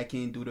go back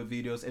in, do the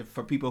videos. And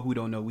for people who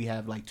don't know, we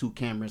have like 2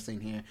 cameras in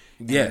here.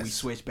 And we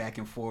switch back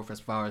and forth as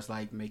far as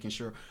like making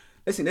sure.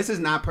 Listen, this is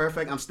not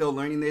perfect. I'm still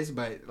learning this,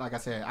 but like I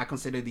said, I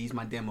consider these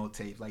my demo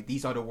tape. Like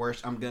these are the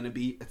worst I'm gonna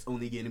be. It's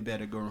only getting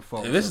better going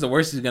forward. If this is the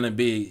worst it's gonna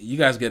be, you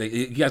guys gotta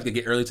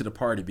get early to the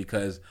party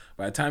because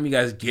by the time you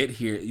guys get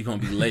here, you're gonna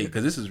be late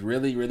because this is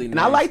really really nice. And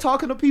I like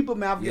talking to people,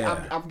 man.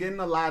 I'm getting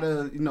a lot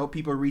of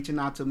people reaching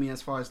out to me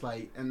as far as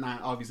like, and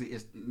not obviously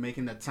it's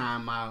making the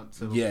time out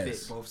to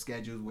fit both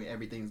schedules where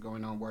everything's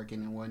going on,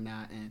 working and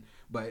whatnot,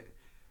 but.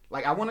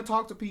 Like I want to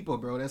talk to people,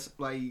 bro. That's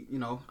like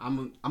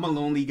I'm a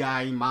lonely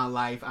guy in my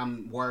life.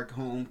 I'm work,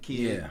 home,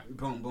 kid,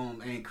 boom, boom,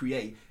 and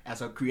create.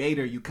 As a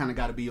creator, you kind of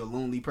got to be a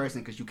lonely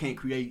person because you can't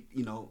create,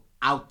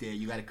 out there.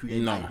 You got to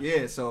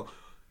create. So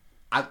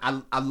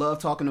I love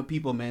talking to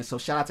people, man. So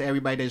shout out to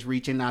everybody that's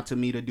reaching out to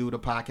me to do the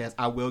podcast.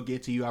 I will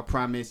get to you. I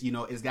promise.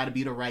 It's got to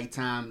be the right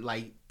time.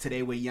 Like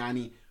today with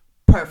Yanni.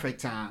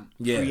 Perfect time.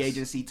 Yes. Free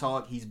agency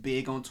talk. He's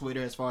big on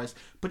Twitter as far as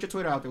put your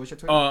Twitter out there. What's your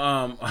Twitter?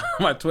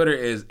 My Twitter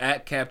is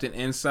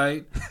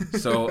 @CaptainInsight.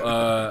 So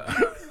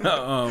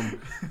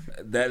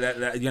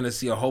that you're gonna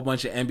see a whole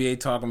bunch of NBA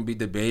talk. I'm gonna be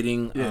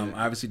debating.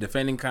 Obviously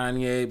defending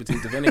Kanye.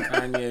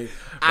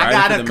 I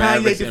got a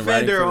Kanye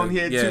defender on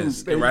here too.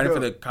 And writing for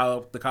the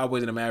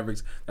Cowboys and the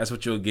Mavericks. That's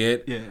what you'll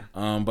get.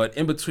 Yeah. But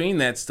in between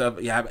that stuff,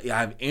 you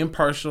have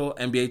impartial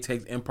NBA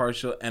takes,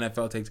 impartial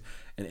NFL takes,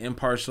 and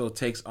impartial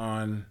takes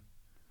on.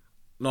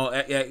 No,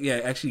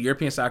 actually,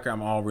 European soccer,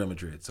 I'm all Real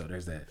Madrid, so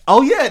there's that.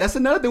 Oh yeah, that's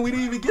another thing we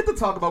didn't even get to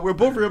talk about. We're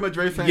both Real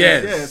Madrid fans.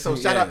 Yes. Yeah, so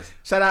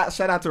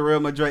shout out to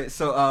Real Madrid.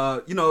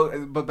 So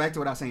but back to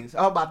what I was saying. It's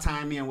all about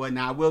timing and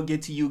whatnot. We'll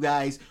get to you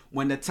guys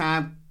when the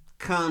time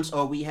comes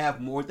or we have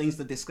more things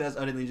to discuss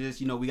other than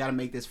just, we got to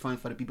make this fun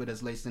for the people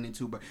that's listening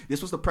too. But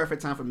this was the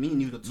perfect time for me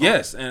and you to talk.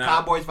 Yes. And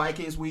Cowboys,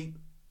 Vikings week.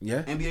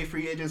 Yeah. NBA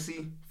free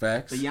agency.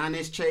 Facts. The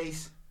Giannis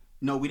chase.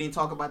 No, we didn't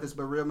talk about this,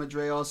 but Real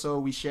Madrid also,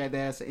 we shared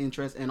that as an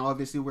interest. And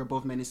obviously, we're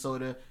both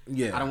Minnesota.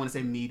 Yeah. I don't want to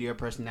say media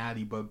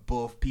personality, but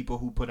both people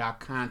who put out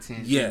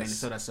content in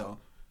Minnesota. So,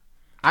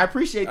 I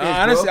appreciate this,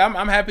 honestly, bro.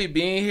 I'm happy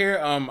being here.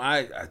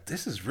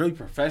 This is really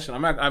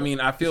professional.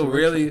 I feel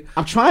really.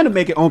 I'm trying to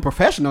make it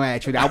unprofessional.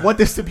 Actually, I want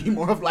this to be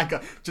more of like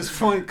a just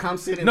fun. Come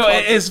sit and no,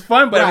 talk. it's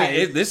fun, but right.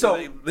 I mean,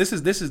 this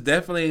is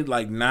definitely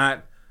like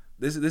not.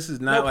 This is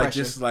not no like pressure.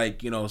 Just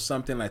like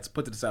something like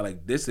put to the side.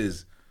 Like this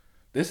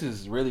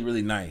is really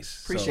really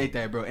nice. Appreciate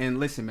that, bro. And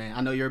listen, man, I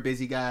know you're a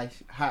busy guy.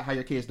 How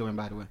your kids doing,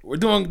 by the way?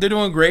 They're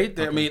doing great.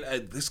 Okay. I mean,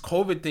 this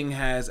COVID thing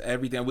has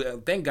everything.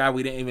 Thank God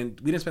we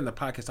didn't spend the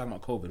podcast talking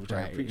about COVID, which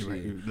I appreciate.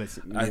 Right.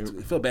 Listen, I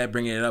feel bad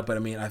bringing it up, but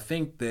I mean, I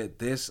think that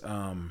this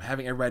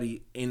having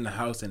everybody in the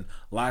house and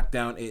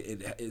lockdown,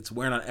 it's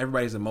wearing on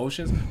everybody's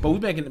emotions. But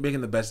we've been making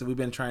the best of it. We've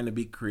been trying to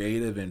be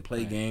creative and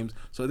play games,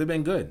 so they've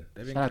been good.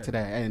 Shout out to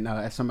that. And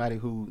as somebody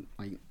who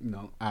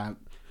I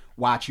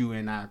watch you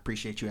and I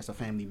appreciate you as a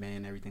family man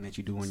and everything that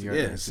you do in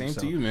your same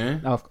to you,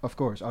 man. Of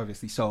course,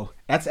 obviously. So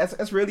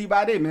that's really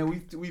about it,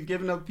 man. We've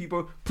given up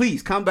people.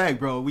 Please come back,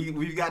 bro.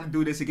 We've got to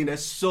do this again.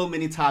 There's so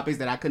many topics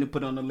that I couldn't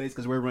put on the list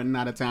because we're running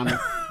out of time.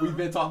 We've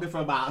been talking for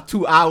about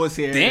 2 hours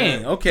here.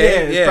 Dang.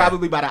 Okay. It's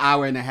probably about an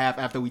hour and a half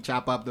after we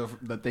chop up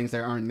the things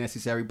that aren't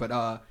necessary.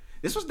 But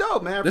this was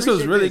dope, man. This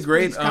was really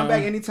great. Please come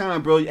back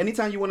anytime, bro.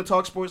 Anytime you want to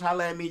talk sports,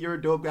 holla at me. You're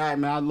a dope guy,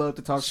 man. I'd love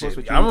to talk sports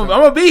with you. I'm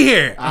gonna be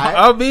here. Right?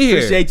 I'll be here.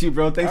 Appreciate you,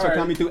 bro. Thanks for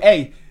coming through.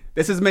 Hey,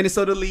 this is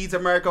Minnesota Leads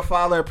America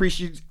Follow.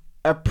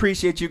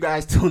 Appreciate you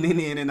guys tuning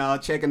in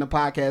and checking the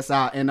podcast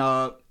out. And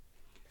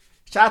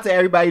shout out to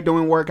everybody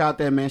doing work out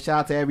there, man.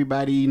 Shout out to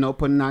everybody,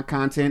 putting out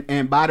content.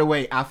 And by the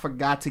way, I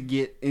forgot to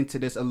get into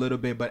this a little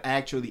bit, but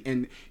actually,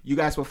 and you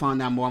guys will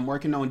find out more. I'm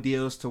working on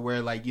deals to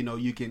where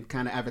you can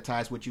kind of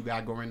advertise what you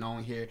got going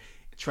on here.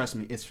 Trust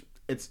me, it's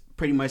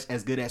pretty much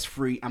as good as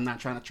free. I'm not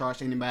trying to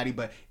charge anybody,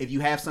 but if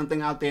you have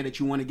something out there that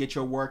you want to get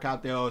your work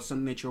out there or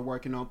something that you're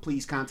working on,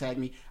 please contact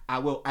me. I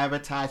will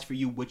advertise for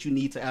you what you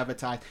need to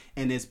advertise,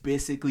 and it's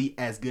basically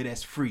as good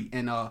as free.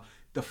 And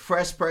the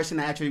first person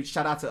to actually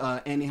shout out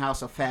to Any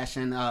House of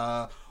Fashion,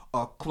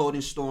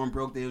 clothing store in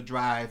Brookdale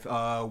Drive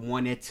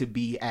wanted to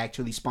be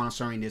actually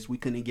sponsoring this. We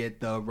couldn't get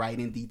the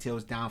writing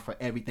details down for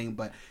everything,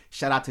 but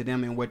shout out to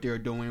them and what they're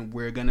doing.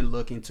 We're gonna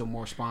look into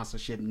more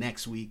sponsorship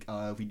next week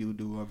if we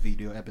do a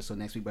video episode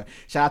next week. But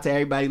shout out to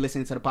everybody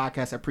listening to the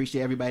podcast. I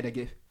appreciate everybody that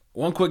give.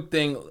 One quick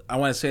thing I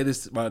want to say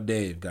this about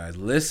Dave, guys.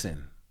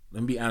 Listen,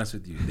 let me be honest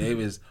with you. Dave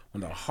is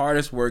one of the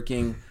hardest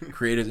working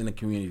creators in the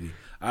community.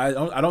 I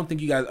don't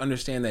think you guys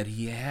understand that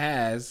he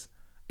has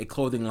a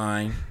clothing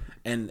line,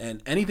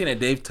 and anything that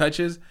Dave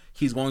touches,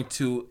 he's going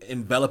to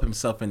envelop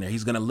himself in there.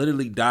 He's going to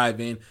literally dive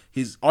in.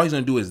 All he's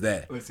going to do is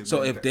that. Listen,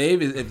 so if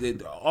Dave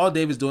is, all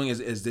Dave is doing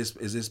is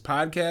this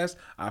podcast,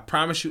 I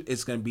promise you,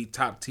 it's going to be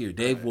top tier.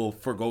 Dave will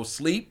forgo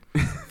sleep,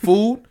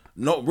 food.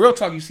 No, real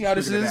talk. You see how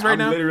this is right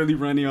now? I'm literally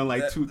running on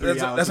like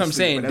 2-3 hours. That's what I'm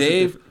saying.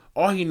 Dave,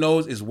 all he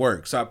knows is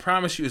work. So I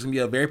promise you, it's going to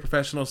be a very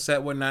professional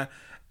set, whatnot.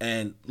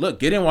 And look,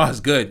 get in while it's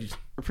good.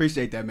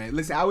 Appreciate that, man.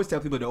 Listen, I always tell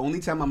people the only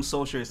time I'm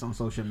social is on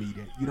social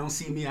media. You don't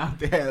see me out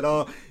there at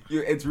all.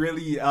 It's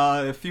really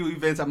a few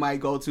events I might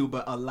go to,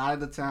 but a lot of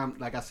the time,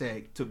 like I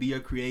said, to be a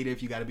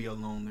creative, you got to be a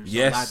loner. So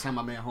yes. A lot of time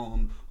I'm at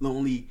home,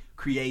 lonely,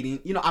 creating.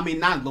 I mean,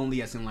 not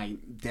lonely as in like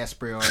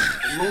desperate, or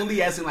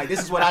lonely as in like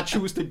this is what I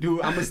choose to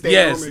do. I'm gonna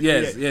stay home.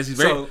 Yes.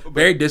 He's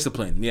very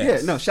disciplined.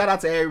 Yes. Yeah. No. Shout out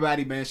to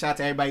everybody, man. Shout out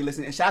to everybody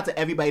listening, and shout out to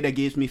everybody that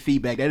gives me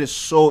feedback. That is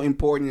so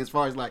important. As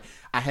far as like,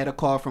 I had a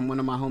call from one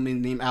of my homies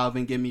named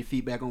Alvin, give me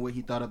feedback on what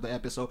he thought of the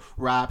episode.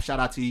 Rob, shout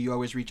out to you. You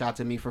always reach out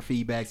to me for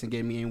feedbacks and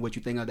give me what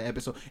you think of the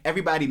episode.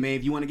 Everybody, man,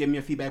 if you want to give me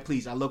a feedback,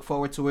 please. I look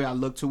forward to it. I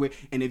look to it,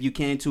 and if you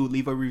can too,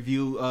 leave a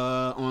review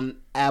on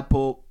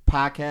Apple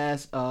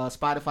Podcast,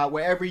 Spotify,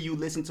 wherever you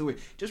listen to it.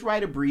 Just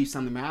write a brief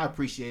something, man. I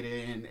appreciate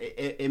it, and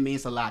it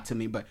means a lot to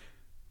me. But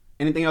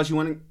anything else you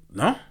want to?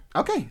 No.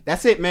 Okay,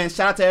 that's it, man.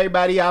 Shout out to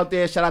everybody out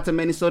there. Shout out to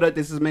Minnesota.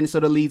 This is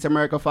Minnesota Leads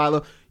America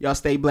Follow. Y'all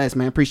stay blessed,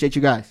 man. Appreciate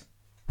you guys.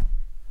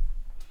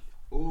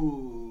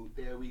 Ooh,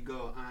 there we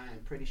go. I'm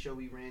pretty sure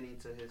we ran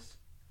into his.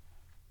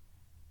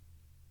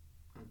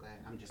 I'm glad.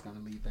 I'm just gonna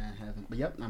leave that in heaven. But yep.